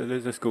bit.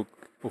 Let's just go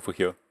over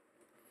here.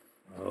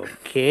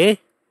 Okay.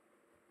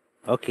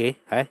 Okay.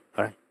 Hi.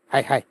 Alright.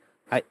 Hi.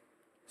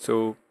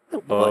 So,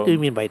 What do you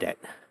mean by that?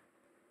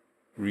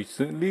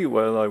 recently,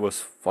 while I was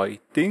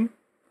fighting,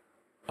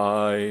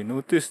 I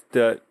noticed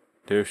that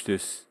there's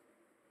this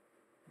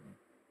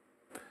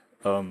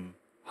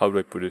how do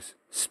I put this?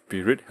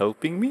 Spirit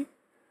helping me,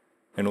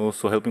 and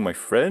also helping my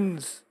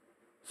friends.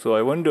 So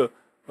I wonder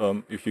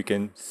if you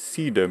can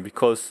see them,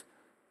 because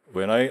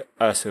when I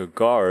asked a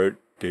guard,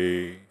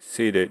 they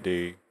say that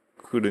they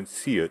couldn't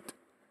see it,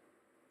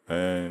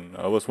 and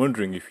I was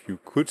wondering if you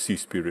could see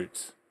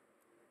spirits.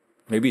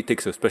 Maybe it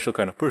takes a special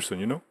kind of person,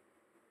 you know?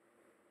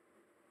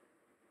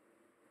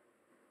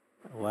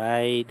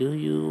 Why is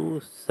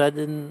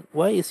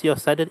your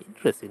sudden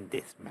interest in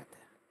this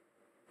matter?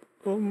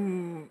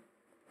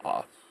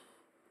 Ah,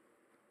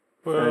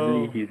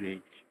 Suddenly well, he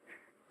raged.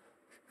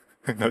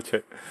 not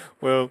yet.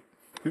 Well,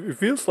 it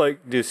feels like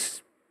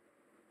this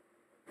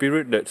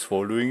spirit that's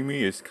following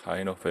me is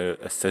kind of a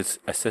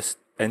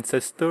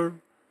ancestor.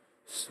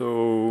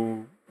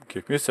 So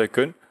give me a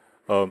second.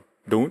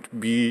 Don't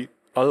be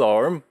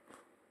alarmed,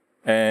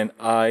 and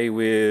I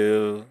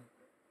will.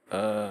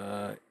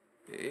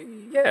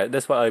 Yeah,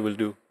 that's what I will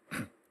do.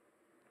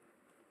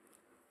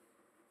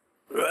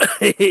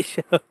 Right,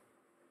 sure.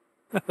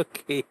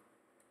 Okay.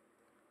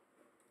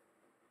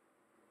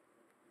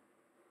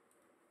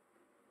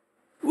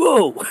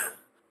 Whoa!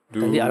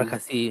 Suddenly Do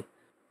Arakasi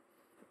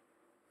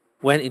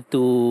went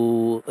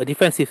into a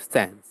defensive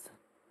stance.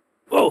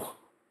 Whoa!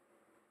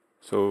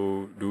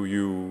 so? Do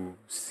you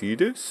see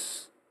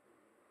this?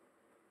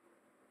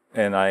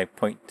 And I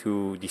point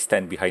to the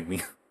stand behind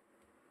me.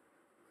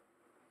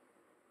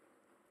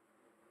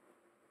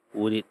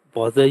 Would it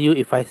bother you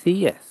if I say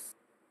yes?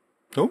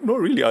 No, not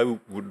really. I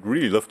would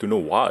really love to know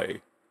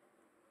why.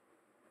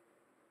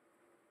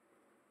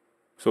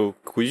 So,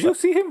 could you Well-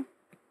 see him?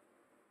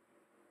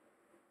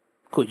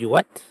 Could you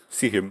what?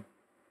 See him?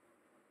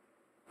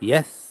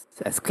 Yes,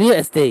 as clear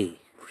as day.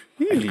 As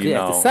Really clear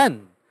as the now?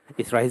 sun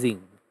is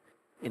rising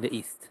in the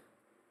east.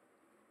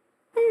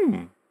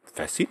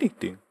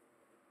 Fascinating.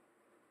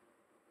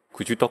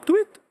 Could you talk to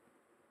it?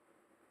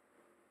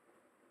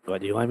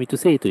 What do you want me to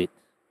say to it?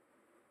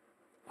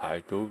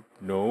 I don't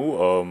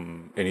know.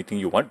 Anything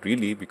you want,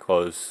 really,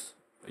 because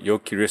you're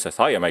curious as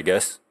I am, I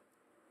guess.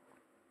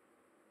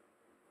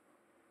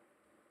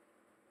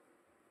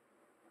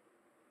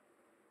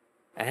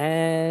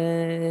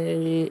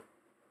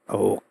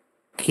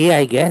 Okay,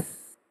 I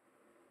guess.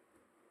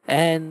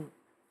 And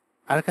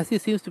Arakasi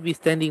seems to be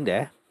standing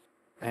there,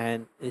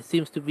 and it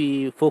seems to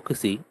be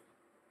focusing.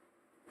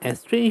 And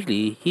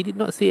strangely, he did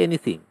not say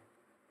anything.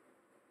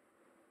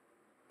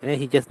 And then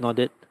he just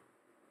nodded.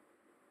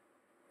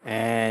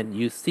 And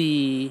you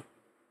see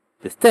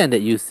the stand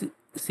that you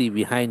see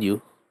behind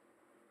you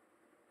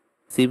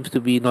seems to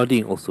be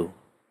nodding also.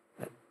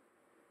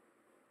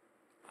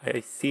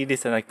 I see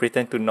this and I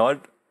pretend to nod.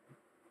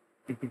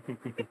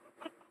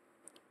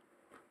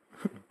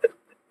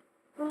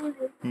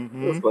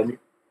 That's funny.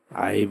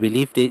 I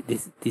believe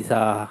these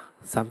are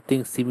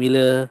something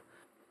similar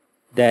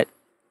that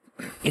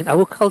in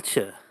our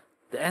culture,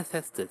 the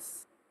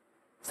ancestors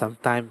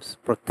sometimes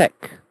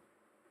protect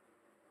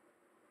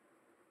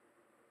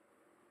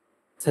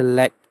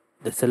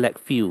the select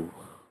few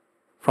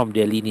from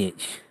their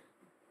lineage.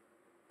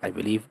 I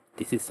believe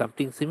this is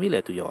something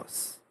similar to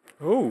yours.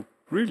 Oh,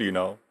 really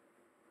now?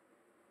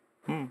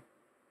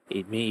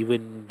 It may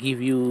even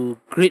give you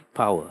great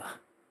power.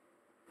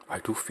 I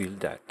do feel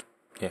that.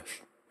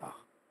 Yes.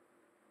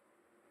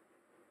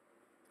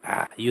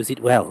 Use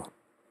it well.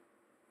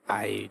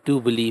 I do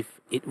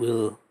believe it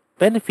will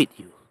benefit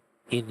you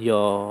in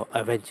your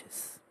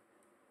adventures.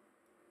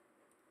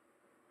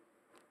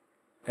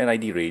 And I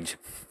derage.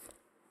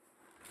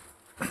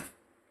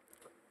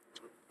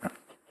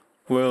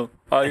 Well,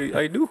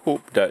 I do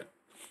hope that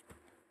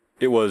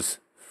it was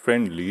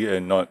friendly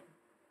and not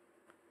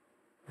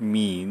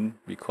mean,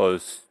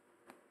 because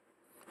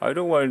I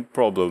don't want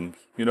problems,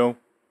 you know?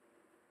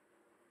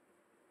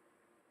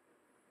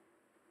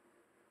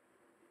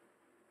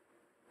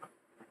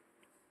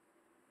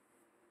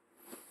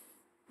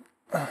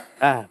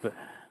 Hi,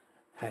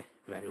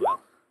 very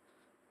well.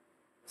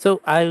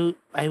 So I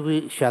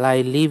will. Shall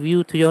I leave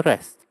you to your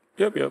rest?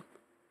 Yep.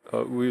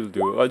 Will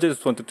do. I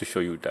just wanted to show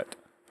you that.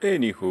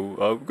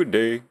 Anywho, good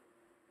day.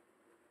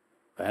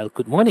 Well,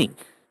 good morning.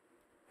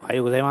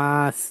 Ohayou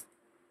gozaimasu.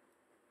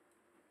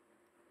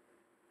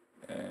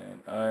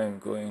 And I'm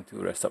going to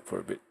rest up for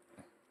a bit.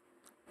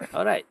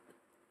 All right.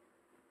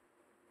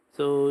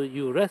 So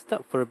you rest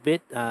up for a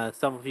bit.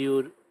 Some of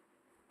you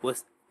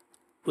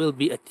will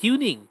be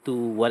attuning to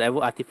whatever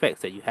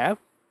artifacts that you have.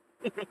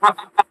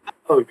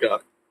 Oh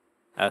god.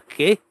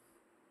 Okay.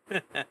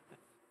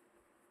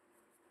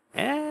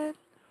 And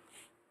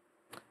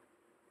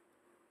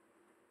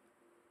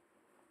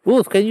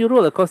Wolf, can you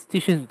roll a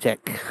Constitution check?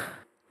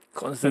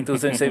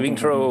 Constitution saving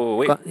throw.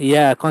 Wait.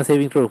 Con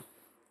saving throw.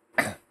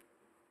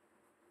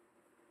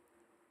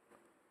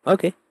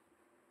 Okay.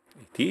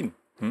 18.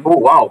 Oh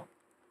wow.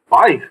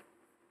 5.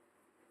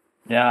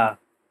 Yeah.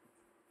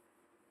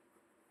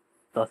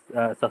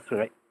 That's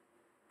right.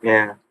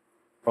 Yeah.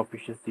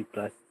 Proficiency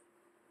plus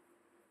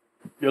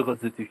your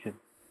constitution.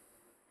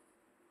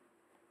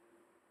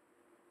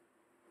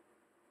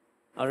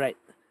 All right.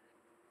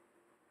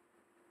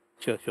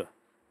 Sure.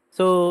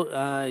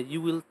 So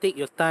you will take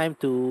your time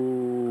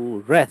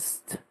to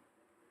rest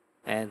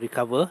and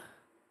recover,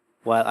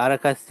 while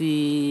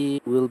Arakasi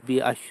will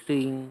be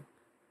ushering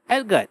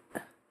Edgard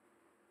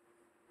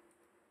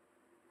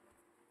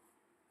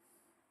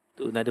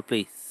to another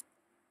place.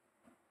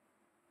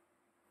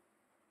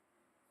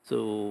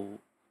 So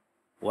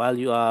while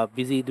you are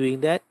busy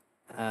doing that,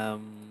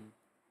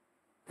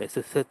 there's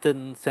a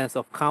certain sense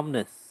of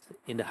calmness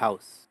in the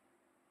house.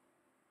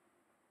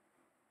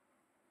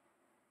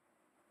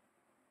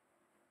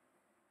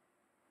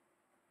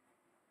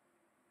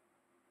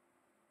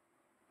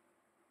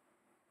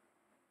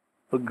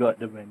 Forgot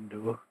the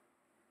window.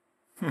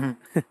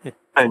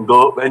 And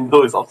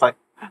go is outside.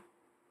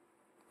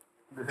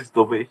 This is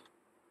the way.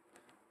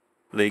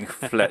 Laying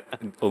flat,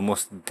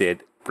 almost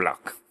dead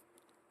block.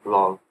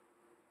 Lol.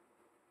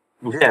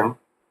 Yeah.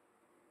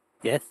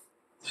 Yes.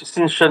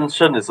 Since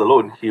Shen is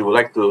alone, he would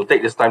like to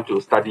take this time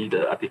to study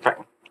the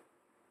artifact.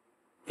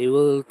 It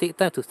will take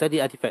time to study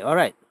artifact. All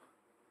right.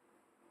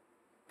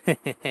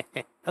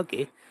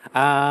 Okay.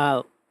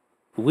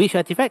 Which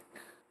artifact?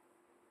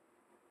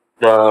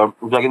 The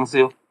dragon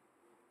seal.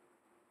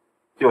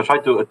 He will try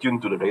to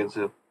attune to the dragon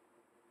seal.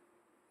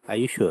 Are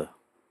you sure?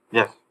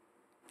 Yes.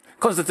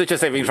 Constitution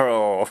saving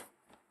throw.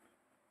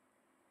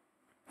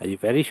 Are you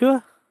very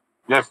sure?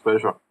 Yes, very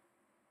sure.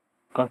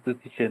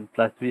 Constitution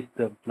plus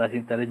wisdom plus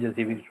intelligence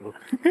saving throw.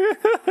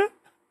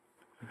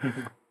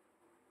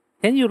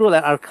 Can you roll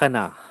an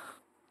Arcana?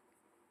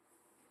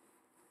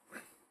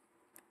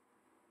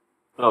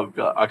 Oh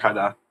god,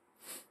 Arcana.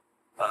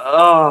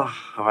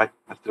 Alright,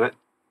 let's do it.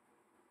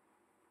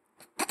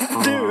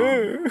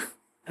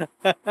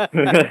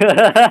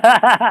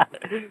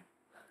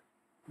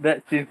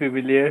 That seems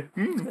familiar.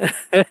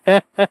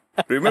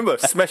 Remember,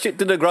 smash it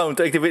to the ground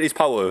to activate its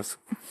powers.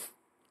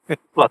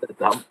 What the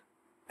dumb.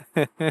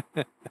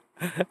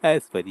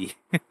 That's funny.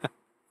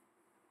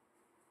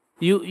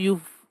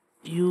 You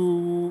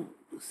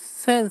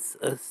sense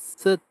a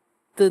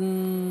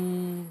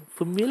certain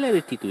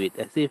familiarity to it,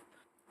 as if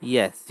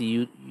yes,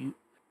 you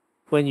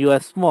when you are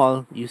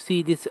small, you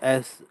see this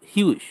as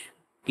huge,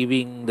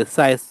 giving the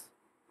size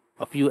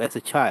of you as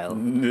a child.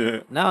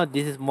 Yeah. Now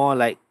this is more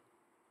like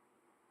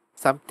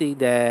something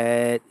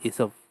that is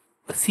of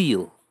a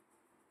seal.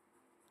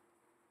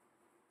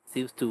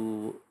 Seems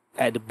to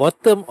at the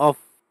bottom of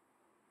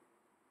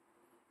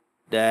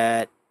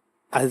that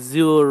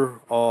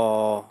azure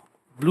or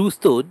blue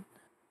stone,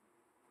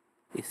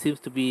 it seems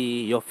to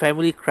be your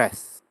family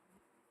crest.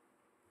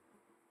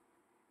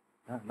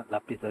 Not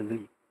lapis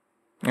lazuli.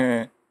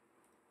 Yeah.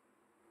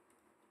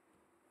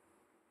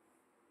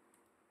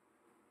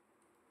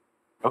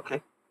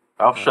 Okay.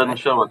 Well,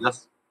 Shen will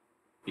just,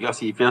 because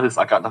he feels his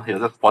Arcana, he'll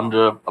just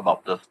ponder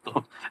about the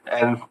stone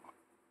and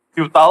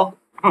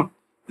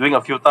doing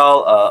a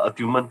futile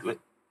attunement to it.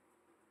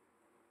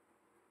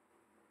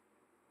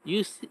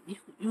 You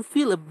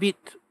feel a bit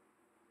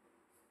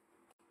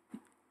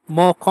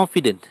more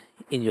confident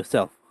in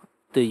yourself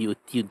till you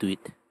attune to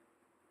it.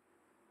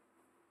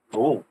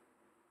 Oh,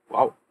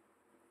 wow.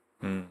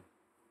 Hmm.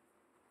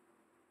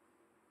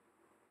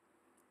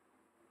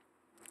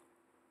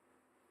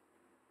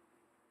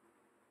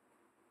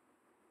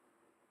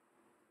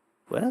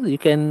 Well, you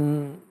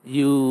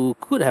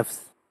could have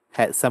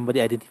had somebody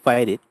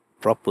identified it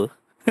proper.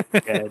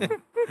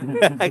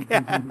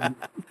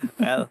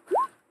 Well,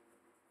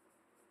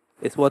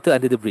 it's water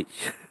under the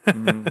bridge.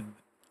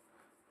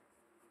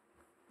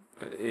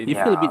 You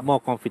feel a bit more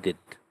confident.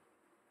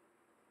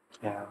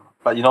 Yeah.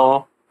 But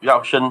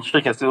Shen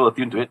can still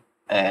attune to it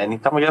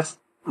anytime, I guess.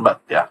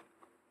 But yeah.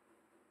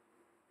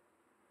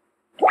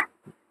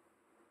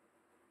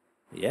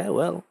 Yeah,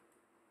 well,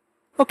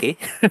 okay.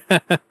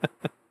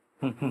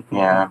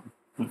 Yeah.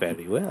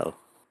 Very well.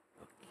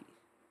 Okay.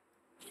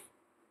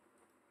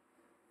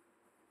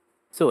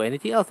 So,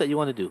 anything else that you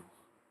want to do?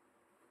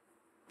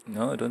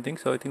 No, I don't think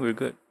so. I think we're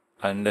good.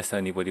 Unless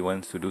anybody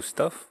wants to do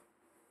stuff.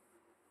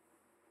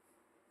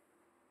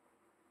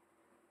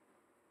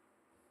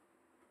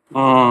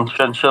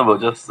 Shen Xue will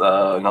just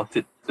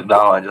sit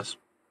down and just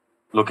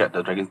look at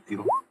the dragon's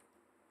steel,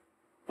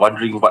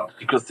 wondering what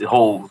secrets it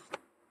holds.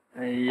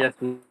 Yes,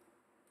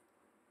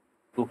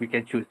 so we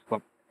can choose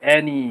from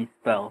any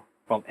spell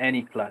from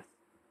any class.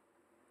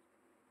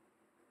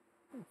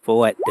 For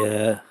what?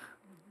 The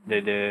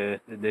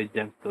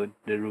gemstone,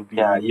 the ruby.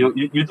 Yeah,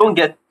 you don't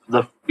get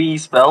the free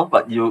spell,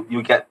 but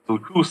you get to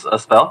choose a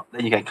spell,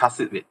 then you can cast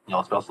it with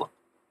your spell slot.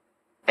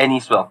 Any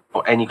spell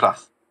for any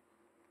class.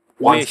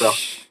 One spell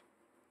Wish.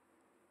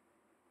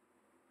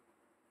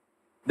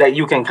 that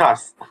you can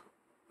cast.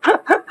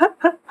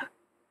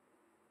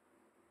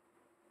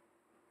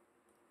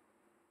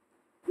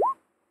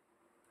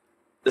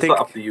 It's not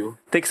up to you.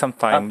 Take some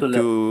time to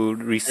to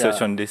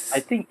research Yeah, on this. I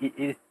think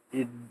it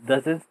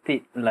doesn't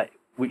state like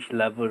which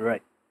level,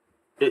 right?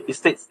 It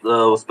states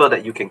the spell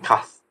that you can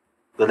cast,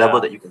 the level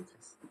Yeah. that you can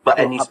cast, but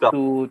So any up spell.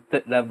 to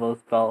third level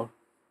spell.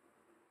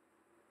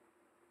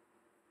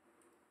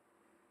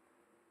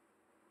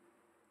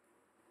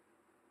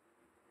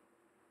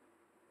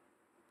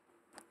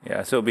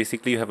 Yeah, so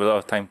basically you have a lot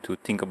of time to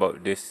think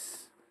about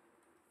this.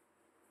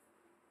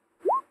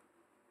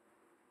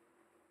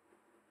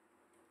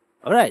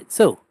 All right.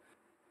 So,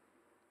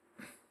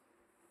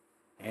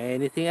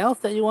 anything else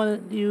that you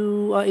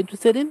are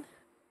interested in?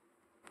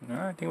 No,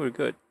 I think we're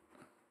good.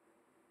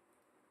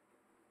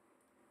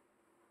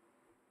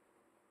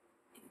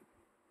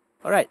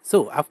 All right.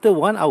 So, after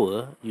 1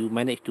 hour, you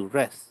manage to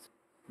rest,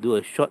 do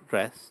a short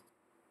rest,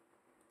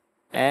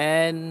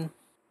 and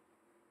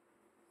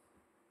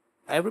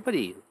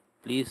everybody,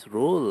 please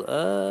roll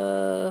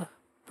a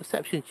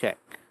perception check.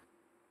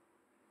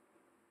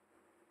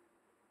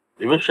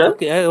 Even Shen?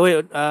 Okay.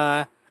 Wait.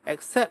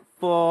 Except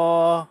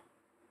for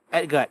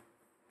Edgard,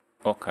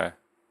 Okay.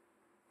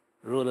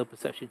 roll a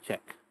perception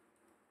check.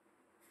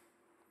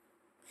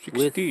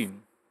 With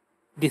 16.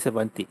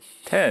 disadvantage.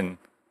 10.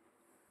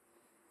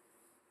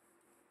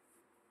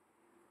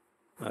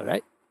 All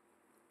right.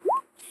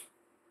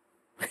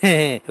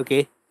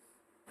 Okay.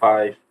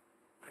 5.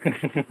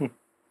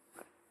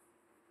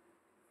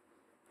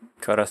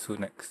 Karasu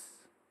next.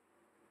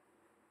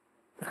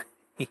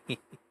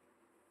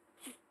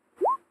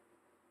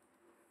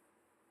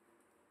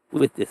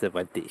 With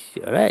disadvantage.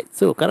 All right.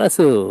 So,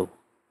 Karasu,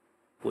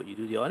 would you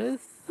do the honors?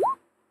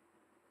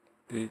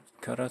 Did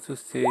Karasu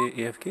say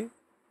AFK?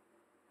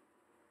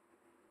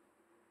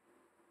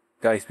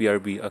 Guys,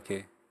 BRB.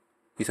 Okay.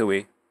 He's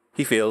away.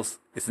 He fails.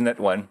 It's a net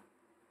 1.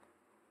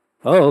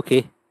 Oh,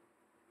 okay.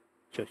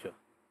 Sure.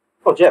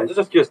 Oh, Jam,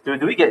 just curious. Do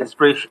we get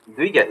inspiration? Do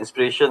we get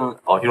inspiration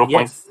or hero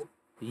points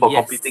for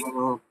Yes.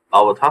 completing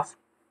our task?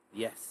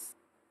 Yes.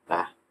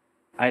 Ah,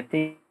 I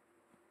think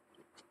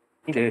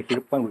the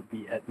hero point would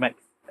be at max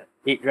at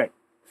 8, right?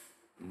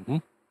 Mm-hmm.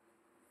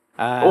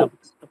 oh.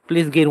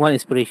 Please gain 1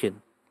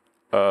 inspiration.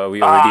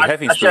 We already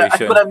have I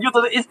inspiration. could have used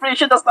the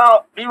inspiration just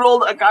now. Reroll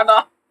the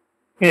Arcana.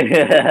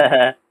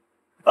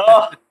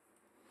 Oh.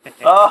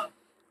 Oh.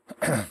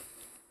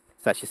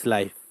 Such is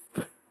life.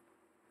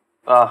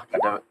 Oh,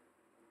 goddammit.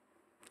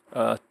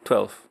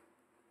 12.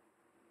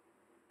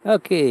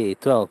 Okay,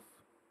 12.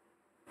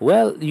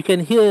 Well, you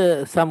can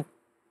hear some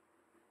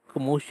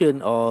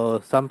commotion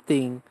or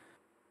something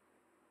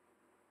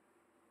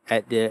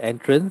at the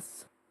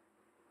entrance,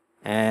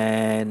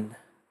 and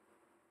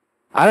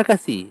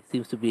Arakasi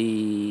seems to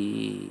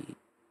be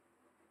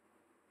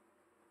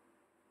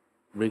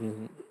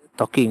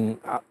talking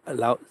out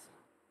aloud,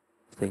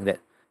 saying that,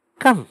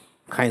 "Come,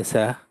 kind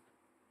sir,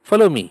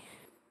 follow me."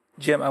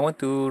 GM, I want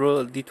to roll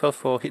a d12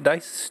 for hit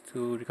dice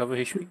to recover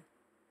HP.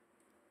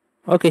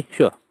 Okay,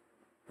 sure.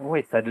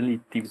 Why suddenly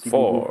tiba-tiba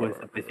 4. Wolf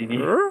sampai sini?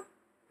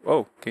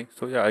 Oh, okay.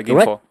 So yeah, I gain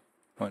What?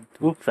 4. 1,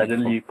 2, Wolf 3,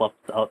 suddenly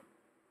pops out.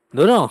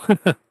 No.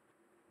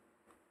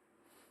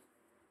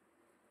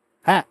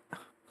 Ha.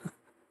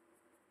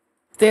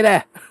 Stay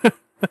there.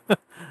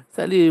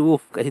 Suddenly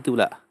wolf kat situ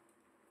pula.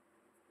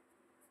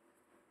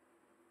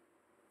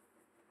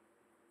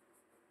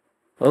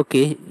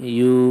 Okay,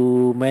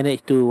 you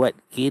managed to what,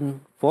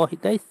 gain 4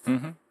 hit dice? 4.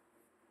 Mm-hmm.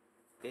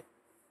 Okay.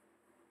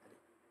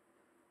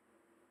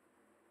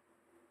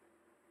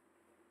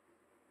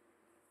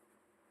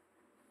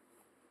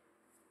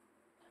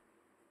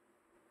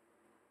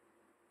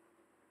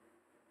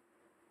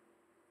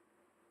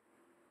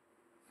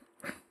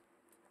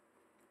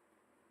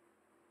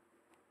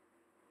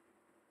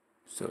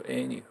 So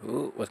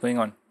anywho, what's going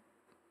on?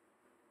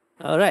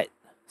 All right.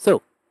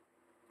 So,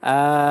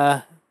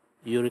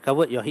 you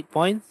recovered your hit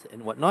points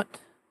and whatnot,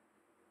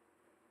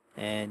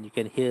 and you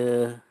can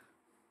hear.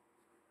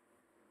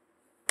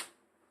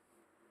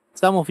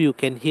 Some of you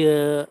can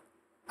hear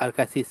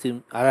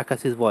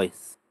Arakasi's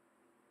voice,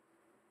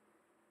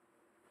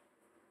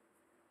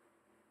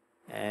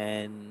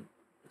 and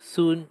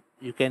soon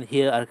you can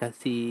hear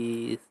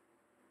Arakasi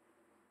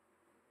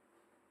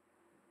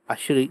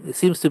ushering. It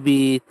seems to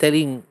be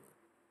telling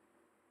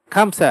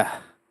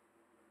Kamsa,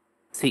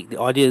 seek the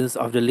audience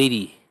of the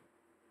lady.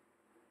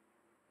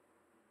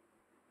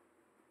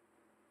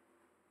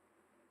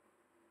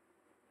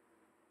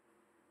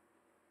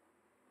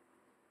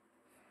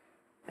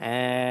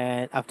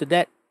 And after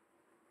that,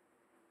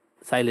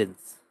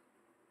 silence.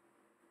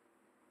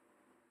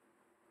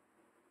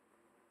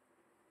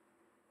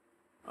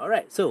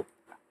 Alright, so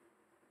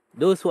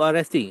those who are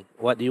resting,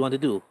 what do you want to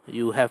do?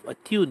 You have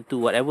attuned to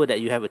whatever that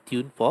you have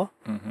attuned for.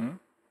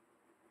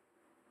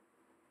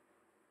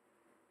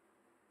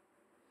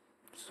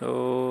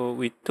 So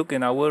we took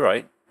an hour,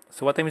 right?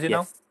 So what time is it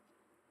now?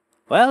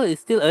 Well,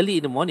 it's still early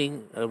in the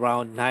morning,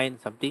 around 9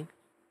 something.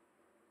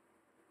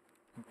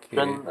 Okay.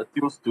 Shen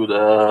attunes to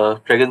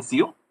the dragon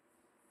seal,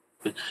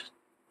 which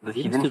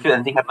he Seems didn't to feel be-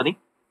 anything happening.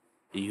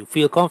 You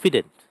feel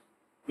confident.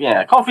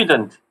 Yeah,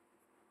 confident.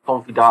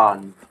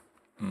 Confidant.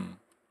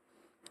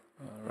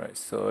 Alright,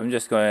 so I'm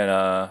just going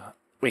to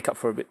wake up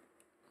for a bit.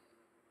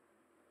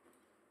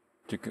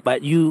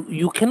 But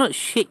you cannot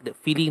shake the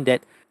feeling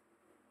that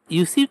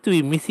you seem to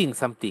be missing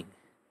something.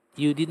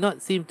 You did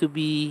not seem to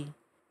be.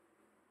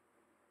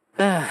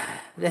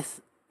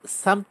 There's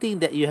something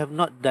that you have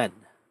not done.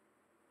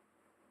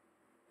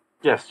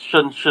 Yes,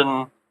 Shen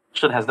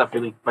has that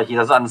feeling, but he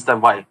doesn't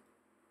understand why.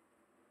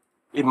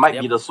 It might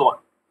be Yep. the sword.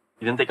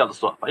 He didn't take out the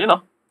sword, but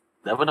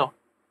never know.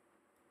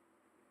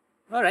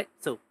 Alright,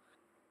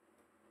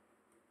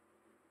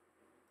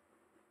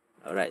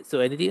 so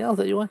anything else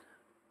that you want?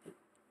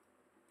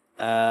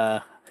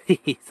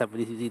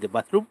 Somebody's using the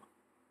bathroom.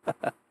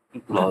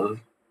 Lol.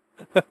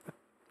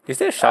 Is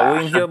there a shower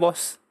in here,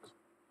 boss?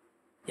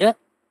 Yeah.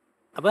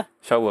 Apa?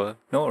 Shower?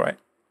 No, right?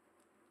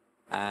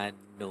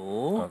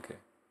 No. Okay.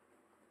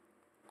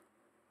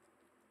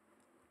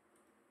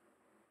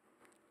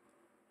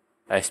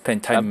 I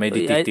spend time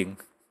meditating.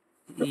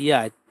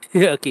 Yeah.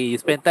 Okay, you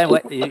spend time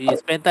you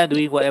spend time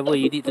doing whatever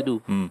you need to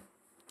do.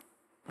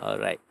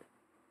 Alright.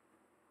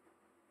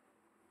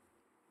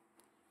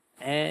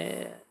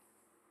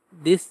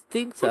 These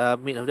things are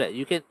made of that.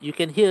 You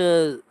can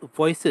hear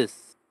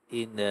voices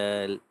in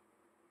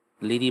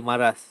Lady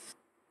Mara's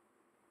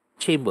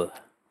chamber.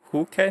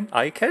 Who can?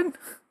 I can?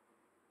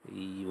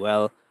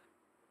 Well,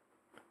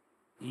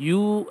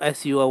 you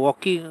as you are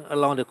walking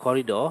along the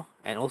corridor,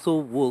 and also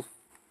Wolf,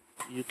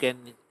 you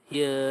can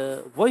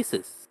hear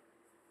voices.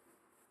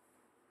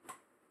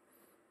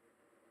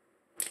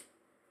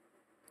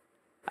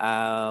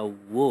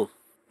 Wolf,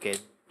 can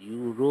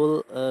you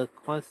roll a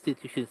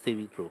Constitution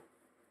saving throw?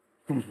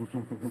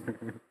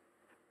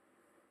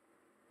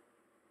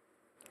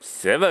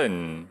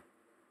 7.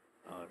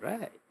 All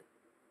right.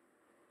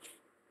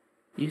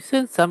 You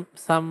sense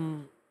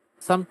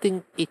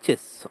something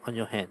itches on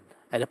your hand,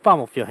 at the palm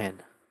of your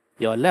hand,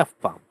 your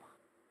left palm.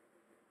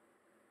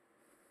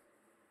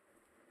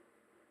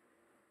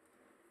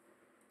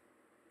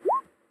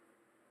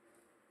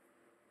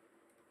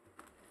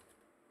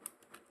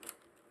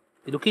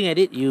 Looking at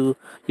it, you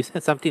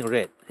sense something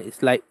red.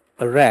 It's like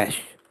a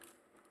rash.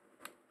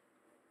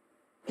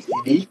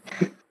 STD.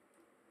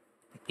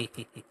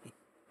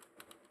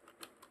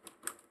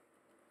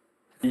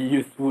 He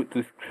used wood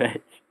to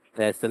scratch.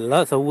 There's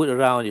lots of wood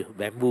around you,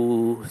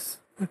 bamboos,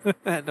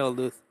 and all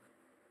those.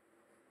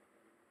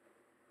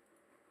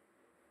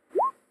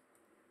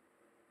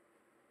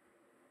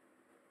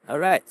 All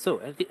right. So,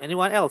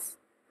 anyone else?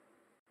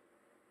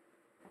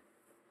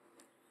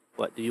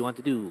 What do you want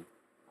to do?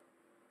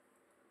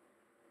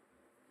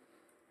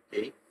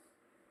 Okay.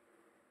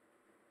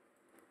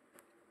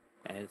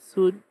 And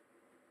soon,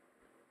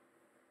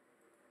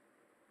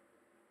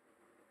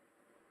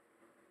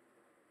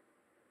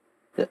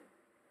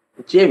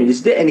 James,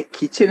 is there any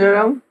kitchen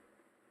around?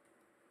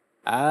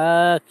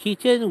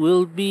 kitchen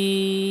will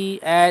be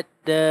at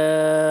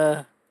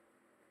the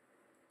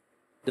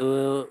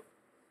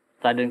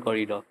Southern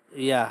corridor.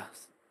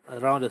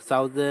 around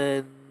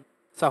the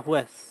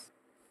southwest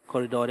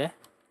corridor there.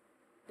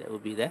 That will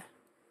be there.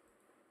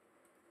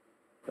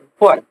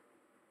 What?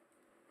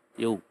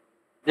 Yo.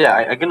 Yeah,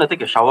 I'm gonna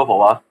take a shower for a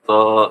while,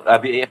 so I'll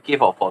be AFK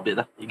for a bit.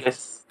 You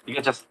guys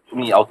just put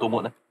me auto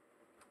mode.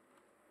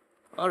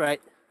 All right.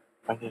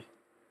 Okay.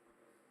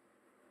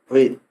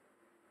 Wait.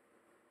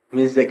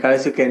 Means that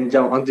Karasu can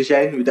jump onto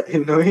Shen without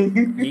him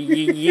knowing.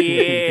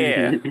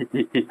 Yeah!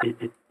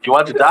 If you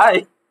want to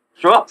die,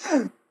 sure.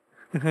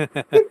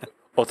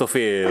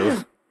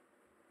 Autofill.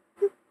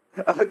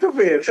 Apa tu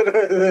fail?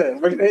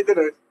 Bagi naik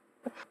terus.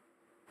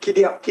 Kid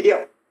up.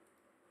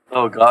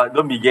 Oh god,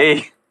 don't be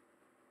gay.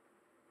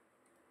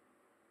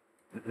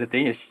 The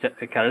thing is,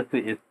 Karasu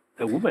is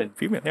a woman.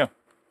 Female, yeah.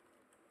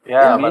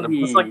 Yeah, Yeah, but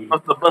maybe.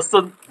 the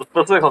person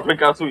controlling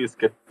Karasu is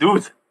a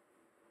dude.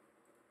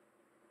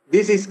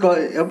 This is called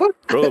apa?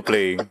 Role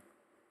playing.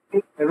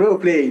 Role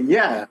playing.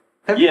 Yeah.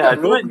 Have you Yeah, got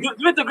do role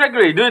it to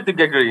Gregory. Do it to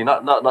Gregory,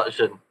 not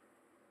Shen.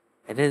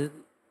 And then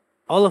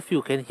all of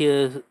you can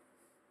hear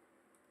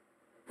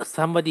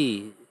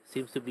somebody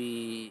seems to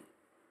be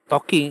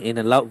talking in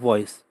a loud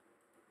voice.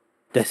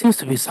 There seems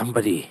to be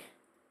somebody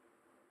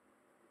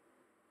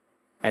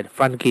at the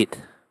front gate.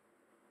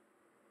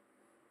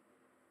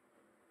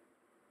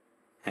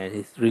 And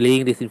he's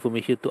relaying this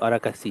information to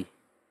Arakasi.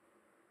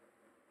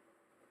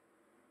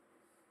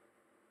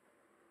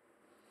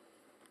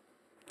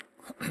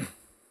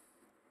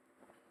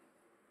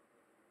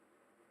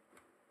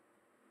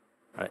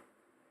 Alright.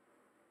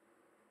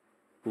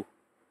 Ooh,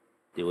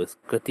 they were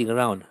skirting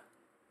around.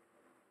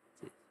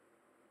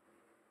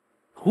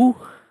 Who?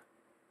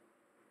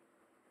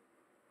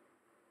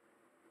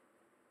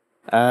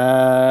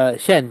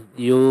 Shen,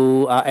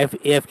 you are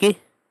AFK?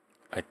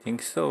 I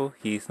think so.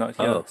 He's not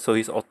here. Oh. So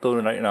he's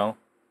auto right now.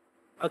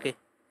 Okay,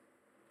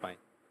 fine.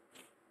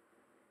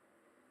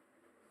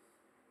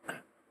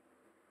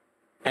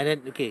 And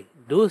then, okay,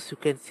 those who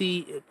can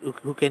see,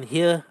 who can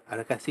hear,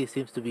 Arakasi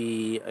seems to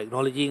be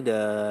acknowledging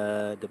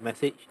the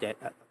message that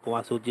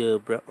Kuma soldier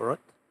brought,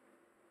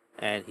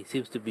 and he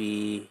seems to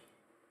be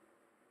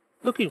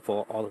looking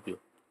for all of you.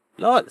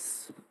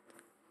 Lords,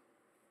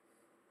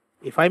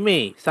 if I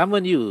may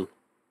summon you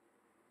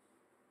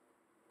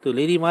to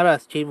Lady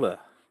Mara's chamber.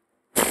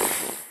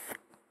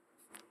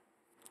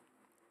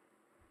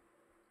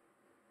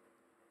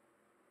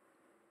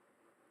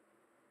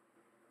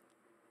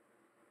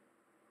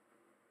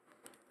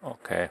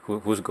 Okay,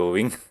 who's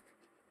going?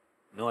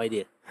 No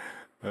idea.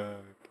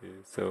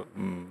 Okay, so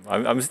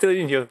I'm still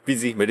in here,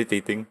 busy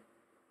meditating.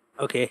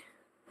 Okay.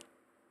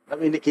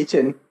 I'm in the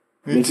kitchen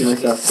making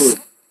myself food.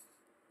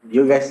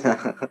 You guys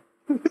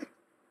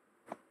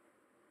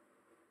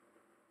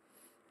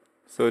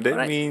So that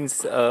Alright.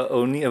 means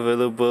only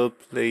available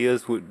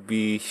players would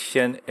be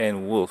Shen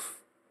and Wolf.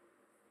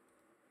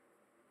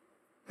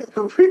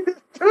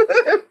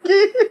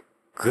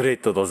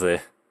 Great だ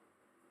ぜ.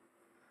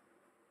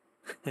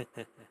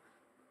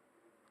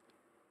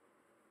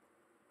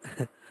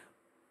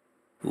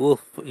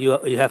 Wolf,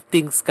 you have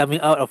things coming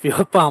out of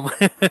your palm.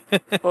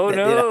 Oh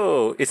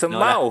no, it's a No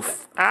lah.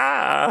 mouth.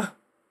 Ah.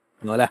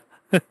 No lah.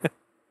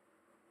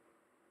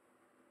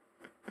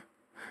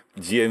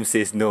 GM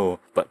says no,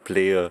 but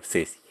player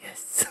says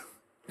yes.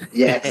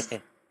 Yes.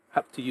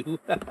 Up to you.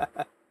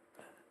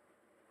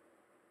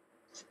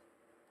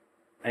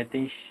 I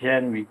think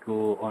Shen will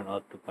go on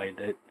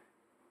autopilot.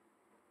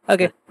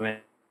 Okay.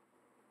 When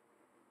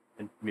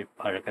with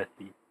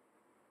Arakasi.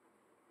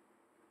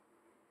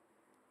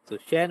 So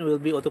Shen will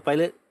be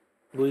autopilot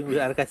going with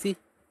Arakasi.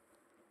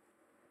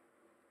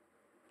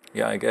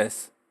 Yeah, I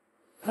guess.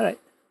 Alright.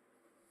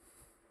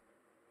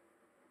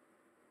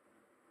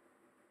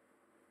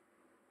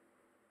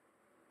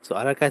 So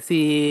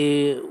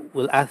Arakasi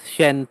will ask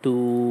Shen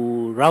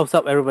to rouse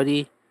up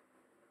everybody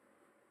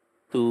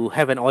to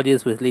have an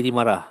audience with Lady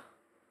Mara.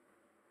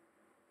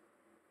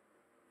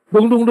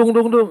 Dung dung dung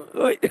dung dung.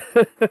 Oi.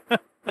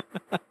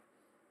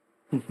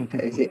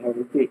 I said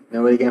Afiq.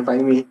 Nobody can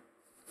find me.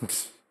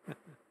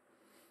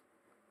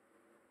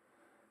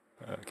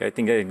 Okay, I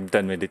think I'm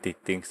done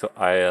meditating, so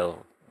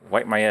I'll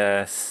wipe my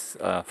ass,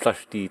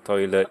 flush the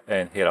toilet,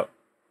 and head out.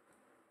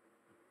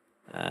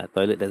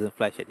 Toilet doesn't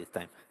flush at this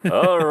time.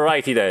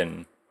 Alrighty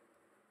then.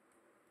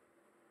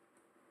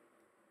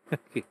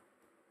 Okay.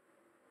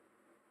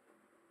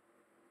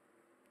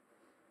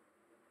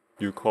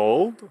 You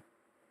called?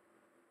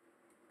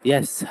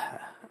 Yes.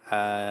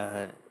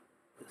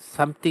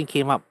 Something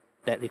came up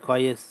that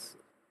requires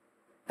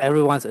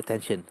everyone's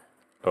attention.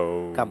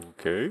 Come.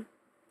 Okay.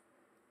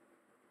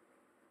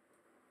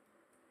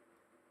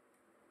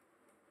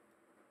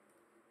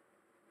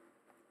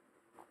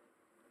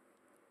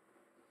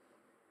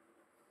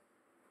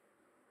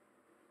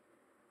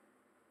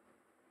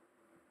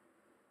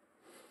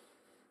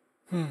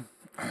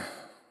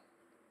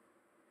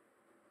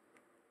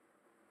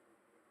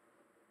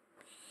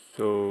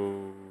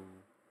 So,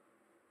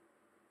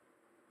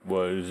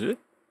 what is it?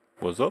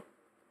 What's up?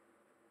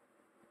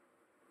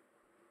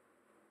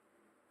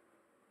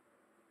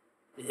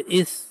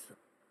 Is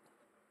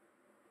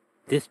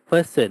this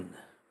person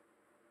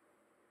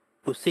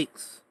who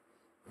seeks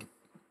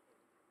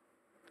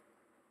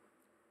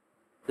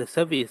the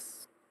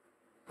service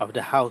of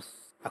the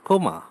house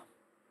Akoma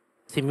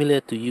similar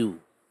to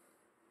you?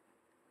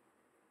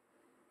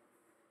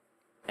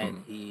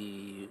 And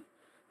he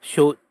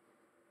showed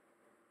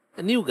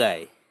a new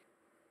guy.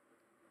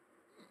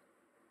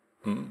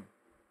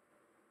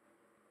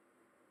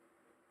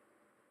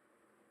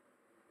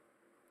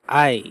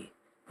 I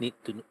need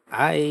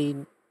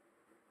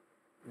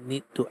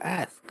to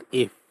ask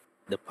if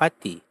the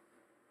party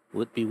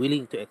would be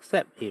willing to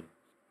accept him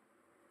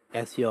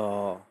as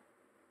your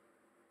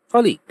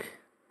colleague,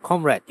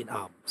 comrade in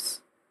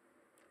arms,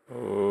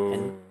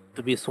 and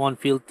to be sworn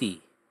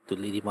fealty to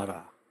Lady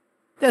Mara.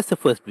 That's the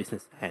first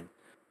business hand.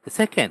 The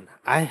second,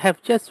 I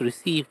have just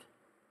received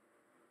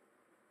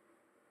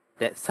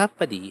that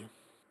somebody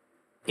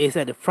is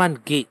at the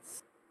front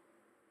gates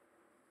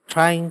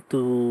trying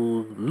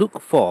to look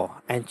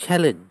for and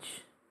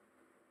challenge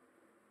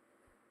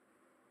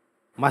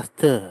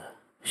Master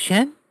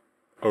Shen.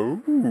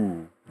 Oh,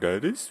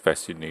 that is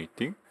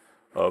fascinating.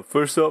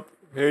 First up,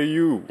 hey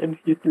you. And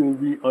he will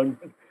be on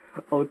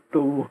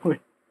auto mode.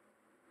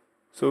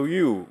 So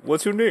you,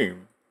 what's your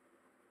name?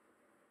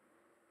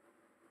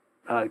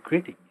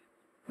 Greetings.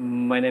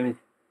 My name is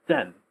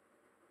Shen.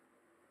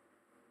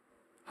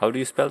 How do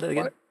you spell that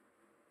again?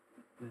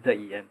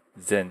 Z-E-N.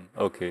 Zen.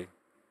 Okay.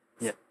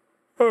 Yeah.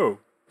 Oh,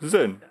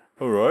 Zen.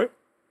 All right.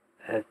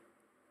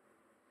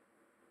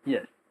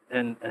 Yes,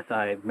 and as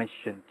I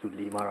mentioned to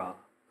Limara,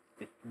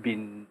 it's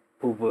been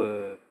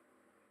over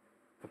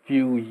a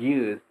few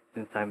years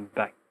since I'm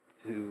back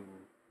to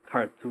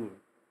Karasu,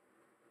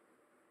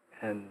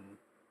 and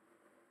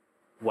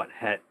what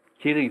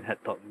Kirin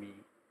had taught me,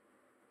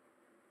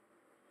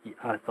 he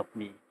asked of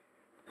me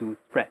to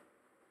spread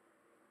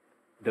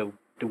the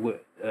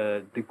word,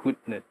 the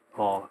goodness,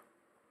 or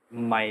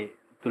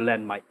to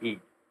lend my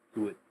aid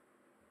to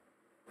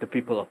the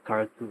people of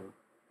Karasu.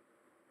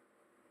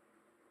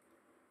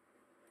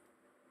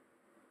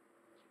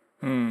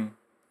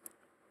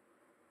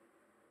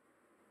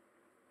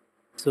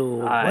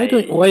 So why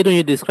don't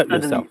you describe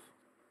yourself?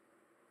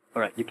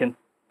 All right, you can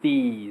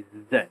see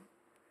Zen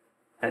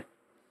as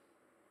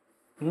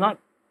not.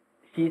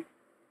 He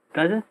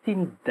doesn't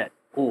seem that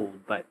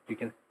old, but you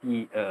can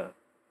see a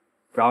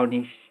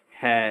brownish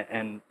hair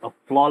and a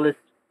flawless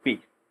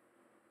face,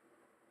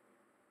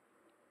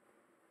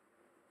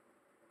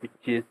 which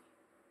is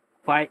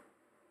quite.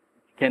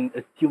 You can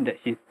assume that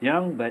she's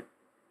young, but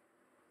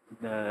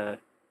the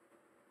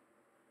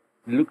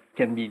looks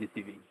can be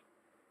deceiving.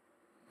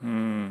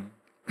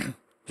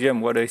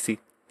 Jim, what do I see?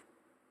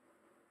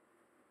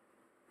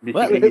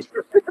 Basically, he's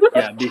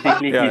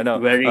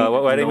wearing.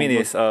 What I mean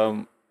is,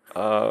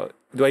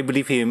 do I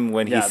believe him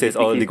when he says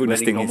all the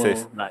goodness thing he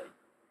says? Like,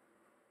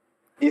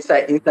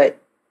 Inside.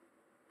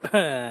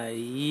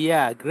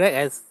 Yeah, Greg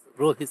has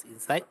rolled his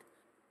insight.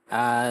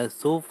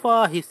 So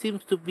far he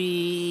seems to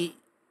be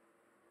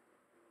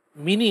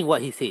meaning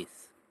what he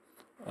says.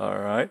 All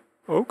right.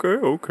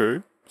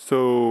 Okay.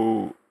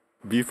 So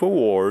be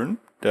forewarned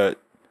that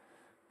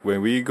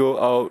when we go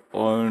out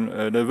on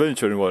an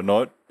adventure and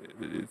whatnot,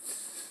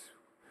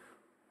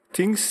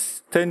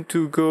 things tend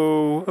to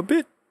go a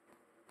bit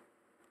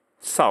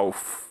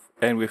south.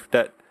 And with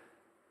that,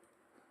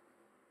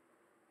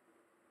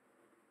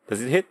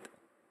 does it hit?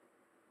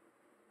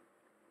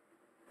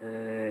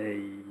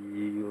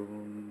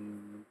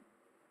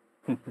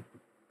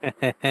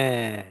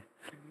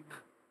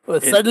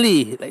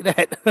 Suddenly like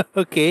that.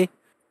 Okay.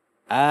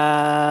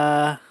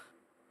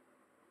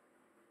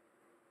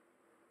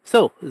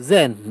 So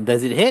Zen,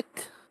 does it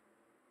hit?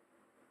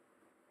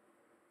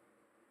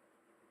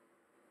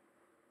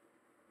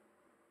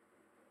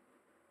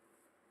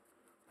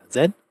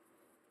 Zen?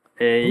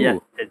 Yeah,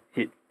 it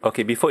hit.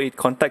 Okay, before it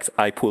contacts,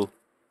 I pull.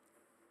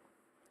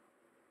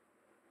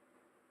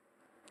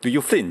 Do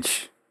you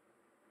flinch?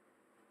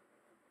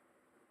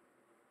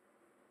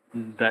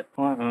 That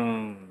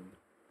one,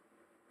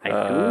 I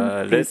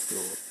don't think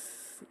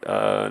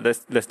so.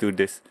 Let's do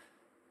this.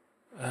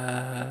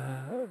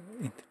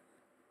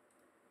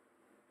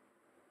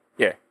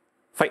 Yeah,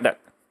 fight that.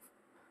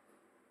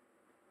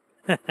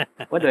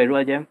 What do I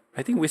roll, Jam?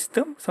 I think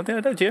wisdom, something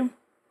like that, Jim.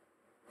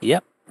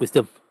 Yep,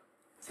 wisdom.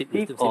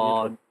 Wisdom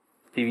or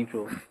saving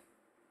throw?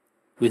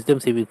 Wisdom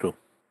saving throw.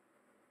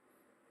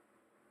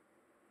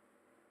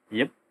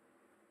 Yep.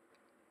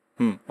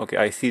 Okay,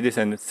 I see this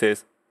and it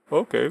says,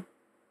 okay.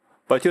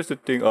 But here's the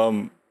thing,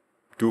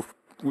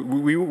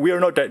 we are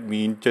not that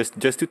mean, just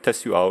to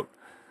test you out.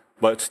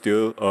 But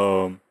still,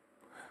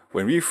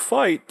 when we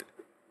fight,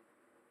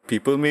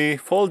 people may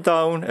fall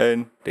down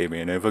and they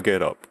may never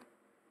get up.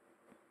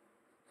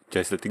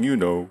 Just letting you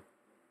know.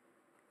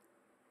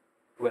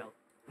 Well,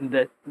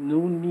 there's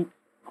no need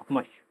of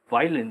much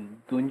violence,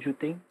 don't you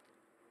think?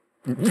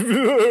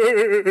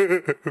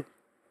 It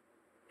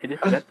is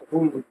better.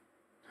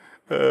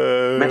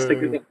 Master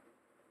Greg,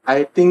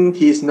 I think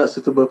he is not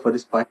suitable for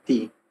this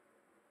party.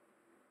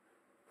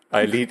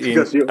 I lead in.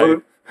 Because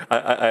you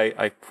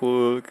I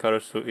pull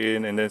Karasu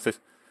in and then says,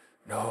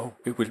 "No,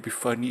 it will be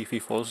funny if he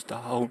falls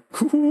down."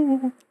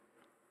 To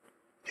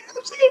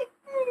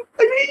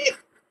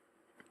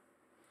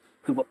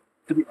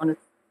be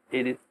honest,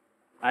 it is.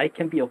 I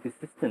can be of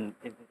assistance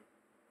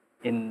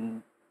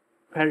in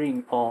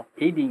preparing or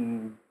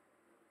aiding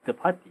the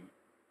party.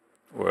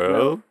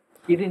 Well,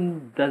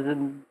 Kirin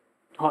doesn't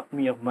taught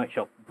me of much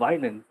of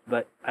violence,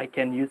 but I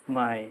can use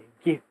my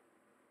gift.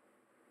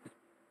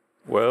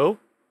 well,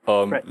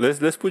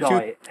 let's put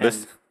you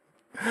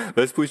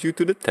let's put you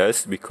to the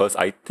test because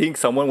I think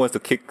someone wants to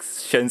kick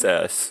Shen's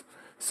ass.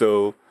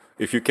 So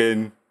if you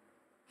can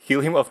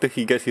heal him after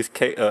he gets his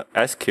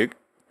ass kicked,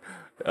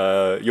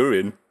 you're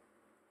in.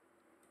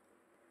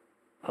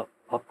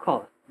 Of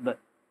course, but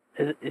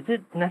is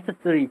it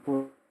necessary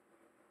for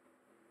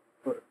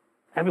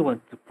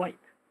everyone to fight?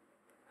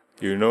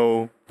 You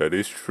know, that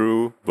is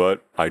true,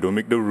 but I don't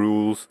make the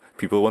rules.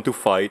 People want to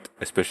fight,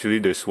 especially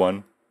this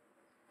one.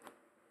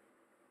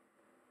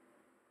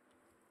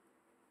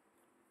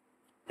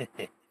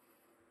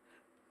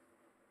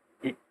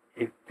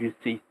 If you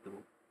say so.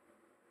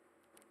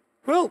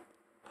 Well,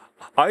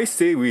 I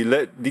say we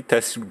let the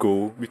test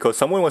go because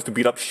someone wants to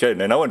beat up Shen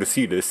and I want to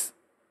see this.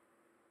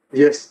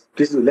 Yes,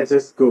 please do. Let's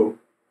just go.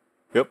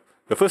 Yep.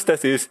 The first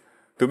test is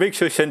to make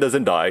sure Shen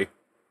doesn't die.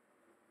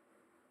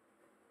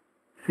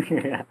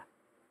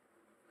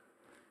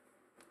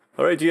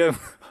 Alright, GM.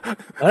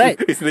 Alright.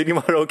 Is Lady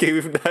Mara okay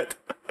with that?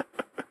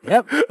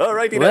 Yep.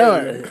 Alrighty Well,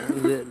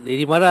 then.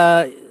 Lady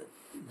Mara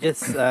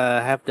just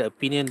have the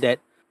opinion that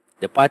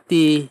the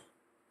party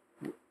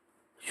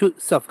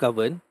should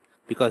self-govern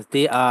because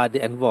they are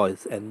the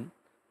envoys and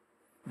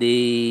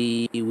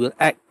they will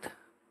act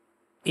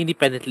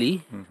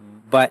independently,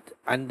 but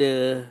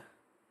under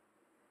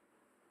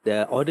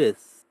the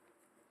orders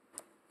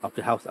of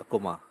the House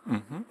Akoma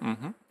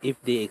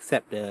if they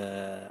accept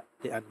the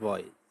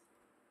envoy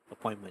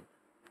appointment.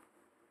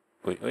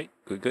 Wait,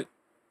 good.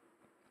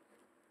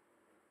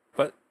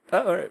 But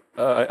alright,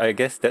 I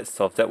guess that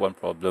solves that one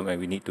problem,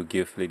 and we need to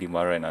give Lady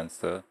Mara an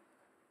answer.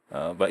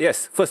 But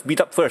yes, first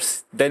beat up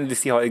first, then let's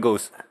see how it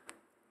goes.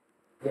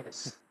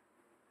 Yes.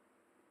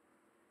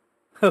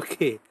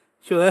 Okay,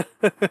 sure.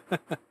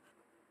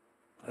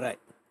 Alright.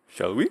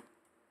 Shall we?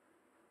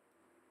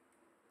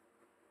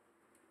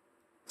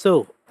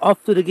 So,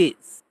 off to the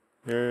gates.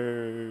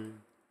 Yay.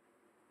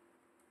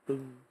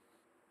 Boom.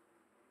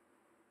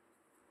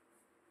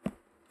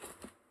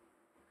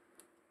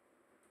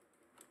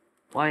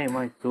 Why am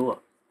I so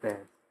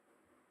upstairs?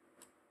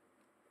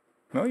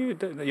 No, you're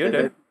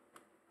there.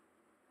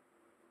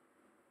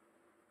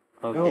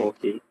 Okay. Oh,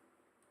 okay.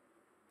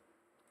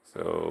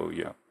 So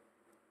yeah,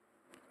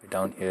 we're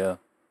down here.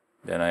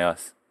 Then I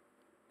ask,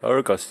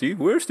 Arakasi,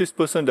 where's this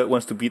person that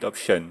wants to beat up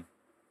Shen?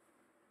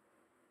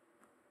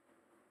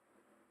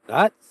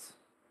 Guards?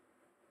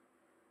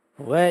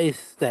 Where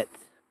is that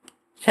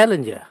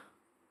challenger?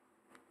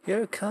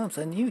 Here comes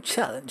a new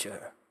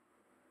challenger.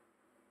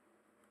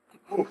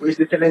 Oh, who is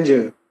the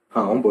challenger?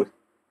 On board.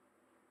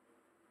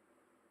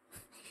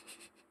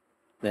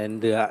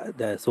 Then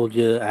the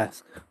soldier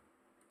asks,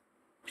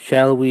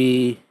 shall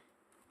we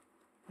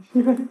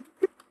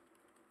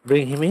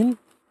bring him in?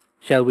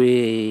 Shall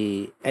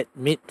we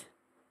admit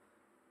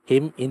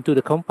him into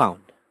the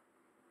compound?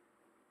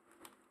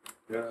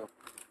 Yeah.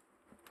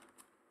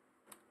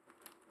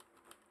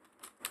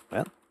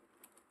 Well,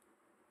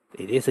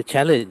 it is a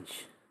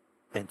challenge,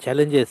 and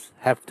challenges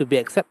have to be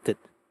accepted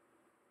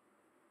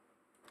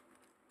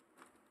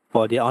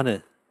for the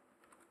honor.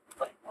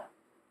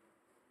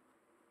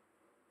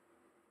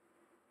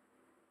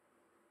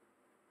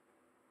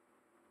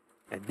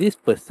 And this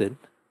person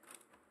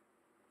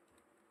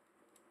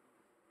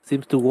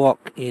seems to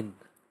walk in.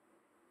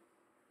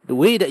 The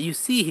way that you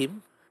see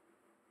him,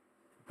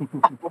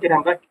 Okay,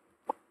 I'm back.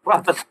 What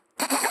happened?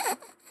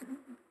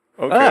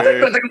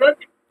 Okay.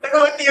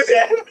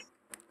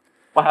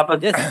 What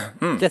happened?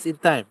 just in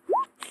time.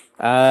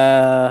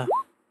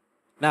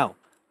 Now,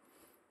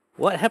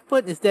 what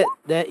happened is that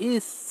there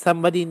is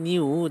somebody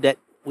new that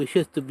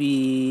wishes to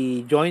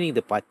be joining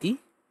the party,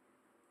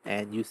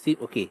 and you see.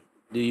 Okay,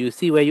 do you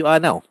see where you are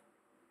now?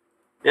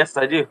 Yes,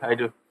 I do.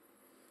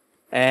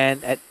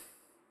 And at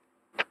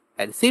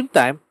the same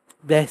time,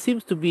 there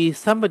seems to be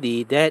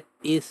somebody that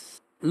is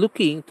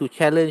looking to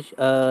challenge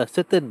a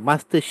certain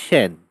Master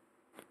Shen.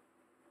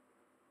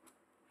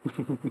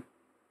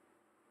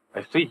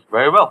 I see.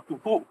 Very well.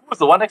 Who's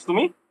the one next to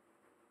me?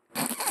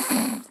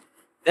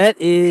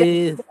 That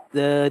is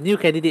the new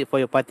candidate for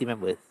your party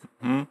members.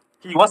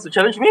 He wants to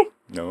challenge me?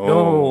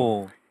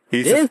 No,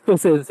 He's this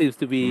person seems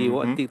to be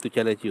wanting to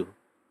challenge you.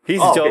 his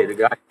Oh, job. okay, the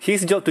guy.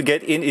 His job to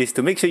get in is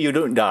to make sure you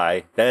don't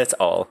die. That's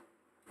all.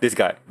 This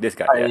guy.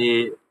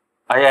 Yeah.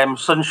 I am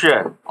Shen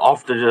Xue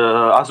of the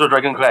Azure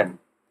Dragon Clan.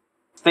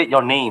 State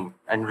your name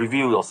and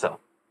reveal yourself.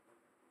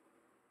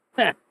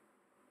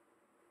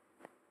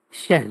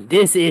 Shen,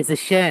 this is a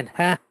Shen,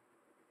 huh?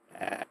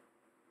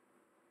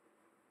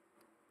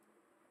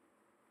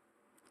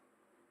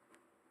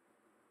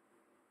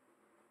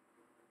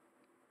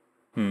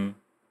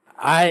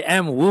 I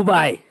am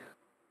Wubai.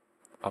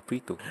 Apa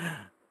itu?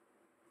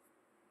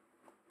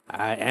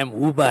 I am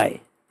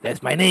Wubai.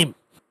 That's my name.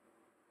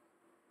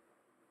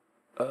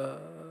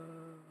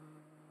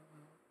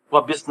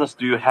 What business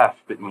do you have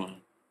with me?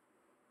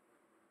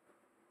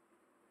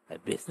 A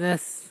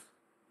business?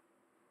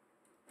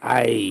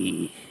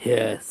 I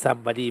hear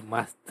somebody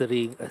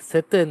mastering a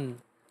certain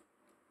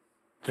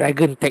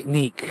dragon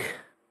technique.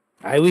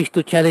 I wish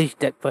to challenge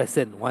that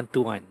person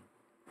one-to-one.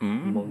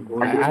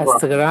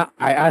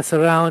 I asked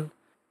around,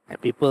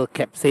 and people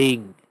kept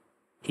saying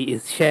he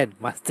is Shen,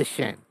 Master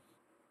Shen.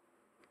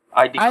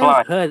 I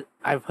decline.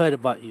 I've heard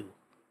about you.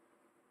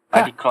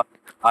 I decline.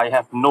 I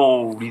have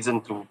no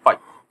reason to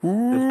fight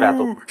this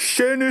battle.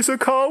 Shen is a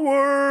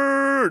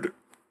coward.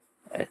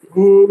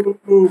 Boo,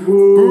 boo, boo.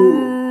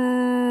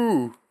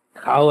 Boo!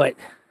 Coward.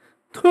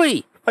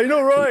 Tui! I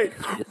know, right?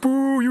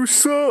 Boo! You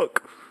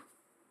suck.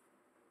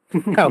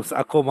 House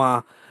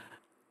Akoma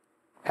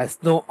has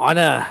no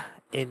honor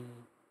in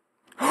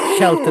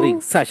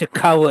sheltering such a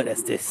coward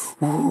as this.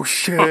 Ooh,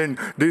 Shen.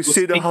 They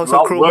say the speak House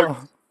loud of Chroma.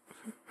 words.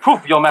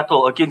 Prove your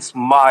mettle against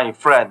my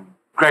friend,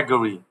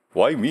 Gregory.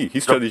 Why me?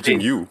 He's Your challenging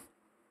face. you.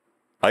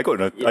 I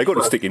got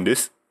a stake in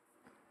this.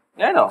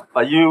 Yeah, I know.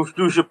 But you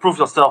should prove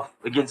yourself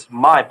against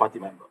my party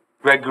member,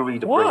 Gregory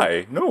the Brave.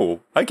 Why?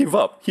 No. I give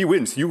up. He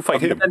wins. You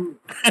fight him. And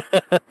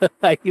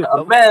I give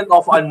a up. man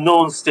of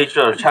unknown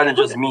stature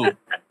challenges me.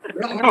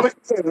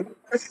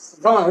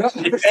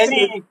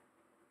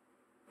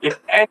 If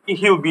any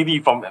hillbilly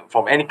from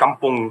any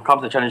kampung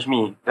comes and challenge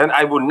me, then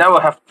I will never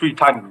have free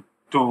time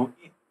to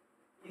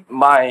eat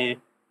my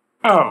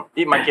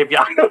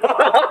caviar.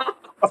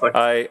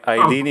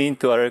 I lean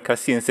into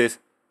Arakasi and says,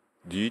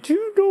 "Did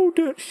you know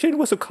that Shen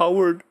was a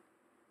coward?"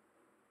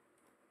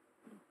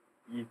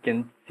 You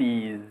can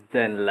see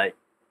Zen like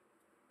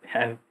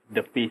have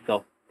the face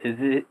of,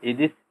 it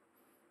is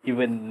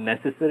even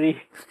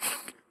necessary?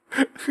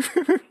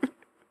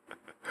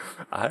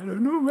 I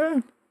don't know,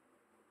 man.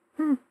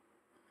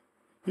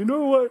 You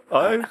know what?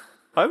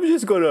 I'm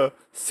just gonna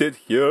sit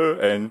here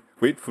and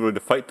wait for the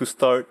fight to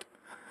start.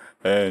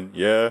 And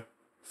yeah,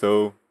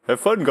 so have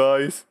fun,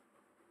 guys.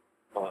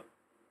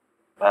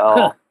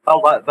 Well,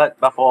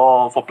 but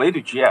for play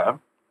to GM,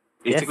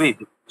 basically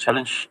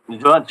Yes. you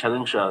don't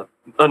challenge a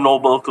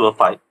noble to a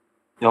fight.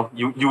 You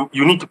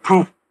need to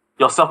prove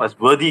yourself as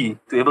worthy to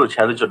be able to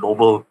challenge a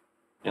noble.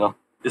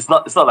 It's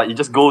not like you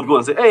just go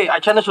and say, "Hey, I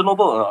challenge a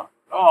noble."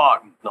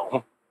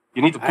 No,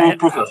 you need to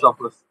prove yourself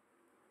first.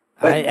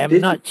 I am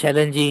not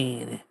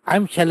challenging.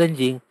 I'm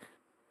challenging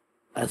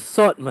a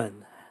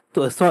swordman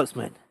to a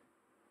swordsman.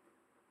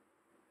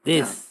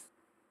 This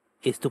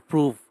is to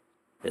prove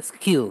the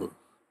skill.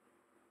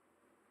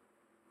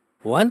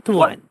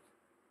 1-to-1.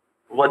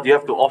 What do you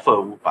have to offer,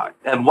 Wu Bai?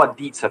 And what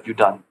deeds have you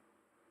done?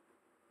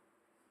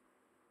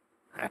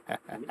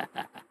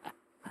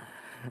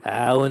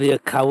 Only a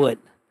coward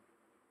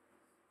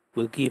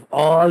will give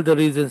all the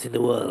reasons in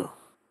the world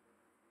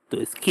to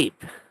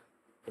escape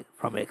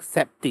from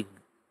accepting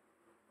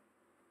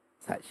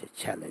such a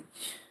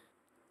challenge.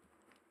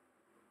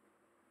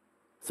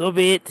 So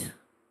be it,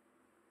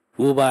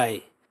 Wu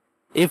Bai.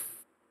 If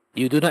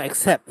you do not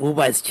accept Wu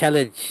Bai's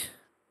challenge,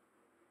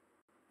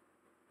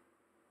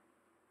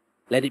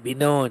 let it be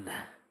known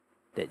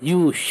that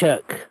you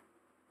shirk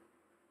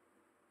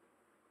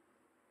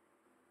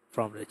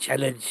from the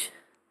challenge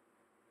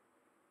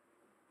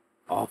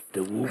of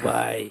the Wu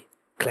Bai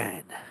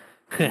clan.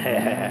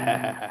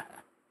 Yeah,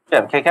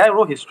 can I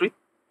roll history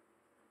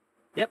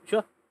Yep,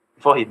 sure.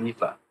 before he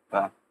leaves?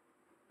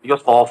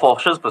 Because for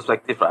Shen's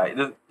perspective, right,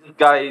 this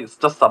guy is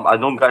just some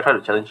unknown guy trying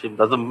to challenge him.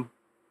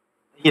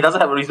 He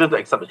doesn't have a reason to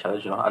accept the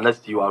challenge,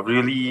 unless you are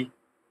really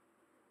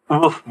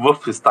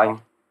worth his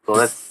time. So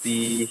let's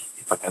see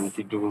if I can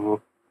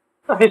do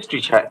a history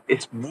check.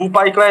 Is Wu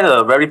Bai clan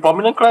a very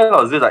prominent clan,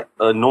 or is it like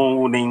a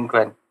no-name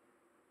clan?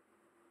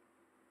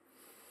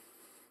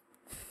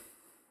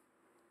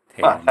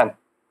 10.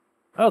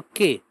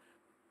 Okay.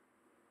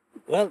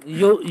 Well,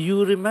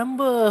 you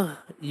remember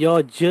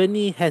your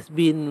journey has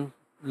been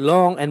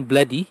long and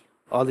bloody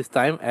all this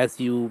time as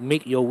you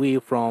make your way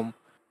from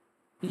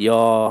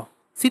your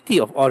city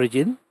of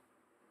origin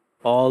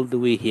all the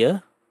way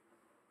here.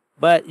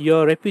 But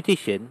your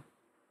reputation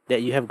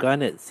that you have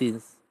garnered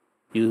since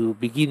you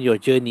begin your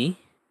journey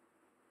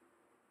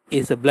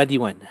is a bloody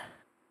one.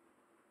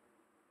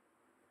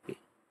 Okay.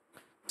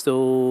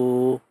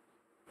 So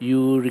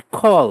you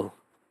recall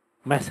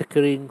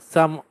massacring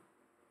some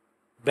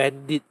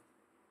bandit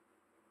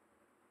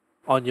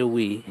on your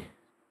way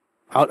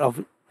out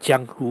of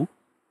Jianghu,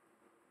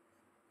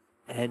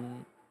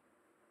 and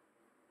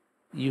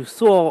you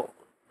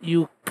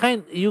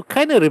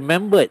kind of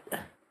remembered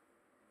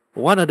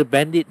one of the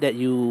bandit that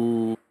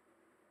you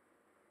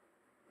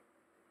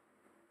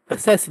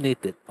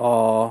assassinated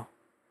or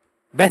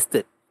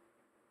bested.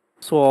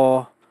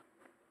 So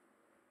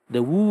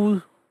the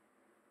Wu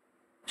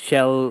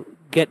shall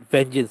get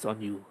vengeance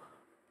on you.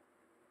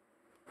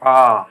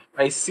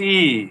 I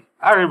see.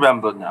 I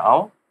remember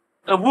now.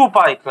 The Wu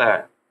Bai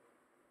clan.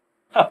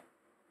 Huh.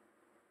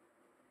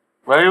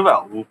 Very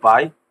well, Wu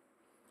Bai.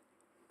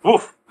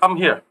 Wolf, come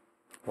here.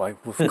 Why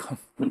Wolf come?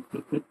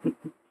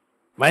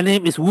 My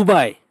name is Wu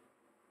Bai.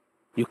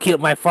 You killed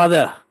my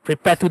father.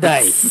 Prepare to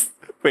die.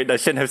 Wait,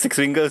 does Shen have 6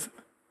 fingers?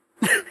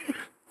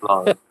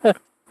 Wolf,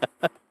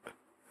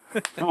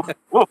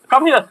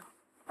 come here.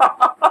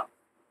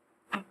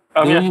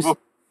 Come here, Wolf.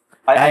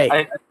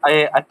 I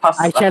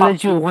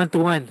challenge you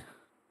 1-to-1.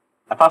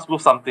 I passed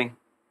Wolf something.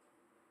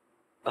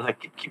 I was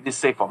like, keep this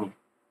safe for me.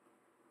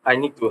 I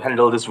need to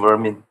handle this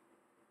vermin.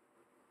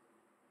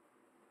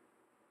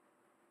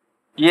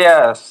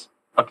 Yes.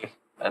 Okay.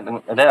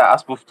 And then I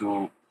asked Wolf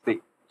to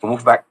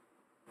move back.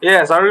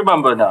 Yes, I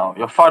remember now.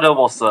 Your father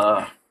was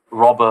a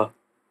robber.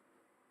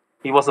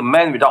 He was a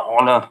man without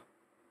honor.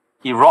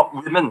 He robbed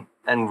women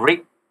and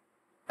raped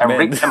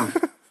them.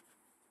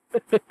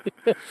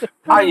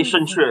 I,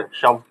 Shen Xue,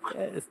 shall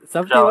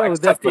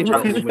accept the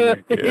challenge.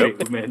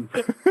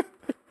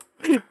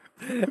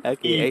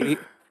 Okay.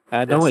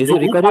 Yes, No, is it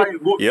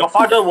recorded? Your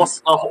father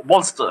was a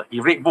monster. He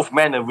raped both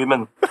men and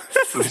women. I,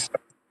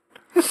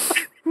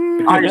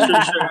 Shen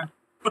Xue,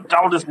 put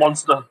down this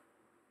monster.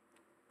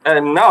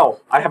 And now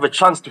I have a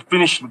chance to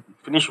finish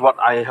what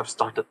I have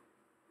started.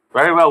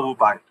 Very well, Wu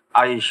Bai.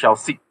 I shall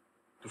seek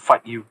to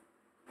fight you.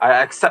 I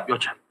accept your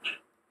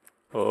challenge.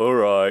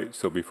 Alright,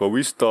 so before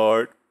we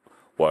start,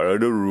 what are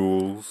the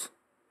rules?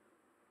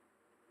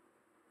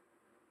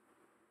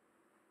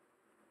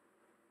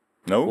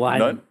 No? One.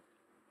 None?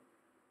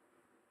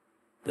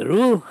 The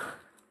rule: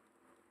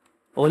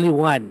 only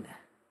one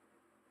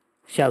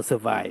shall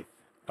survive.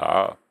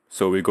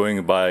 So we're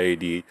going by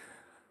the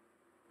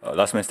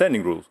last man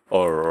standing rules.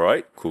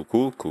 Alright, cool.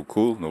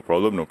 No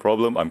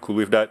problem. I'm cool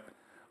with that.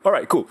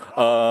 Alright, cool.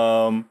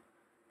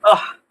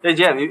 Hey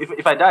Jam,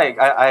 if I die,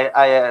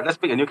 I let's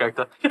pick a new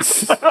character.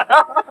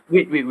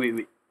 Wait.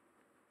 Do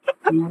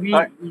we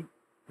Alright.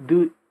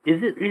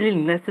 is it really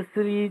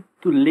necessary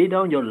to lay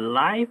down your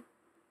life?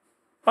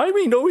 I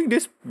mean, knowing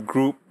this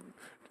group,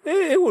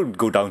 it won't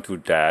go down to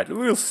that.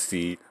 We'll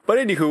see. But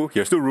anywho,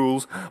 here's the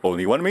rules.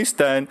 Only one may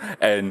stand,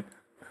 and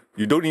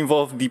you don't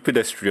involve the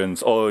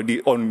pedestrians or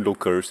the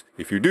onlookers.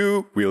 If you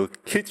do, we'll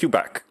hit you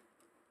back.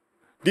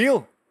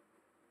 Deal?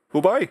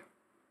 Goodbye.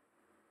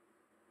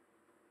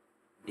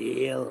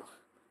 Deal.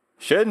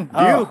 Shen,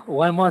 deal? Oh,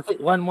 one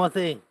more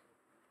thing.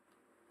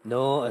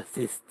 No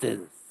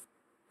assistance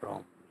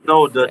from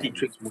No your dirty friends.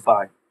 tricks,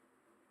 Mufai.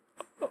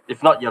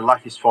 If not, your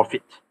life is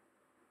forfeit.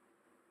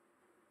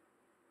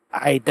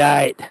 I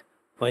died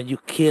when you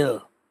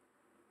killed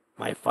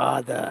my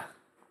father.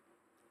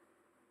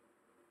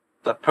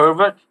 That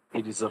pervert,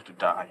 he deserves to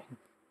die.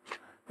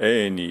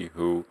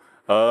 Anywho,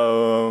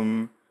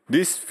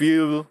 this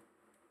field,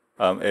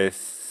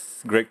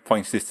 as Greg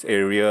points this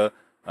area,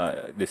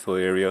 this whole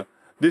area,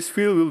 this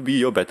field will be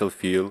your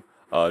battlefield.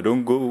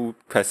 Don't go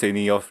past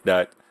any of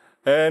that.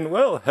 And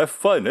well, have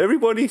fun.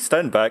 Everybody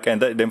stand back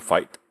and let them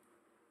fight.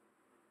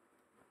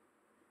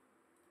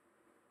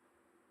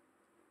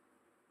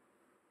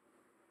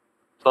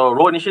 So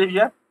roll initiative,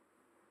 yeah?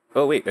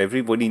 Oh wait,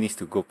 everybody needs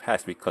to go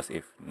past because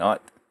if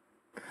not,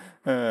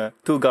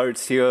 two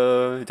guards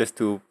here just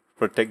to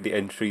protect the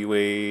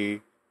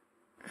entryway.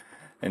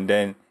 And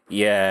then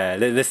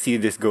let's see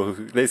this go.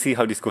 Let's see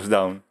how this goes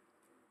down.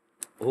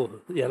 Oh,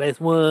 yang lain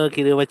semua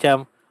kira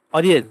macam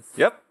audience,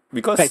 Yep,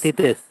 because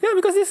spectators.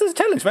 because this is a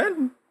challenge,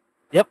 man.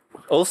 Yep.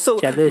 Also,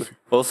 Challenge.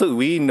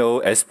 we know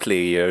as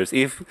players,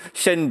 if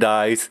Shen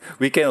dies,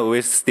 we can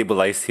always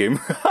stabilize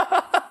him.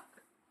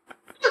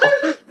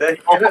 Then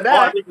you cannot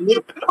die.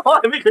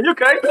 I make a new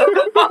character.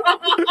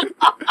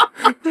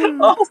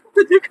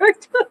 A new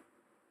character.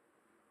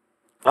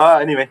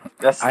 Anyway,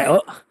 that's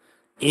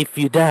If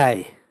you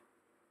die,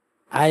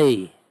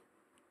 I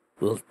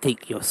will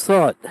take your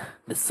sword,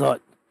 the sword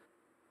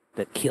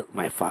that killed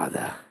my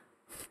father.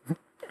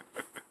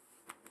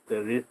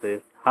 The risk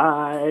is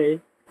high.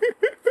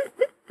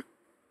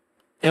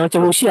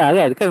 Macam Rusia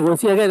kan? Kan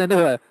Rusia kan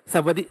ada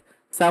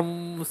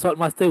some sword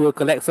master will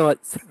collect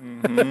swords.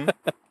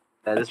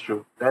 That is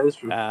true.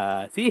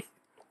 See?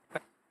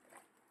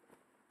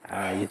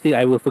 You think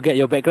I will forget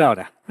your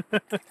background?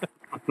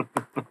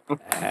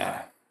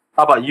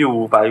 How about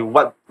you? By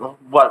what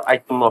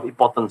item of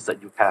importance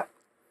that you have?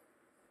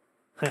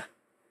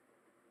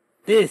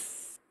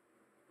 This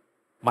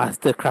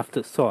master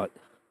crafted sword.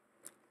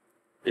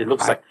 It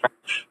looks like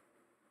trash.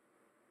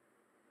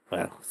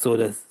 Well, so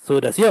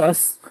does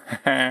yours.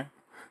 I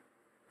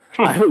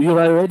hope you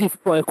are ready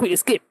for a quick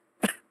escape.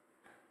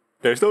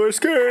 There's no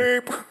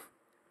escape.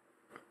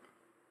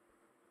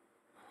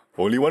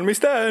 Only one may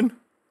stand.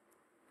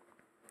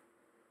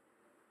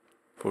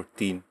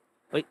 14.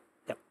 Wait,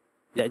 jap.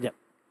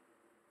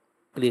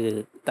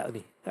 Clear tak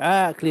ni.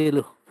 Clear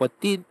dulu.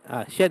 14.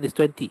 Shen is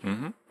 20.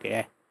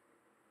 Okay.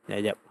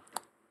 Jap.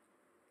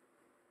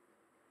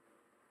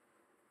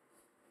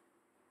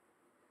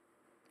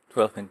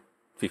 12 and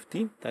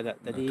 15? Tak ada.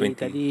 20.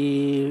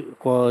 Tadi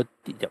 40.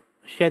 Jap.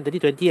 Shen tadi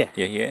 20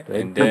 Yeah. 20.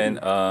 And then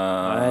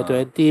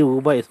 20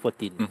 Ubay is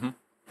 14.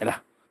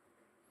 Yalah.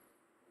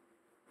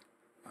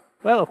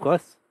 Well, of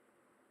course,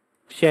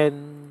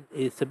 Shen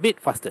is a bit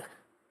faster.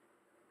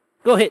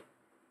 Go ahead.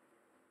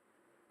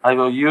 I'll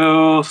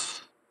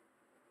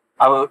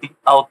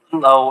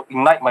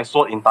ignite my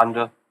sword in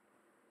thunder.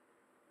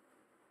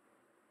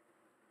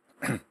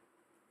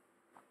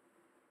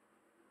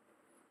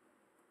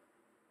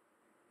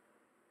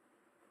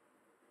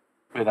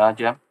 Wait,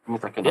 Jam. Give me a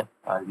second. Yep.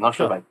 I'm not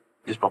sure Sure. if I did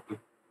this properly.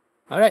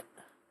 Alright.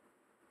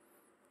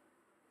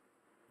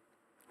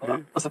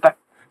 Let's attack.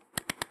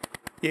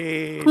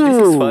 yay, this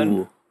is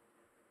fun.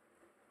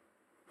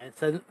 And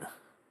suddenly,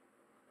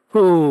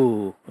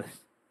 oh,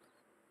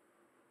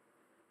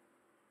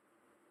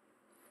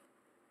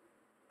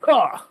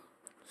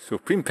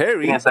 Supreme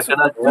parry. Give me a second.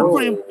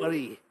 Supreme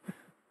Parry.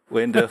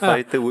 When the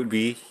fighter would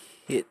be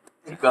hit.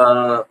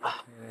 Okay.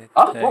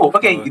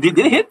 Did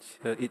it hit?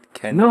 It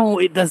can. No,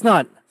 it does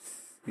not.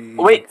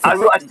 Wait, I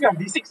still have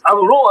D6. I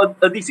will roll a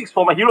D6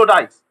 for my hero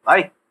dice.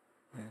 Right?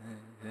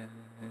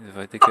 The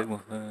fighter can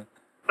move.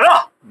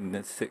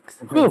 That's 6.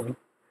 Oh.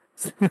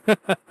 So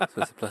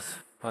it's plus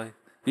 5.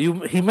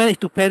 He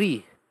managed to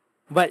parry,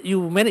 but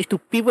you managed to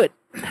pivot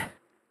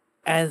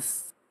and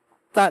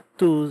start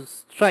to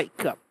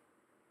strike up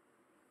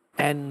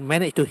and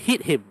manage to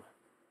hit him.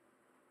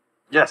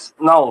 Yes.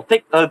 Now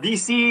take a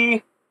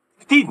DC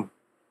 15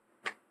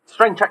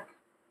 strength check.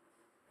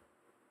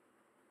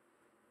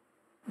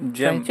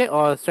 Strength check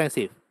or strength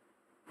save?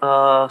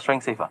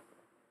 Strength save.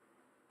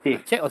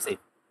 Check or save?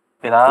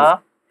 Wait.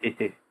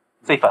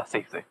 Safe.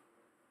 Save.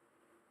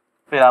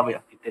 Wait.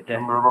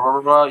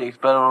 Limited die. You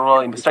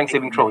expel strength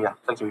saving throw. Yeah,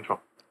 strength saving throw.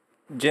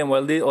 Jem,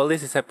 while all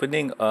this is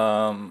happening,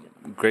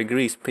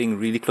 Gregory is paying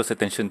really close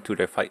attention to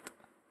their fight.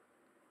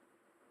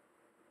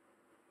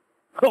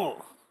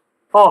 Oh,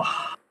 Oh,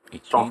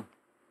 18. strong.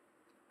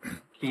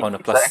 He On a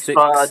takes plus an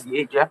extra 6.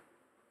 D8, yeah,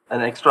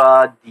 and an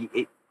extra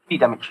D8 3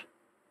 damage.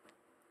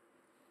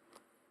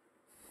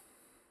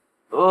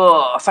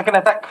 Oh, second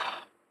attack.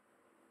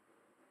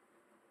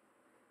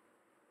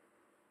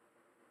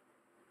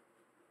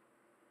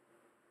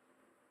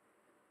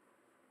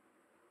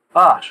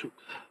 Ah, shoot.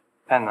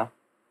 10, huh?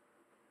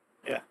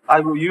 Yeah. I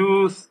will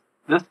use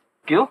this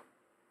skill.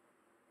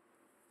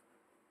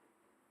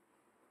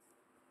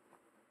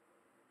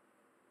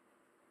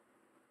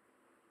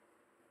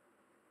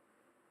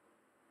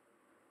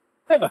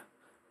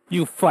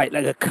 you fight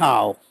like a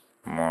cow.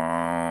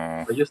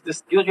 I use this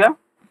skill, Jam.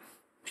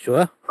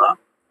 Sure.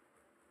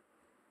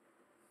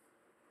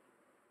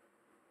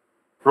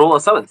 Roll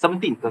a 7.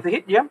 17. Does it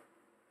hit, Jam?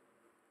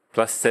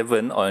 Plus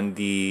 7 on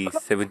the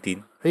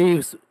 17.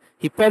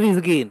 He parries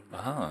again.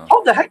 Ah.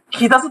 How the heck?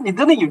 He doesn't. You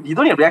don't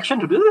need a reaction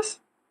to do this.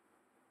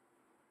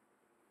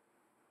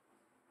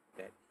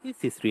 That is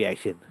his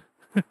reaction.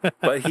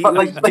 But he,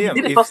 But he Jem,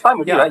 did it if- first time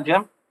with you, yeah. right,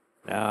 Jam?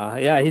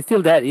 Yeah, he's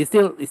still that. He's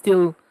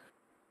still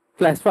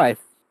plus 5.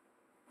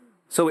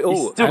 So,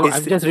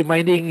 I'm just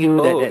reminding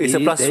you that it's a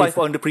plus there 5 is-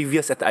 on the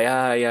previous attack.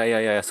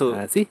 Yeah. So,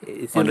 see,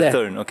 it's still on the there.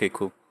 turn. Okay,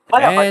 cool. Oh,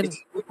 yeah, but And-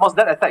 it was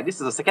that attack. This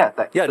is the second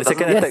attack. Yeah, So the it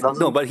second doesn't- attack.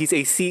 doesn't- No, but his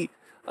AC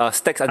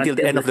stacks until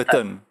the Until end of the the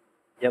start. turn.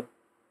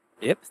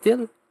 Yep,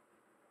 still.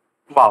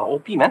 Wow,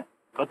 OP, man.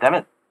 God damn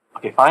it.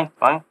 Okay, fine.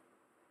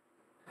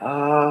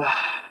 I'm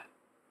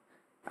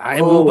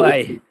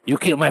Ubai. You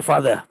killed my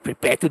father.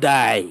 Prepare to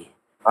die.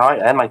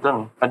 Alright, and my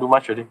turn. Can't do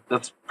much already.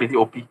 That's pretty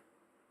OP.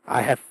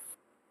 I have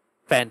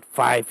spent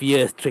 5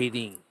 years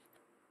training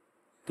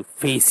to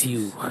face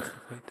you.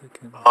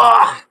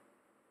 Ah!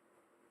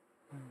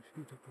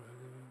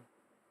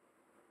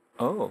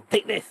 Oh.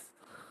 Take this.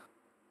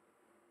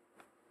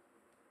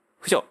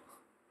 Sure.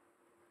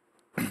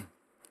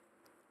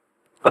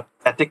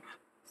 Pathetic.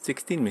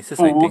 16 misses,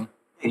 I think.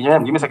 Hey,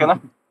 Jam, give me a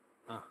second.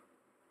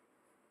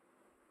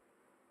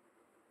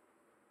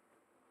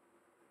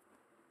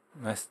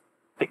 Nice.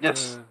 Take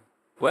this.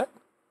 What?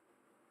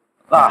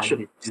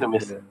 Shit. Still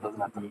miss. Doesn't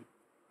matter.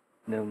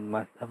 The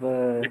mas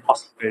apa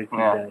Repulse. prosperity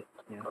Yeah. die.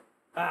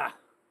 Yeah.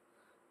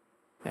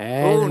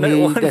 And that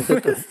he one. does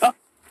it.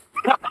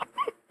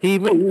 He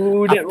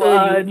Oh, that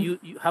one.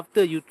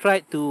 after you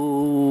tried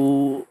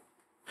to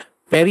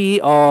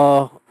parry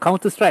or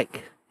counter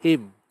strike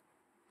him,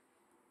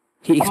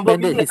 he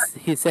expanded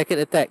his second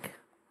attack.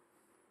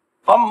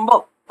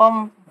 Fumble.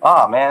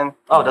 Ah, man.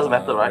 Oh, it doesn't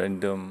matter, right?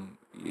 Random.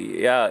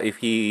 Yeah, if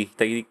he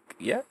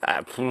yeah.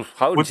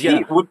 How Would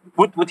he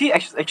would he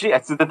actually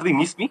accidentally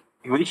miss me?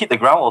 Would he hit the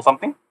ground or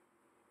something?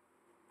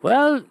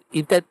 Well,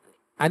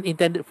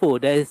 unintended foe.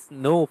 There is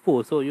no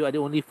foe, so you are the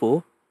only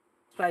foe.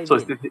 Try So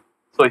again.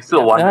 it's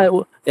still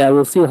one.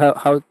 We'll see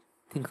how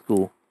things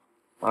go.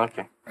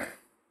 Okay.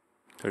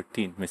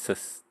 13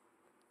 misses.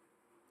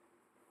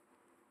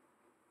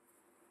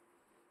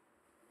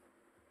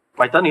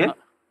 My turn again.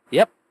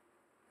 Yep.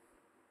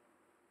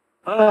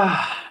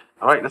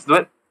 Alright, let's do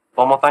it.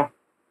 One more time.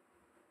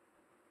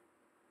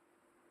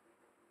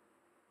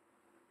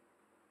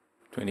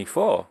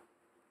 24.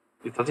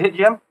 It does hit,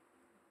 GM?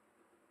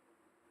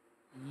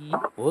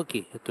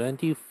 Okay,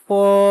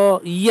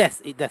 24.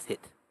 Yes, it does hit.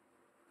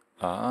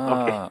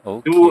 Okay.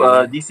 Do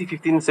DC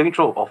 15 saving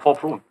throw or fall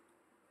prone.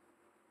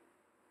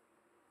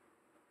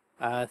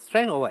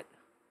 Strength or what?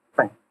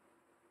 Strength.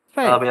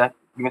 Strength. Wait,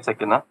 give me a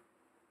second.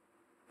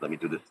 Let me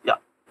do this. Yeah,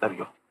 there we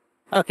go.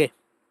 Okay.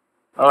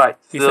 Alright,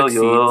 He so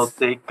you'll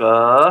succeeds.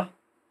 take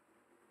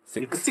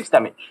 6. 6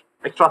 damage.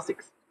 Extra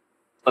 6.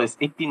 So it's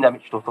 18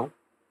 damage total.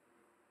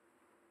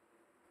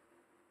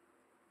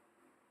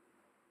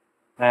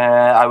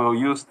 And I will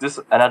use this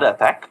another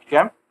attack,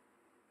 Jam.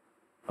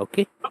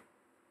 Okay.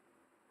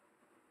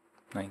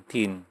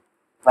 19.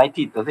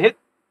 19, does it hit?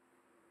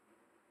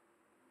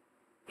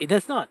 It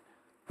does not.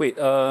 Wait,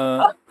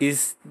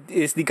 is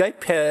the guy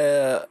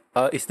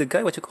is the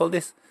guy what you call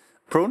this?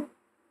 Prone?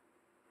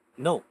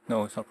 No.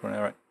 No, it's not prone,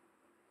 alright.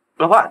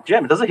 But what,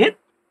 Jam, does it hit?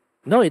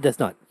 No, it does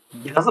not.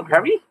 It doesn't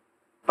parry?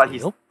 But he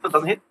Nope. still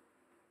doesn't hit?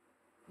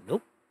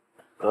 Nope.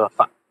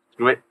 Fuck.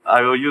 Screw it.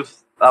 I will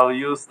use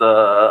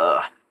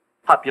the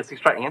heart piercing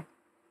strike again.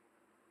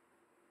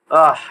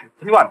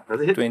 21,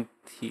 does it hit?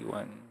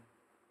 21.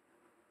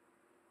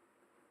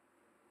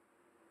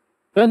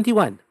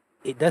 21.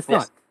 It does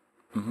Yes. not.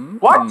 Mm-hmm.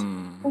 What?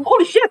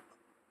 Holy shit!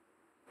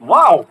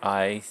 Wow!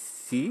 I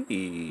see.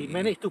 He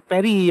managed to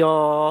parry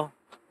your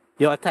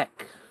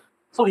attack.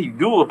 So he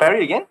do a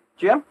parry again,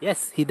 GM?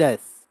 Yes, he does.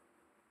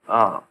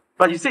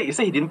 But you say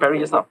he didn't parry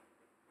just now.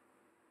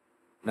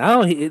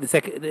 Now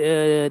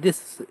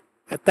this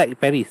attack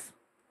parries.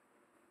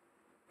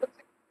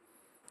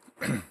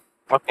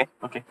 Okay,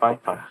 fine.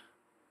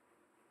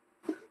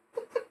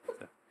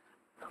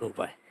 Oh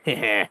boy.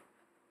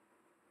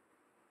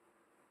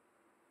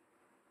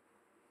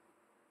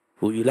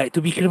 Would you like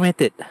to be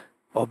cremated?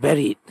 or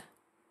bury it.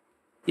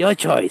 Your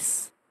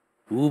choice.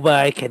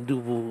 Wubai can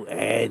do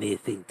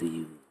anything to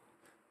you.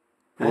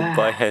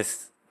 Wubai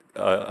has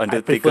I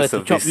undertaker prefer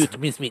to chop you service. to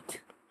mincemeat.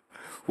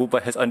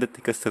 Wubai has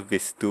undertaker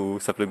service to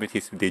supplement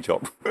his day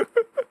job.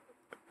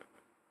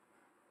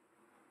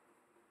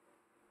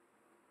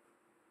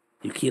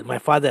 You killed my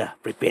father.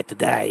 Prepare to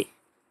die.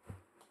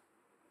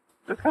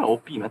 That's kind of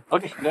OP, man.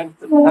 Okay, then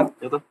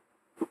your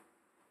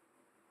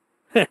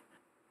turn.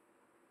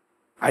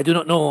 I do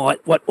not know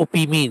what OP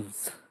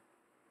means,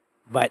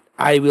 but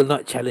I will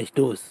not challenge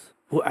those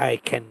who I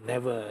can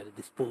never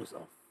dispose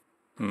of.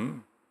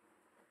 Hmm.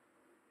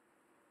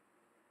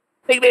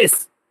 Take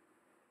this!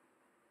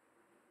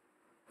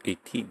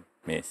 18.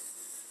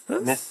 Miss.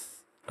 Miss.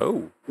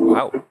 Oh,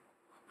 wow.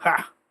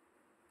 Ha!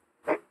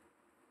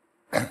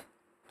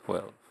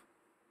 12.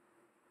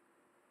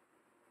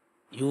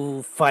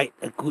 You fight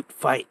a good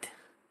fight.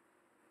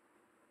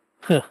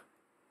 Huh.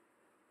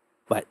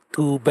 But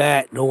too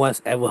bad no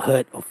one's ever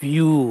heard of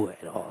you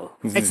at all.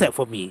 Except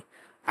for me.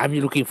 I'm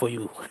looking for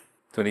you.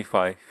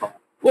 25.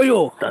 Oh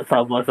yo! Tak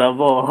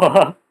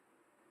sabar-sabar.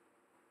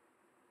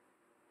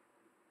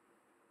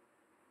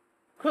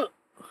 Huh.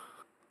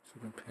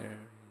 Super parry.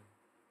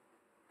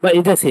 But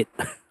it does hit.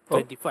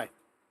 25.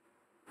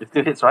 It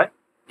still hits, right?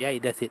 Yeah,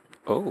 it does hit.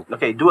 Oh,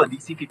 Okay, do a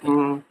DC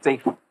 15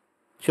 save.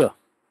 Sure.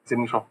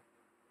 Saving throw.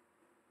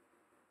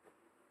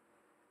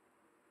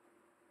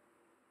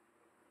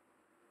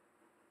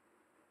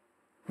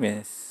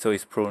 miss. So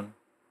he's prone.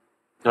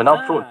 You're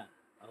now prone.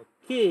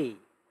 Okay.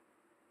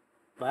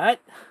 But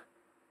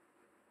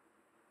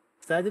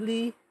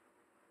suddenly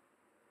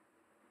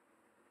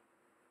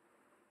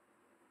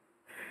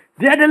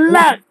Dia ada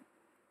luck.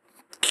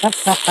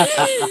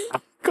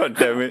 God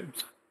damn it.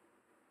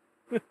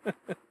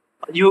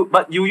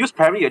 But you use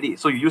parry already,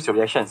 so you use your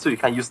reaction, so you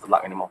can't use the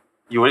luck anymore.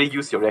 You already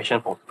use your reaction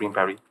for supreme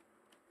parry.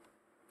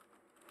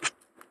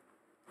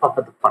 What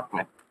the fuck,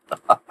 man?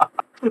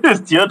 This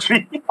is tier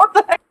 3. What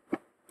the heck?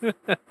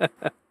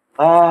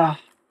 Oh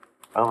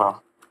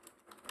well.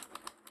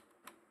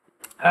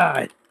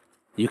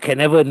 you can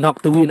never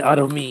knock the wind out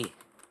of me.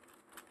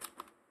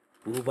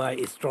 Wubai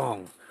is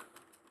strong.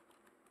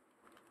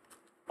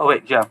 Oh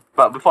wait, yeah.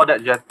 But before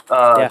that, Jet,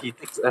 Yeah. he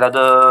takes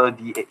another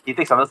D8. He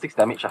takes another 6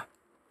 damage.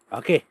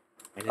 Okay.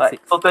 And then Right,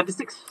 6. so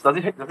 26. Does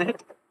it hit? Does it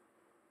hit?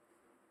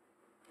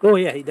 Oh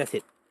yeah, it does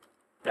hit.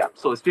 Yeah.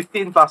 So it's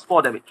 15 plus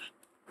 4 damage.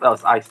 That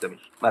was ice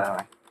damage. No.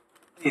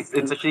 It's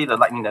actually the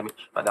lightning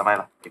damage, but never mind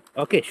lah. Okay.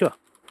 Okay, sure.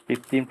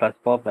 15 plus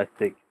 4 plus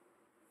 6.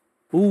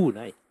 Ooh,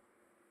 nice.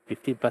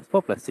 15 plus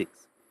 4 plus 6.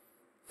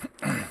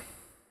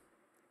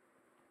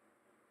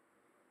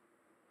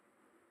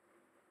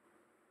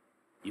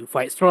 You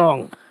fight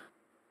strong.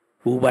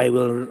 Wubai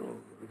will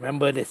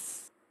remember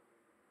this.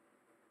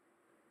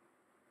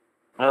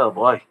 Oh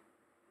boy.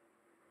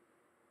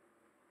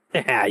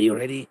 Are you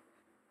ready?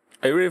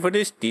 Are you ready for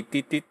this? Tit,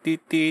 tit, tit,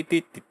 tit, tit,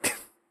 tit, tit.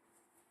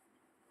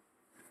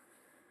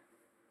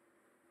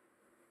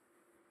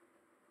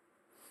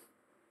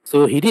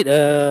 So he did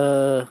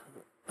a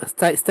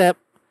side step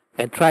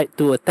and tried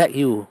to attack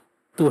you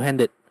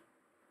two-handed.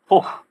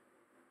 Oh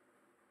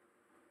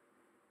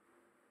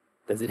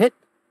Does it hit?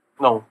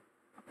 no.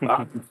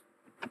 Ah.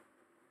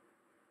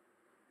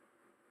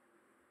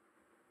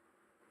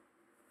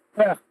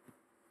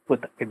 Pun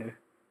tak kena.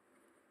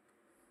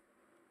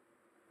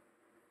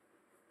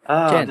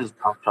 Chen. This is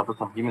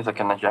troublesome. Give me a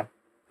second, Jack.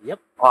 Yep.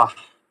 Ah,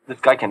 this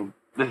guy can.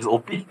 This is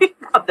OP.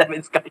 God damn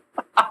it, this guy.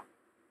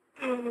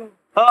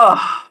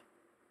 Ah.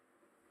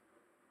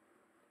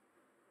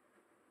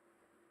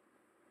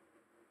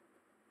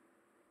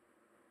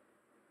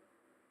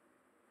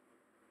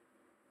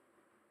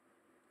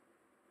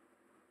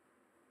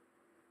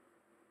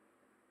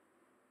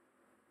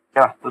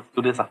 Yeah, let's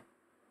do this.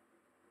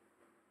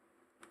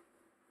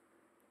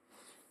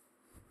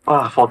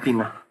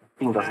 14. I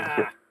think doesn't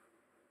hit.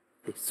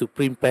 They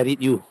supreme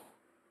parried you.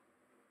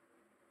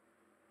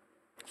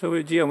 So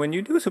wait, Gian, when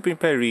you do supreme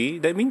parry,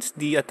 that means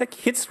the attack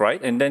hits,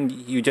 right? And then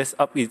you just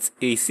up its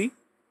AC?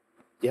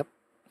 Yep.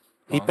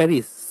 He Oh.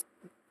 parries.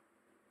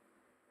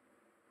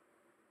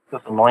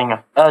 That's annoying.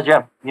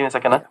 Jam, give me a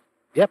second.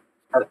 Yep.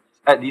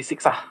 Add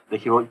D6, the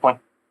heroic point.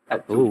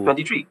 At Ooh.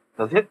 23.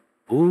 Does it hit?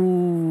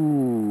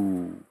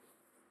 Ooh.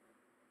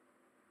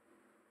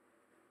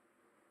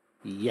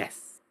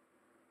 Yes.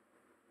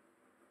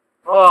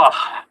 Oh.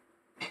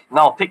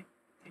 Now take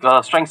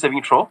a strength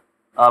saving throw.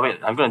 Wait,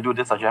 I'm gonna do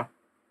this, Jam.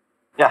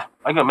 Yeah,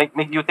 I'm gonna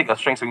make you take a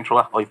strength saving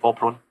throw, or you fall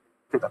prone.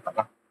 Take that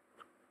attack.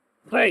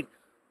 Right.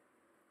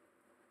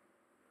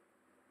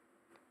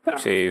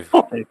 Save.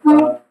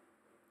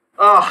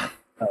 Ah.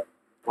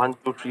 1,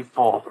 2, 3,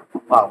 4.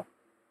 Wow.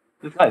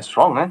 This guy is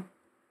strong, man.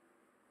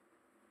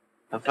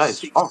 That guy is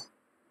Six. strong.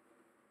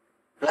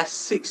 Plus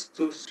 6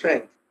 to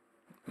strength.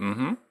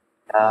 Mm-hmm.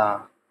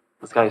 Yeah.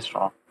 This guy is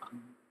strong.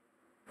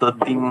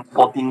 13,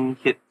 14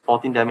 hit,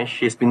 14 damage.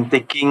 He's been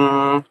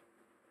taking.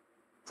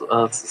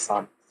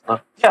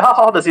 Yeah,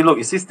 how does he look?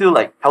 Is he still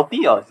like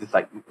healthy, or is he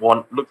like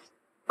looks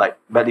like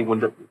badly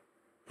wounded?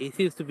 He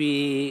seems to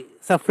be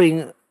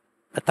suffering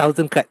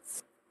 1,000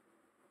 cuts.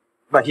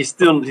 But he's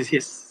still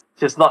he's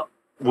not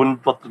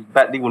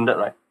badly wounded,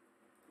 right?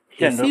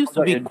 He Shen, don't seems to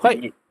forget be your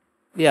quite, D8.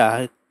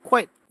 yeah,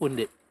 quite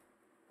wounded.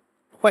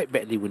 Quite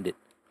badly wounded.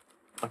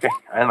 Okay,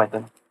 I end my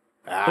turn.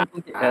 Ah, Don't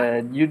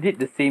forget, you did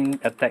the same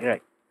attack,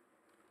 right?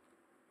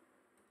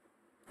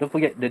 Don't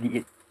forget the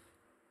D8.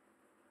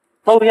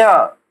 Oh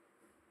yeah.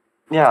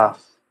 Yeah.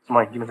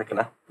 Sorry, give me a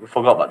second. We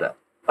forgot about that.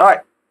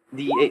 Alright.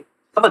 D8.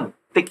 7.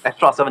 Take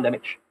extra 7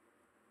 damage.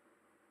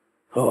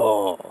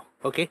 Oh,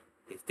 okay.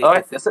 Let's take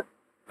Alright, this. that's it.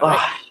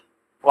 Alright.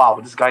 Wow,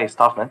 this guy is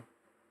tough, man.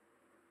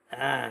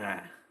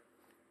 Ah.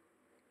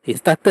 He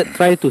started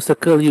trying to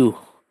circle you.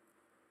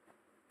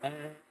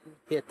 And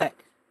he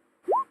attacked.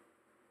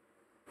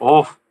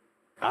 Oh,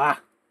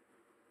 Ah.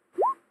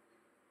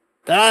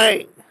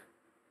 Die!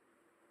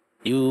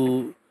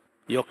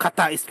 Your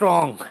kata is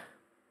strong.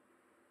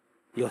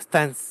 Your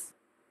stance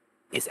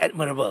is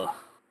admirable.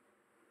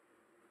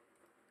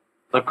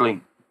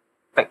 circling.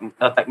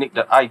 A technique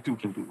that I too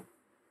can do.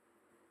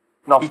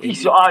 Now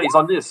feast your eyes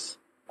on this.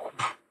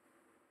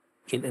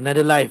 In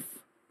another life,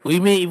 we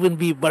may even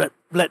be blood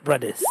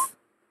brothers.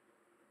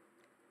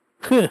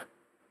 Huh.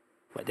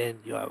 But then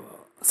you are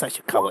such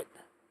a coward.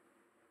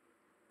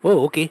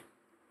 Oh, okay.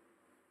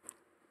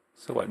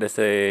 So what? There's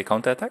a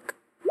counter attack.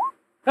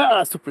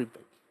 Ah, supreme.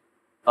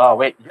 Oh,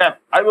 wait, yeah,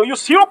 I will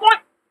use 0 point.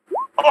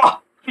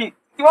 Oh,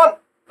 51.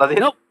 Does it hit?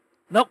 Nope.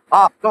 Nope.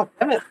 Ah, god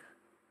damn it.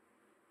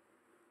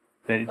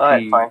 33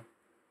 Alright, fine.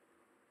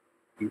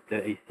 with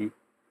the AC.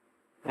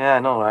 Yeah, I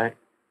know, right?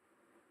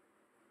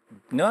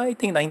 No, I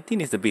think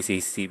 19 is the base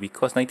AC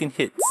because 19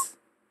 hits.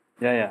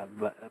 Yeah,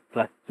 but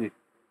plus 2.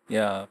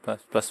 Yeah,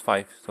 plus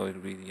 5. So it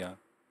really, yeah.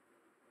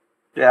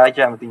 Yeah,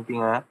 actually, I'm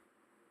thinking, Alright.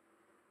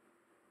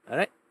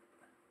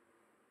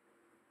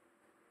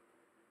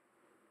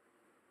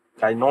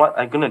 I know what,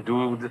 I'm gonna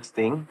do this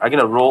thing. I'm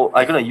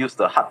gonna use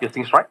the heart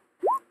piercing strike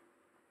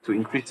to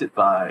increase it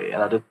by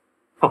another,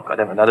 oh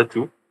goddamn, another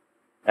 2.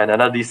 And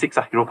another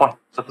d6, 0 point,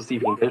 just to see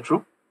if we can get it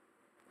through.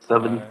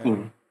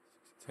 17.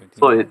 17.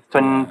 So it's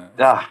 20,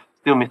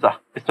 still miss,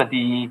 it's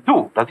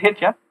 22. Does it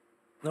hit, yeah?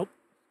 Nope.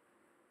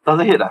 Does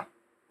it hit,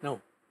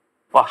 No.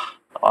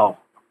 Wow.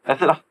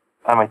 That's it,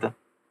 I my turn.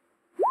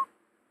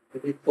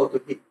 24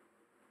 to hit.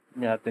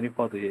 Yeah,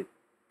 24 to hit.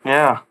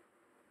 Yeah.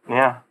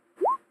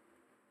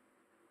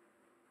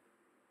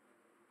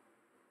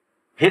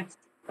 Hits,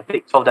 I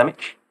take 12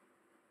 damage.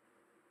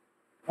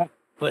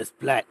 First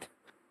blood.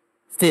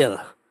 Still.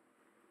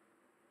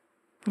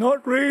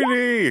 Not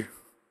really.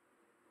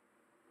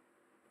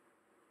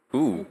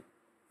 Ooh.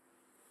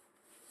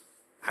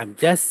 I'm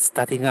just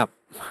starting up.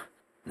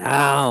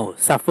 Now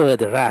suffer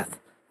the wrath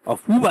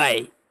of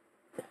Wubai.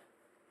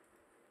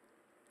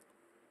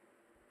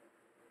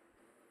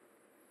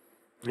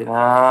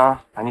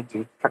 I need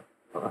to track.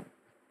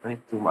 I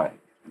need to my.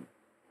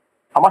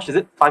 How much is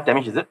it? 5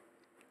 damage, is it?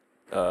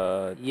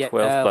 Yeah, 12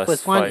 plus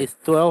first 5. one is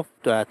 12,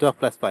 12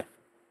 plus 5.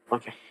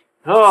 Okay.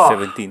 Oh,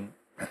 17.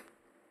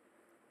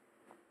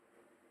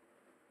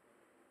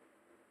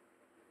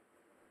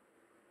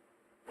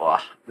 wow,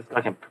 this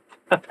guy can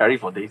parry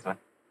for days, man.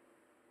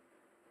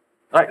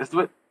 Alright, let's do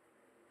it.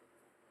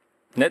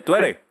 Net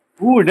 20.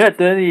 Ooh, not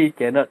 20.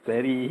 Cannot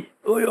parry.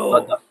 Oh,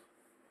 yo.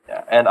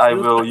 Yeah, and I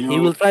will use. He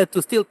will try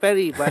to steal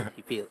parry, but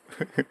he failed.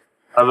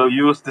 I will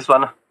use this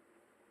one.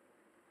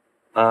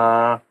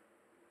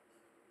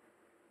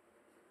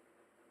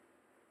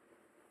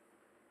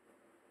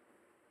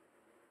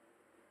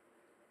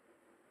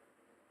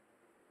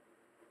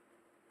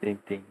 Same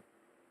thing.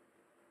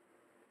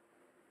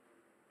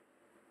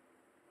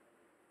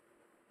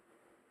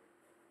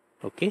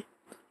 Okay.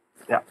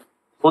 Yeah.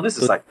 So this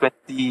is like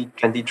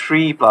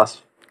 23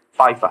 plus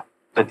 5,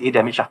 28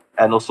 damage,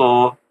 and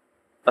also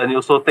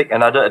take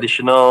another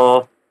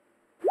additional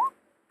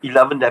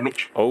 11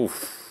 damage. Oh.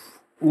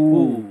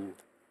 Ooh.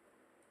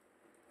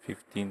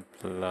 15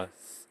 plus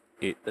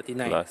 8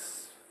 39.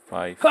 plus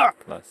 5 Ha!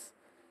 plus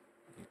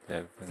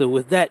 11. So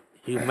with that,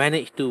 you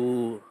managed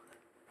to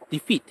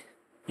defeat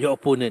your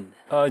opponent.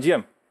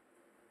 GM.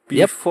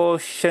 Yep. Before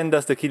Shen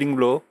does the killing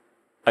blow,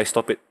 I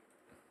stop it.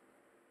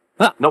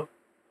 Nope.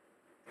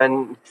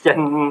 And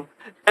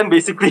can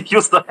basically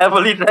use the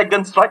heavily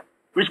dragon strike,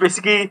 which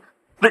basically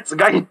splits the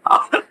guy in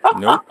half.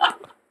 Nope.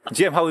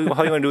 GM, how you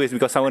gonna do it?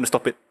 Because I want to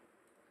stop it.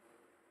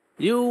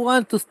 You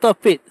want to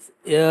stop it.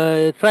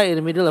 Try in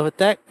the middle of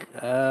attack.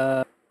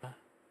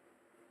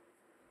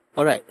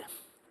 Alright.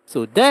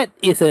 So that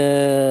is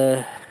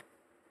a...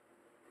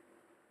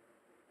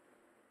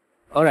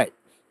 Alright.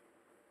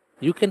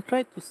 You can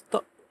try to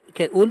stop... You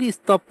can only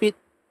stop it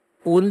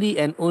only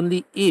and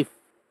only if...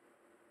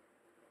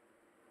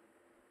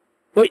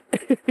 Wait.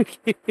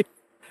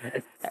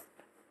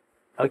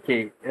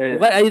 Okay.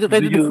 What are you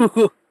trying to do?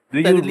 Do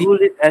you Suddenly. rule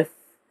it as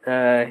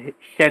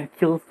Shen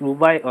kills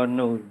Mumbai or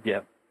no,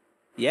 Jam?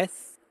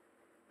 Yes.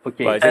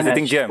 Okay. But just the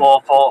thing, GM.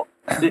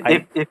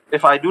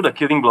 If I do the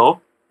killing blow,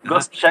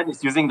 because Shen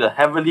is using the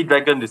heavily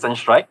dragon descent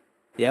strike,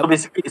 Yep. so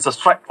basically it's a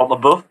strike from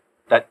above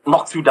that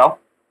knocks you down,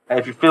 and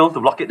if you fail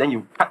to block it, then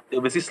you cut.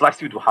 It basically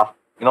slices you to half.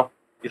 You know,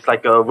 it's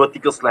like a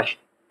vertical slash.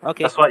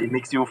 Okay. That's why it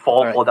makes you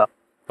fall Alright. down.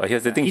 But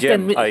here's the thing, You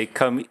can Jem. I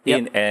come Yep.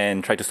 in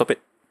and try to stop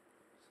it.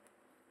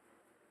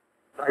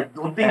 I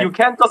don't think you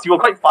can because you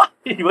were quite far.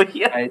 You were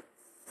here. I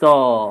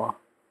saw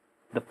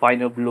the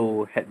final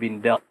blow had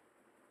been dealt.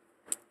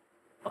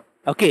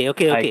 Okay.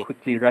 I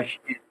quickly rushed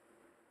in.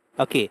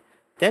 Okay.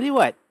 Tell you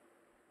what.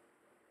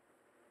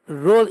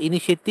 Roll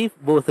initiative,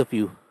 both of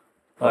you.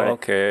 Alright.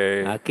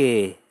 Okay.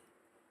 Okay.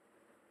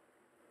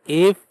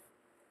 If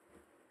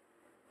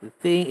the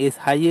thing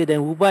is higher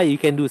than Wubai, you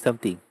can do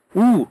something.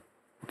 Ooh.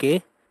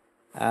 Okay.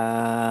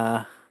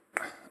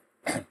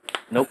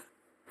 Nope.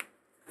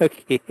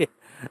 Okay.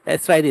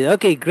 Let's try this.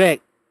 Okay,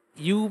 Greg.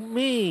 You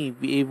may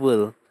be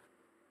able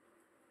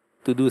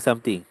to do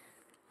something.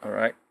 All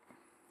right.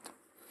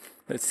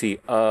 Let's see.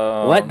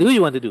 What do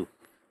you want to do?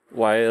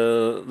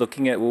 While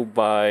looking at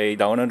Wubai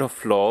down on the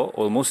floor,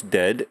 almost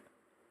dead,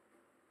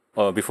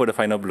 before the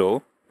final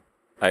blow,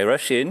 I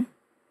rush in.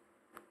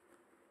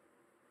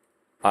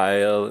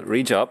 I'll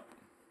reach up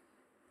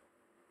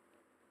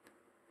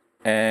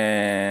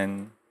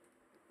and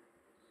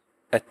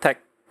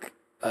attack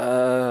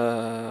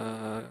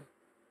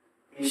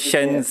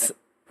Shen's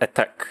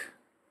attack.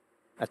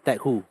 Attack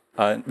who?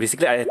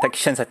 Basically, I attack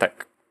Shen's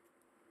attack.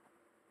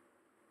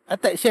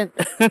 Attack Shen.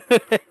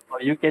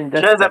 Or you can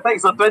just Shen's attack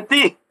is a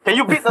 20. Can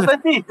you beat the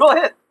 20? Go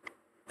ahead.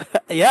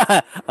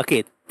 Yeah.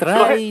 Okay. Go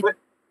ahead.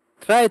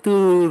 Try to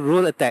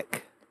roll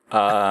attack.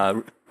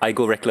 I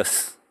go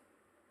reckless.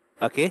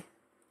 Okay.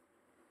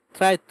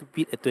 Try to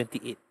beat a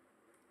 28.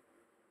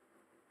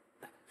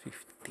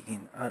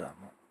 15.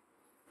 Alamak.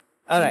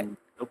 Alright.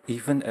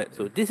 Even at...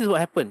 So this is what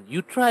happened.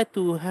 You try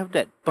to have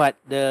that, but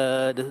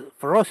the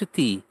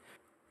ferocity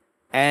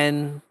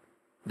and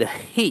the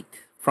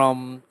hate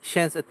from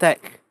Shen's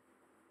attack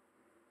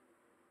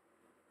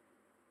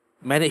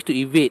managed to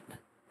evade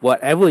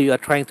whatever you are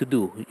trying to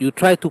do. You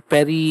try to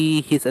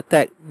parry his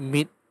attack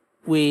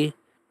midway,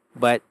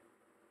 but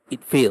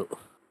it failed.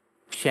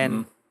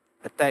 Shen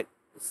attack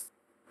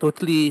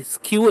totally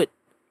skewered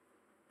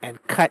and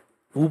cut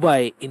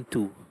Wubai in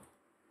two.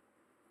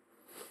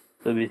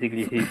 So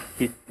basically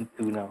he's in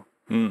two now.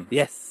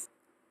 Yes.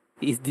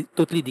 He is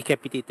totally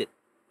decapitated.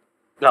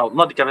 No,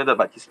 not decapitated,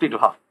 but he split to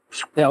half.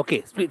 Yeah,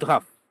 okay. Split to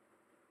half.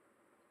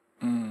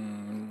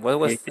 What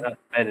was He cannot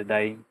spare the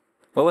dying.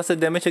 what was the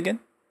damage again?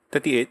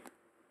 38?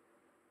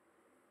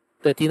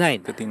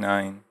 39.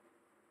 39.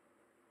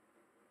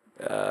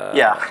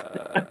 Yeah.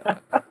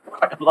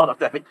 Quite a lot of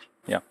damage.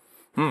 Yeah.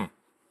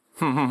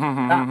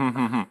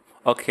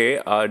 Okay,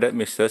 that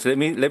misses. Let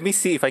me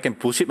see if I can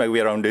bullshit my way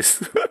around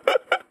this.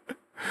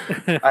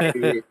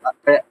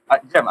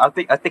 Jam, I'll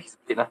take his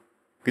blade.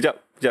 Kejap.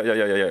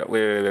 Yeah.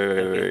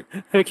 Wait.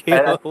 Okay.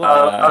 And,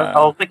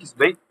 I'll take his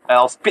blade and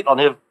I'll spit on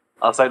him.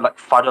 I'll say like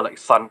father, like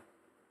son,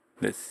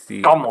 Let's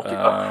see. Come off it,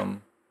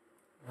 and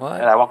What?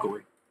 I walk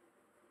away.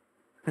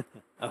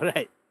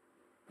 Alright.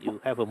 You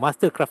have a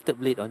master crafted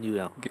blade on you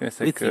now. Give me a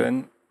With you.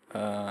 second.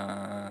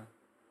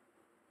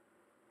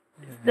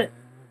 Is that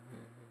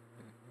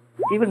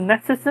even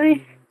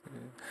necessary?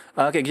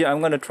 Okay, yeah, I'm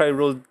gonna try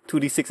roll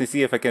 2d6 and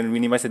see if I can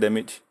minimize the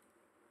damage.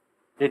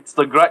 It's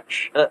the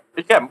grudge.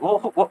 Jam,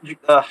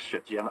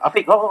 shit, Jam. I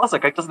think, what's the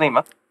character's name?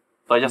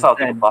 So I just have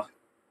to take a buff.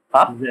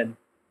 Huh? Zen.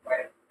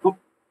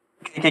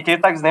 Can you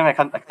type his name? I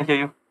can't hear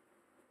you.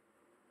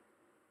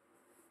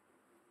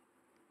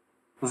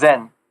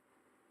 Zen.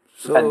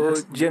 So,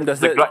 GM, does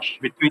the that... grudge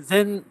between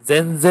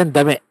Zen,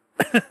 damn it.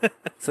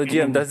 So,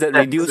 GM, does that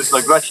Yes, reduce... it's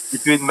the grudge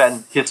between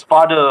men. His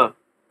father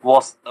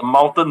was a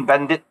mountain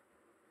bandit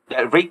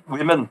that raped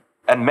women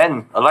and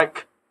men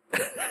alike.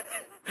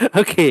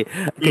 Okay,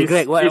 He's-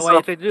 Greg, what he's are you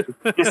a- trying to do?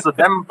 He's a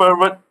damn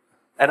pervert,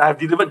 and I've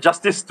delivered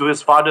justice to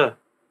his father.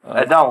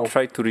 And now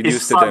try to his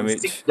reduce the son damage.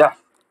 seeks death.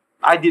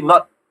 I did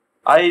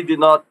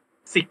not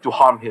seek to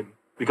harm him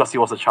because he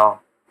was a child,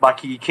 but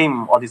he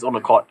came on his own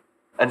accord,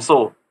 and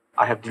so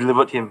I have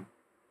delivered him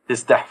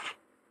his death,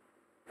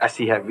 as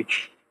he had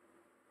reached.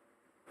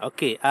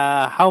 Okay,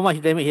 how much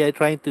damage are you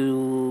trying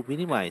to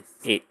minimize?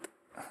 8.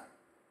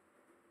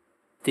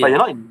 But you're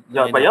not in,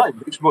 I but you're know. not in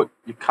rage mode.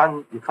 You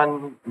can't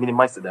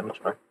minimize the damage,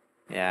 right?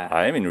 Yeah.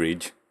 I am in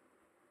rage.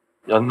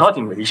 You're not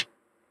in rage.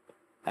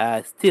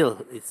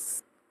 Still,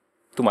 it's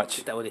Too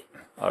much. tak boleh.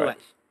 Too Alright.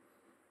 much.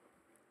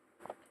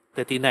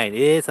 39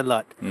 is a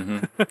lot.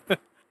 Mm-hmm.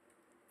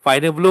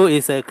 Final blow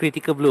is a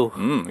critical blow.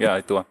 Yeah,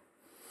 itu lah.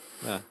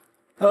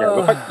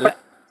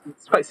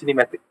 It's quite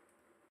cinematic.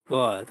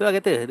 Wah, tu lah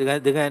kata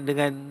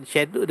dengan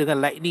shadow, dengan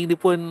lightning dia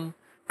pun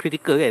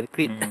critical kan?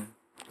 Crit.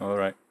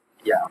 Alright.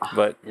 Yeah.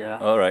 But, Yeah.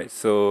 alright,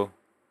 so...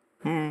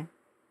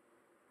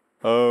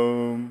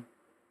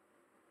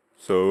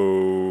 So...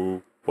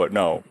 What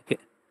now?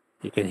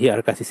 You can hear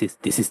Arkasi says,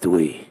 "This is the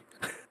way."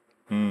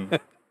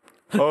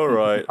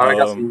 Alright, Alright,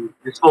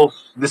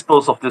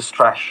 dispose of this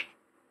trash.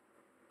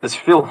 This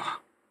filth.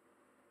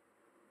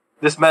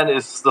 This man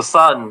is the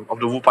son of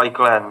the Wu Pai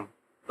clan.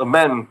 The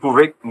man who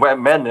raped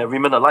men and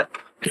women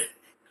alike.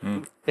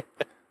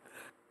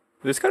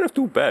 it's kind of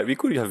too bad. We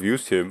could have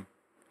used him.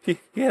 He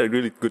had a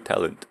really good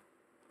talent.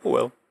 Oh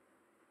well.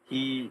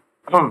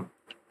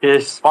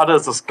 His father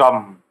is a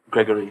scum,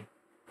 Gregory.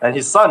 And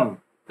his son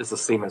is the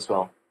same as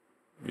well.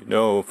 You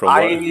know, from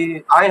what...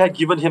 I had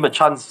given him a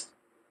chance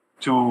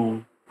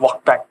to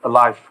walk back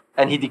alive,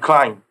 and he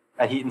declined,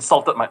 and he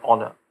insulted my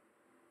honor.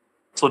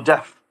 So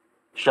death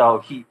shall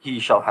he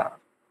shall have.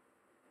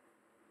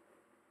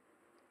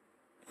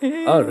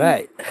 All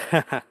right.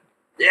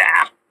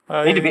 Yeah!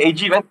 Need to be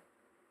AG, man.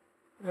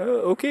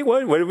 Okay,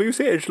 whatever you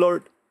say,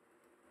 Edgelord.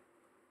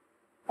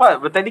 Well,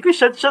 but technically,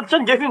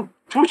 Shen gave him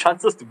 2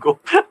 chances to go.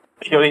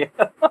 He only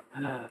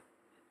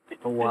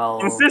A while.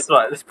 insist,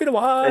 what? It's been a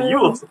while. And you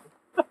also.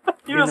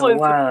 It's been a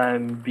while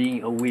I'm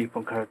being away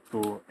from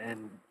Karasu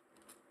and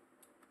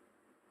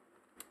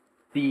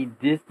see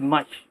this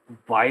much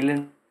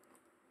violence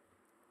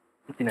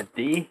in a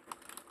day.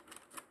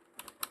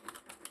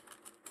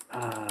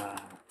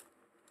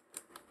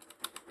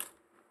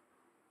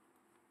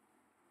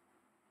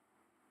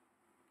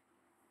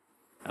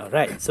 All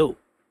right. So,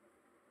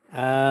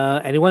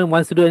 anyone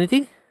wants to do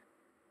anything?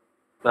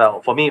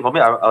 Well, for me,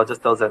 I'll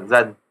just tell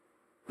Zen,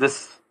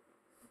 this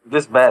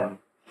man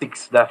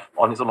seeks death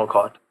on his own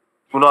accord.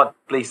 Do not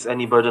place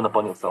any burden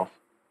upon yourself.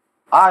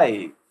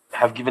 I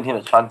have given him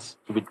a chance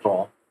to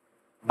withdraw,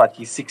 but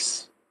he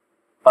seeks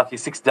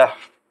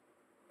death,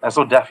 and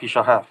so death he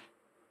shall have.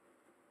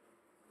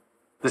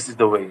 This is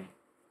the way.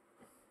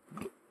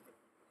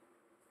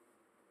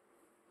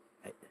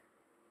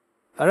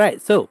 All right.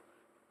 So,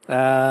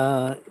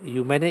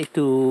 you managed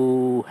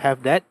to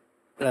have that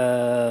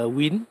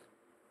win.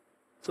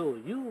 So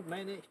you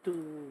managed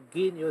to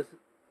gain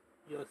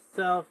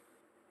yourself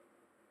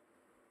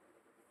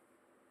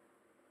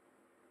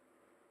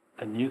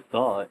A new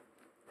thought.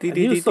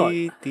 new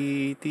sword.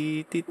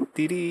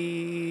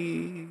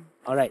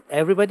 All right,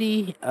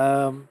 everybody,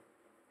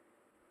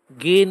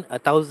 gain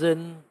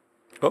 1,000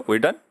 Oh, we're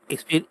done?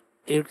 XP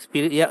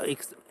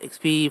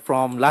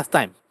from last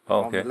time.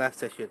 Oh, From okay. the last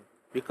session,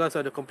 because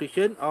of the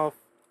completion of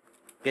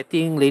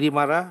getting Lady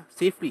Mara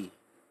safely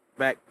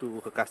back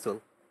to her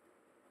castle.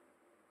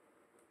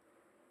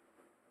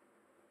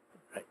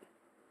 Right,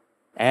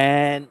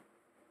 and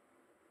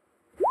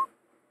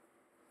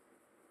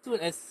soon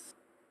as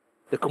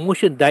the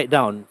commotion died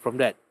down from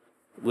that,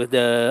 with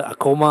the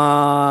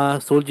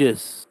Akoma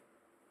soldiers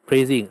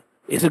praising,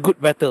 "It's a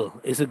good battle,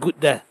 it's a good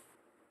death."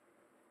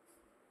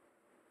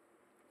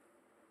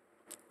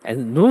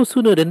 And no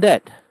sooner than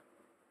that,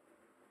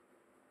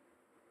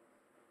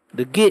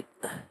 the gate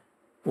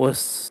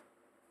was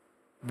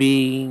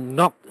being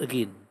knocked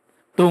again.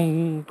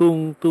 Tung,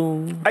 tung,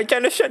 tung. I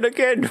cannot shut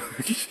again.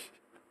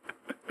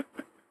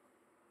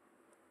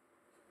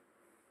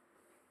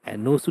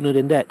 And no sooner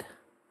than that,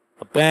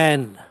 a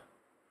band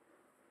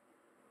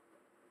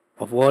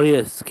of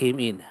warriors came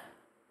in.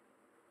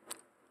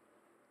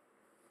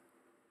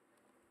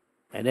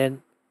 And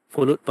then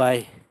followed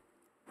by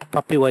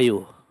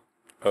Papiwayo.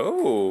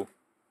 Oh.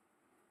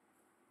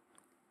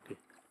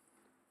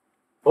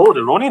 Oh,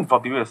 the Ronin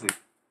previously.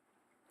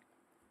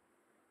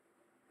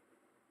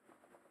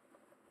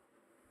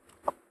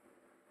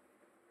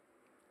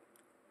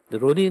 The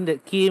Ronin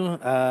that came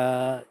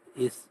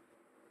is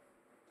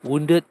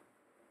wounded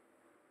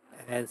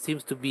and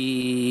seems to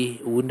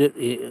be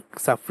wounded,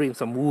 suffering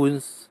some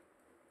wounds.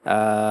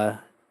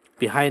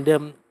 Behind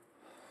them,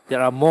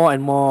 there are more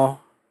and more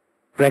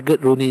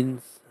ragged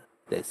Ronins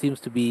that seems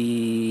to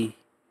be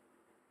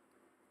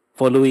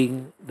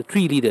following the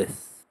 3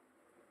 leaders.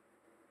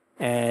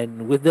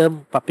 And with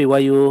them,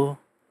 Papiwayo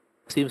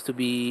seems to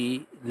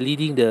be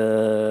leading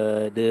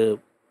the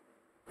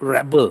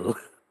rebel,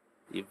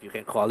 if you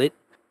can call it,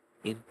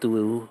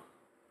 into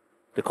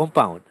the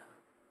compound.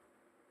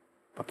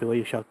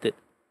 Papiwayo shouted,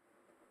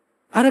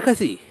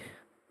 "Arakasi,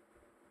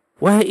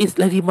 where is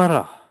Lady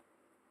Mara?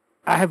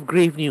 I have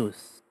grave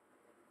news."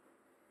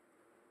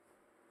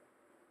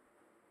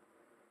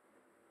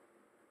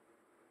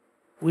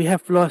 "We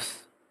have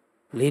lost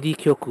Lady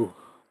Kyoku."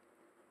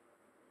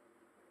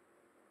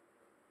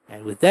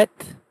 And with that,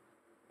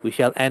 we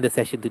shall end the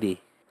session today.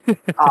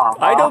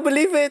 I don't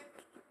believe it.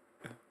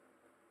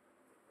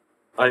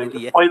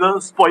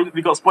 Spoiler, we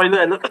got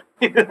spoiler alert.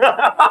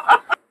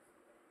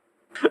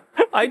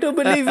 I don't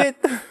believe it.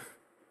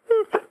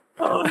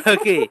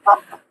 Okay.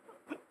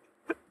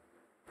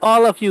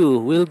 All of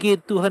you will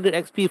get 200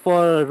 XP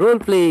for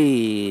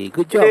roleplay.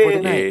 Good job for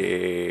the night.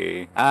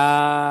 Yay.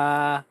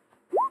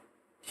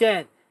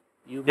 Shen,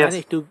 you Yes.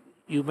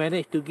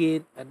 managed to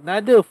gain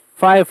another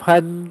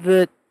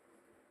 500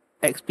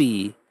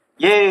 XP.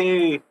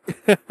 Yay!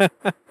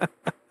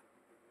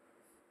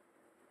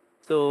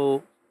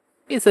 So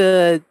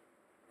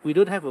we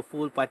don't have a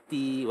full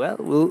party. Well,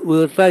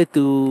 we'll try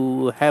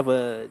to have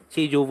a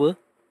changeover.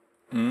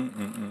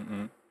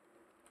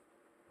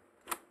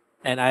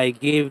 And I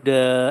gave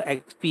the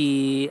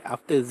XP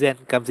after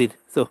Zen comes in.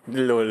 So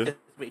Lol. just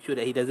make sure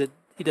that he doesn't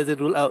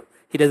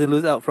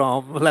lose out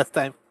from last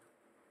time.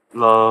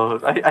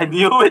 Lord, I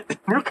knew it.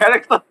 New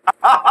character.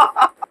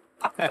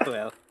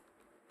 Well,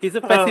 he's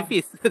a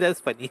pacifist. That's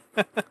funny.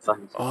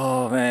 Sorry.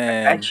 Oh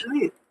man.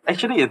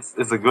 Actually, it's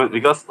a good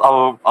because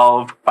our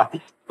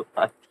party.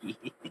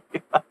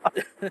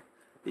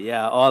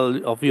 Yeah,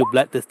 all of you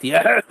bloodthirsty.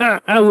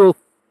 I will.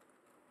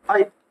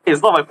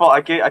 It's not my fault.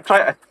 I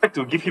try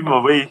to give him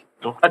away.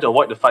 Try to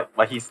avoid the fight,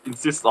 but he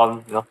insists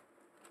on, No,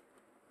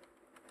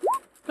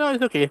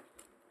 it's okay.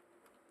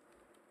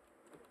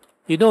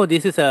 You know,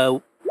 this is a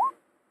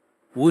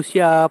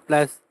wuxia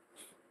plus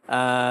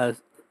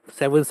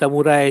seven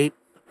samurai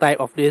type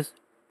of this.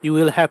 You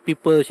will have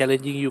people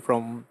challenging you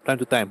from time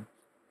to time.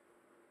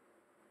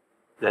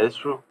 That is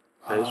true.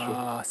 That is true.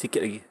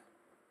 Sikit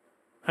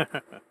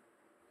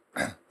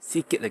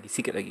lagi.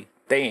 Sikit lagi.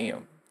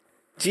 Damn.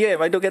 GM,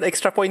 I don't get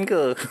extra point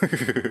ke?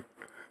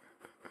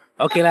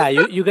 Okay lah,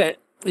 you get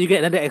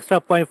another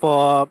extra point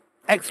for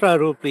extra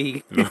role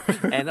playing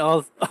and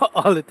all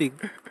the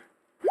things.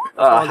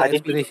 All the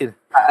explanation.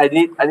 I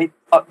need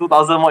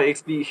 2,000 more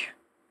XP.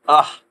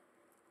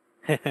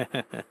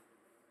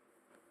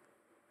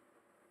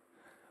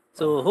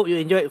 So hope you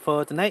enjoyed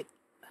for tonight.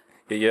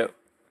 Yep.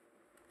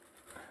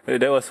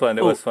 That was fun.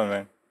 That was fun,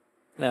 man.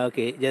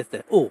 Okay, just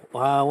that.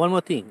 One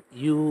more thing.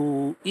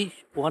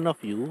 Each one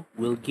of you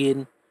will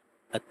gain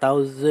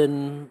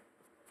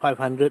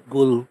 1,500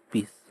 gold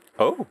piece.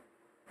 Oh,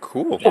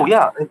 cool. Oh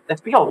yeah. And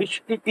speaking of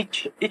which,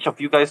 each of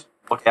you guys.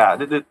 Okay, yeah,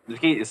 the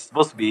game is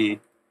supposed to be.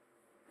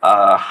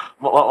 What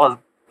was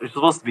it's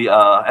supposed to be?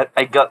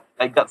 I got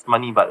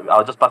money, but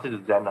I'll just pass it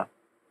to Zen.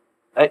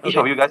 Each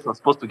of you guys are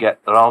supposed to get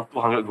around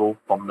 200 gold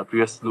from the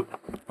previous loot.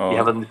 We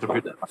haven't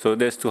distributed. So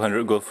there's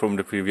 200 gold from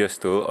the previous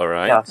two. All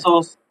right. Yeah.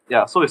 So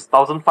it's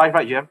 1,500,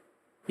 right, GM?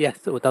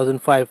 Yes,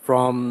 1,500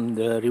 from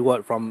the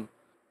reward from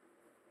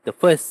the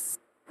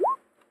first.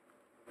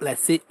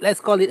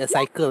 Let's call it a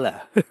cycle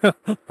lah.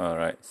 All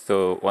right.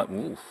 So what?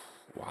 Oof,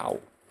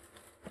 wow.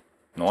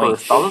 So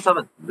Nice. it's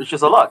 1,700, which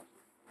is a lot.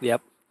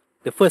 Yep,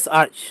 the first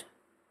arch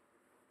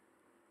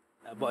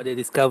about the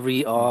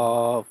discovery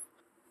of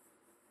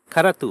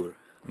Karatur.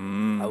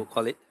 I will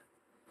call it.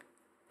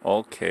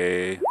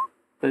 Okay.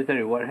 So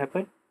sorry, what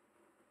happened?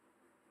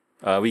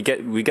 We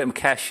get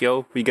cash,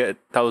 yo. We get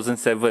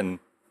 1,007.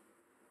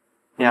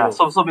 Yeah.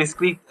 So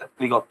basically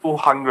we got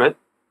 200.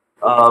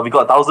 We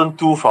got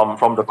 1,002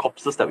 from the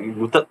corpses that we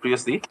looted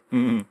previously.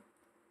 Mm-hmm.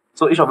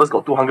 So each of us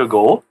got 200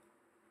 gold.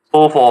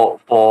 So for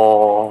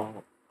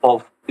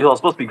it was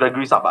supposed to be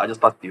Gregory's up, but I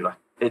just passed to you lah.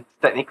 It's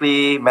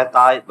technically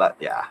meta, but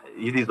yeah,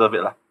 you deserve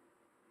it lah.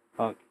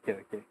 Okay.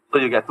 So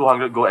you get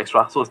 200 gold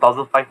extra. So it's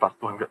 1,500 plus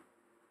 200.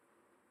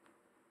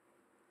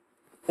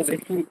 So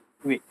basically,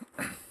 wait,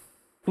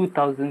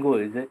 2,000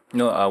 gold is it?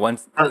 No, No,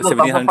 1,700.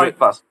 1,500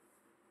 plus.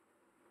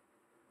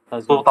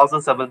 So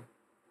 1,007.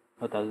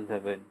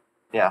 1,007.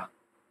 Yeah.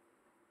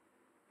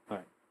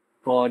 Alright.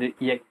 For the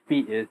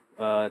EXP is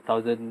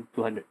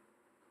 1,200.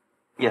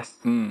 Yes.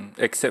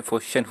 Except for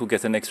Shen, who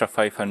gets an extra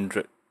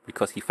 500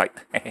 because he fight.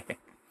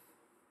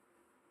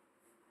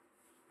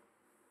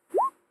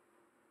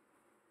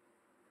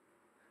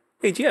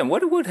 Hey GM,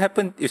 what would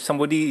happen if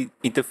somebody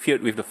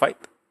interfered with the fight?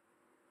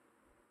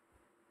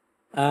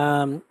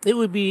 It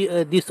would be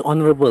a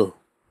dishonorable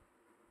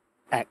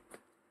act.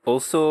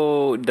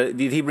 Also, did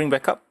he bring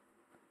back up?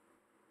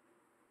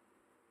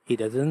 He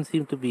doesn't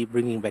seem to be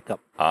bringing back up.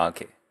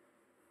 Okay.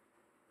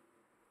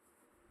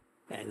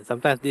 And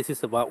sometimes this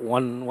is about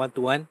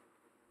one-to-one.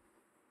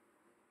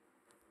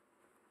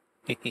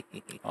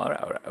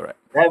 Alright.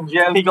 Damn,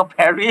 GM, he got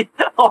parry.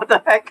 What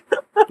the heck?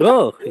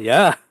 Oh,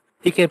 yeah.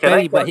 He can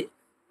parry, but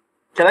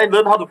Can I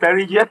learn how to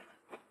parry, GM?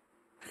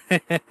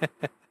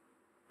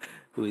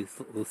 we'll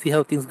see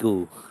how things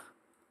go.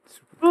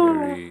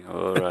 Very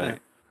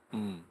alright.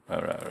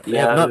 Alright. You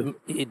have not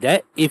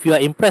that. If you are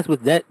impressed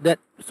with that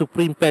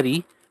supreme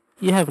parry,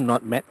 you have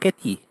not met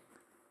Katy.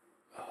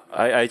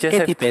 I just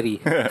Katy have Perry.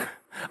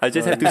 I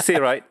just have to say,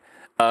 right?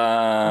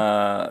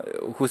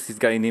 Who's this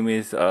guy name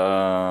is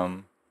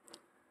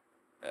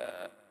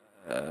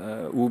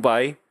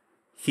Ubai.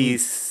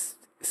 His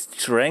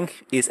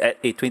strength is at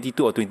a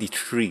 22 or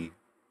 23.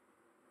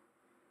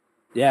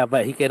 Yeah,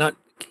 but he cannot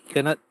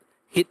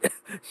hit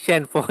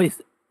Shen for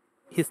his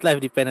life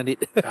depend on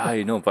it.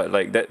 I know, but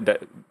like that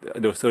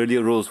those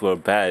earlier rolls were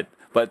bad.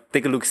 But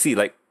take a look, see,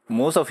 like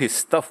most of his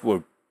stuff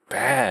were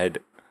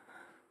bad.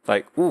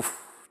 Like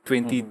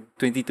 20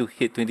 to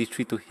hit,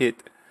 23 to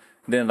hit.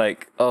 Then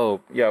like,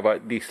 oh yeah,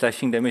 but the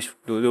slashing damage,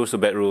 those were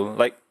bad roll.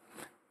 Like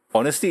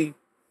honestly,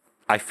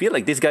 I feel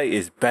like this guy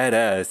is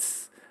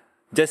badass.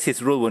 Just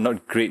his roll were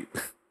not great.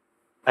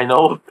 I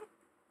know.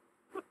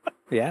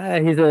 Yeah,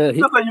 he's a.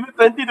 Just like you need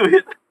 20 to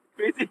hit.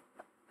 Crazy.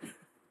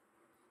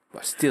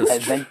 But still,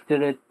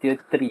 Adventurer tier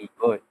 3.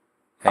 God.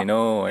 I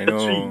know. 3,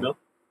 no?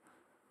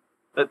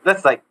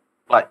 That's like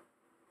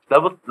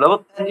level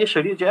 10-ish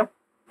already, Jam?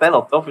 10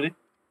 or 12 already?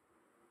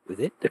 Was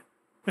it?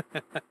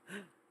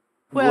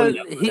 Well,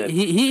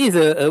 he is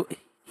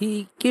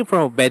he came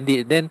from a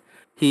bandit. Then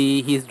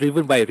he's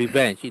driven by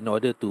revenge in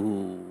order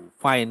to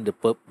find the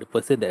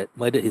person that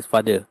murdered his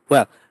father.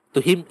 Well, to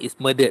him it's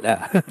murdered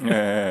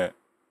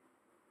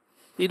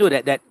You know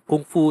that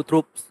kung fu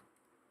troops.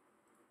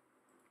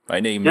 My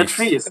name Tier is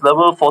 3 is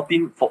level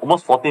 14, for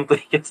almost 14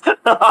 players.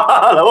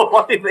 Level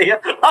 14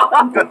 players.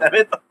 God damn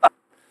it.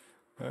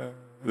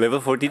 level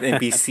 14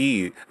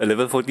 NPC. A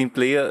level 14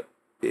 player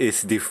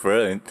is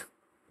different.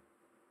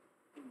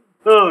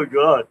 Oh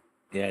god.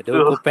 Yeah,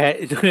 don't Ugh.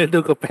 compare.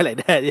 Don't compare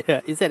like that.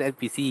 Yeah, it's an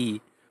NPC.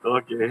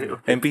 Okay.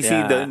 NPC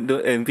Yeah. the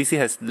NPC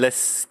has less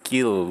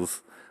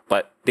skills,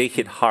 but they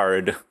hit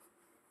hard.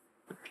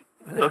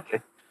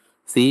 Okay.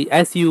 See,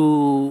 as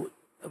you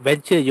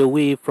venture your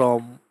way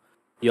from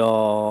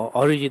your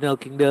original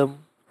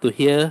kingdom to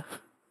here,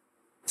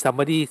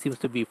 somebody seems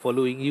to be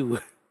following you.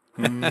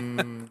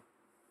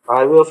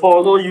 I will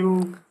follow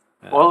you.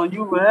 Follow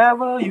you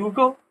wherever you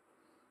go.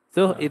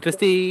 So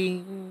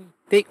interesting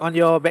take on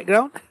your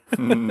background.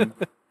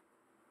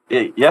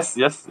 Yes.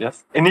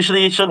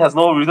 Initially, Shen has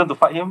no reason to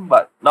fight him,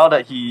 but now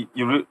that he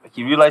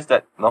realized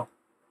that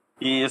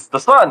he is the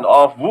son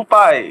of Wu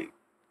Pai,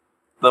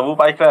 the Wu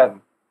Pai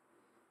clan,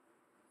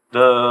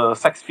 the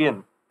sex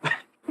fiend.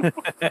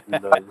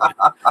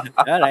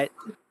 All right.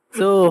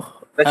 So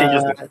That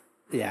changes things.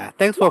 yeah,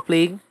 thanks for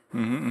playing.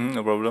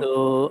 No problem.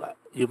 So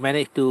you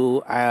managed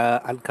to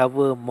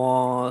uncover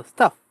more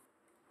stuff,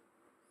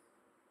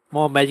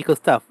 more magical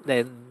stuff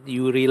than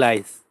you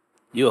realize.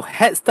 You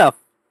had stuff,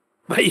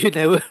 but you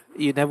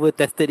never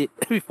tested it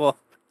before.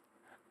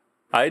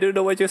 I don't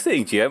know what you're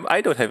saying, GM.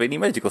 I don't have any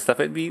magical stuff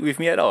with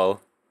me at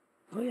all.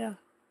 Oh yeah.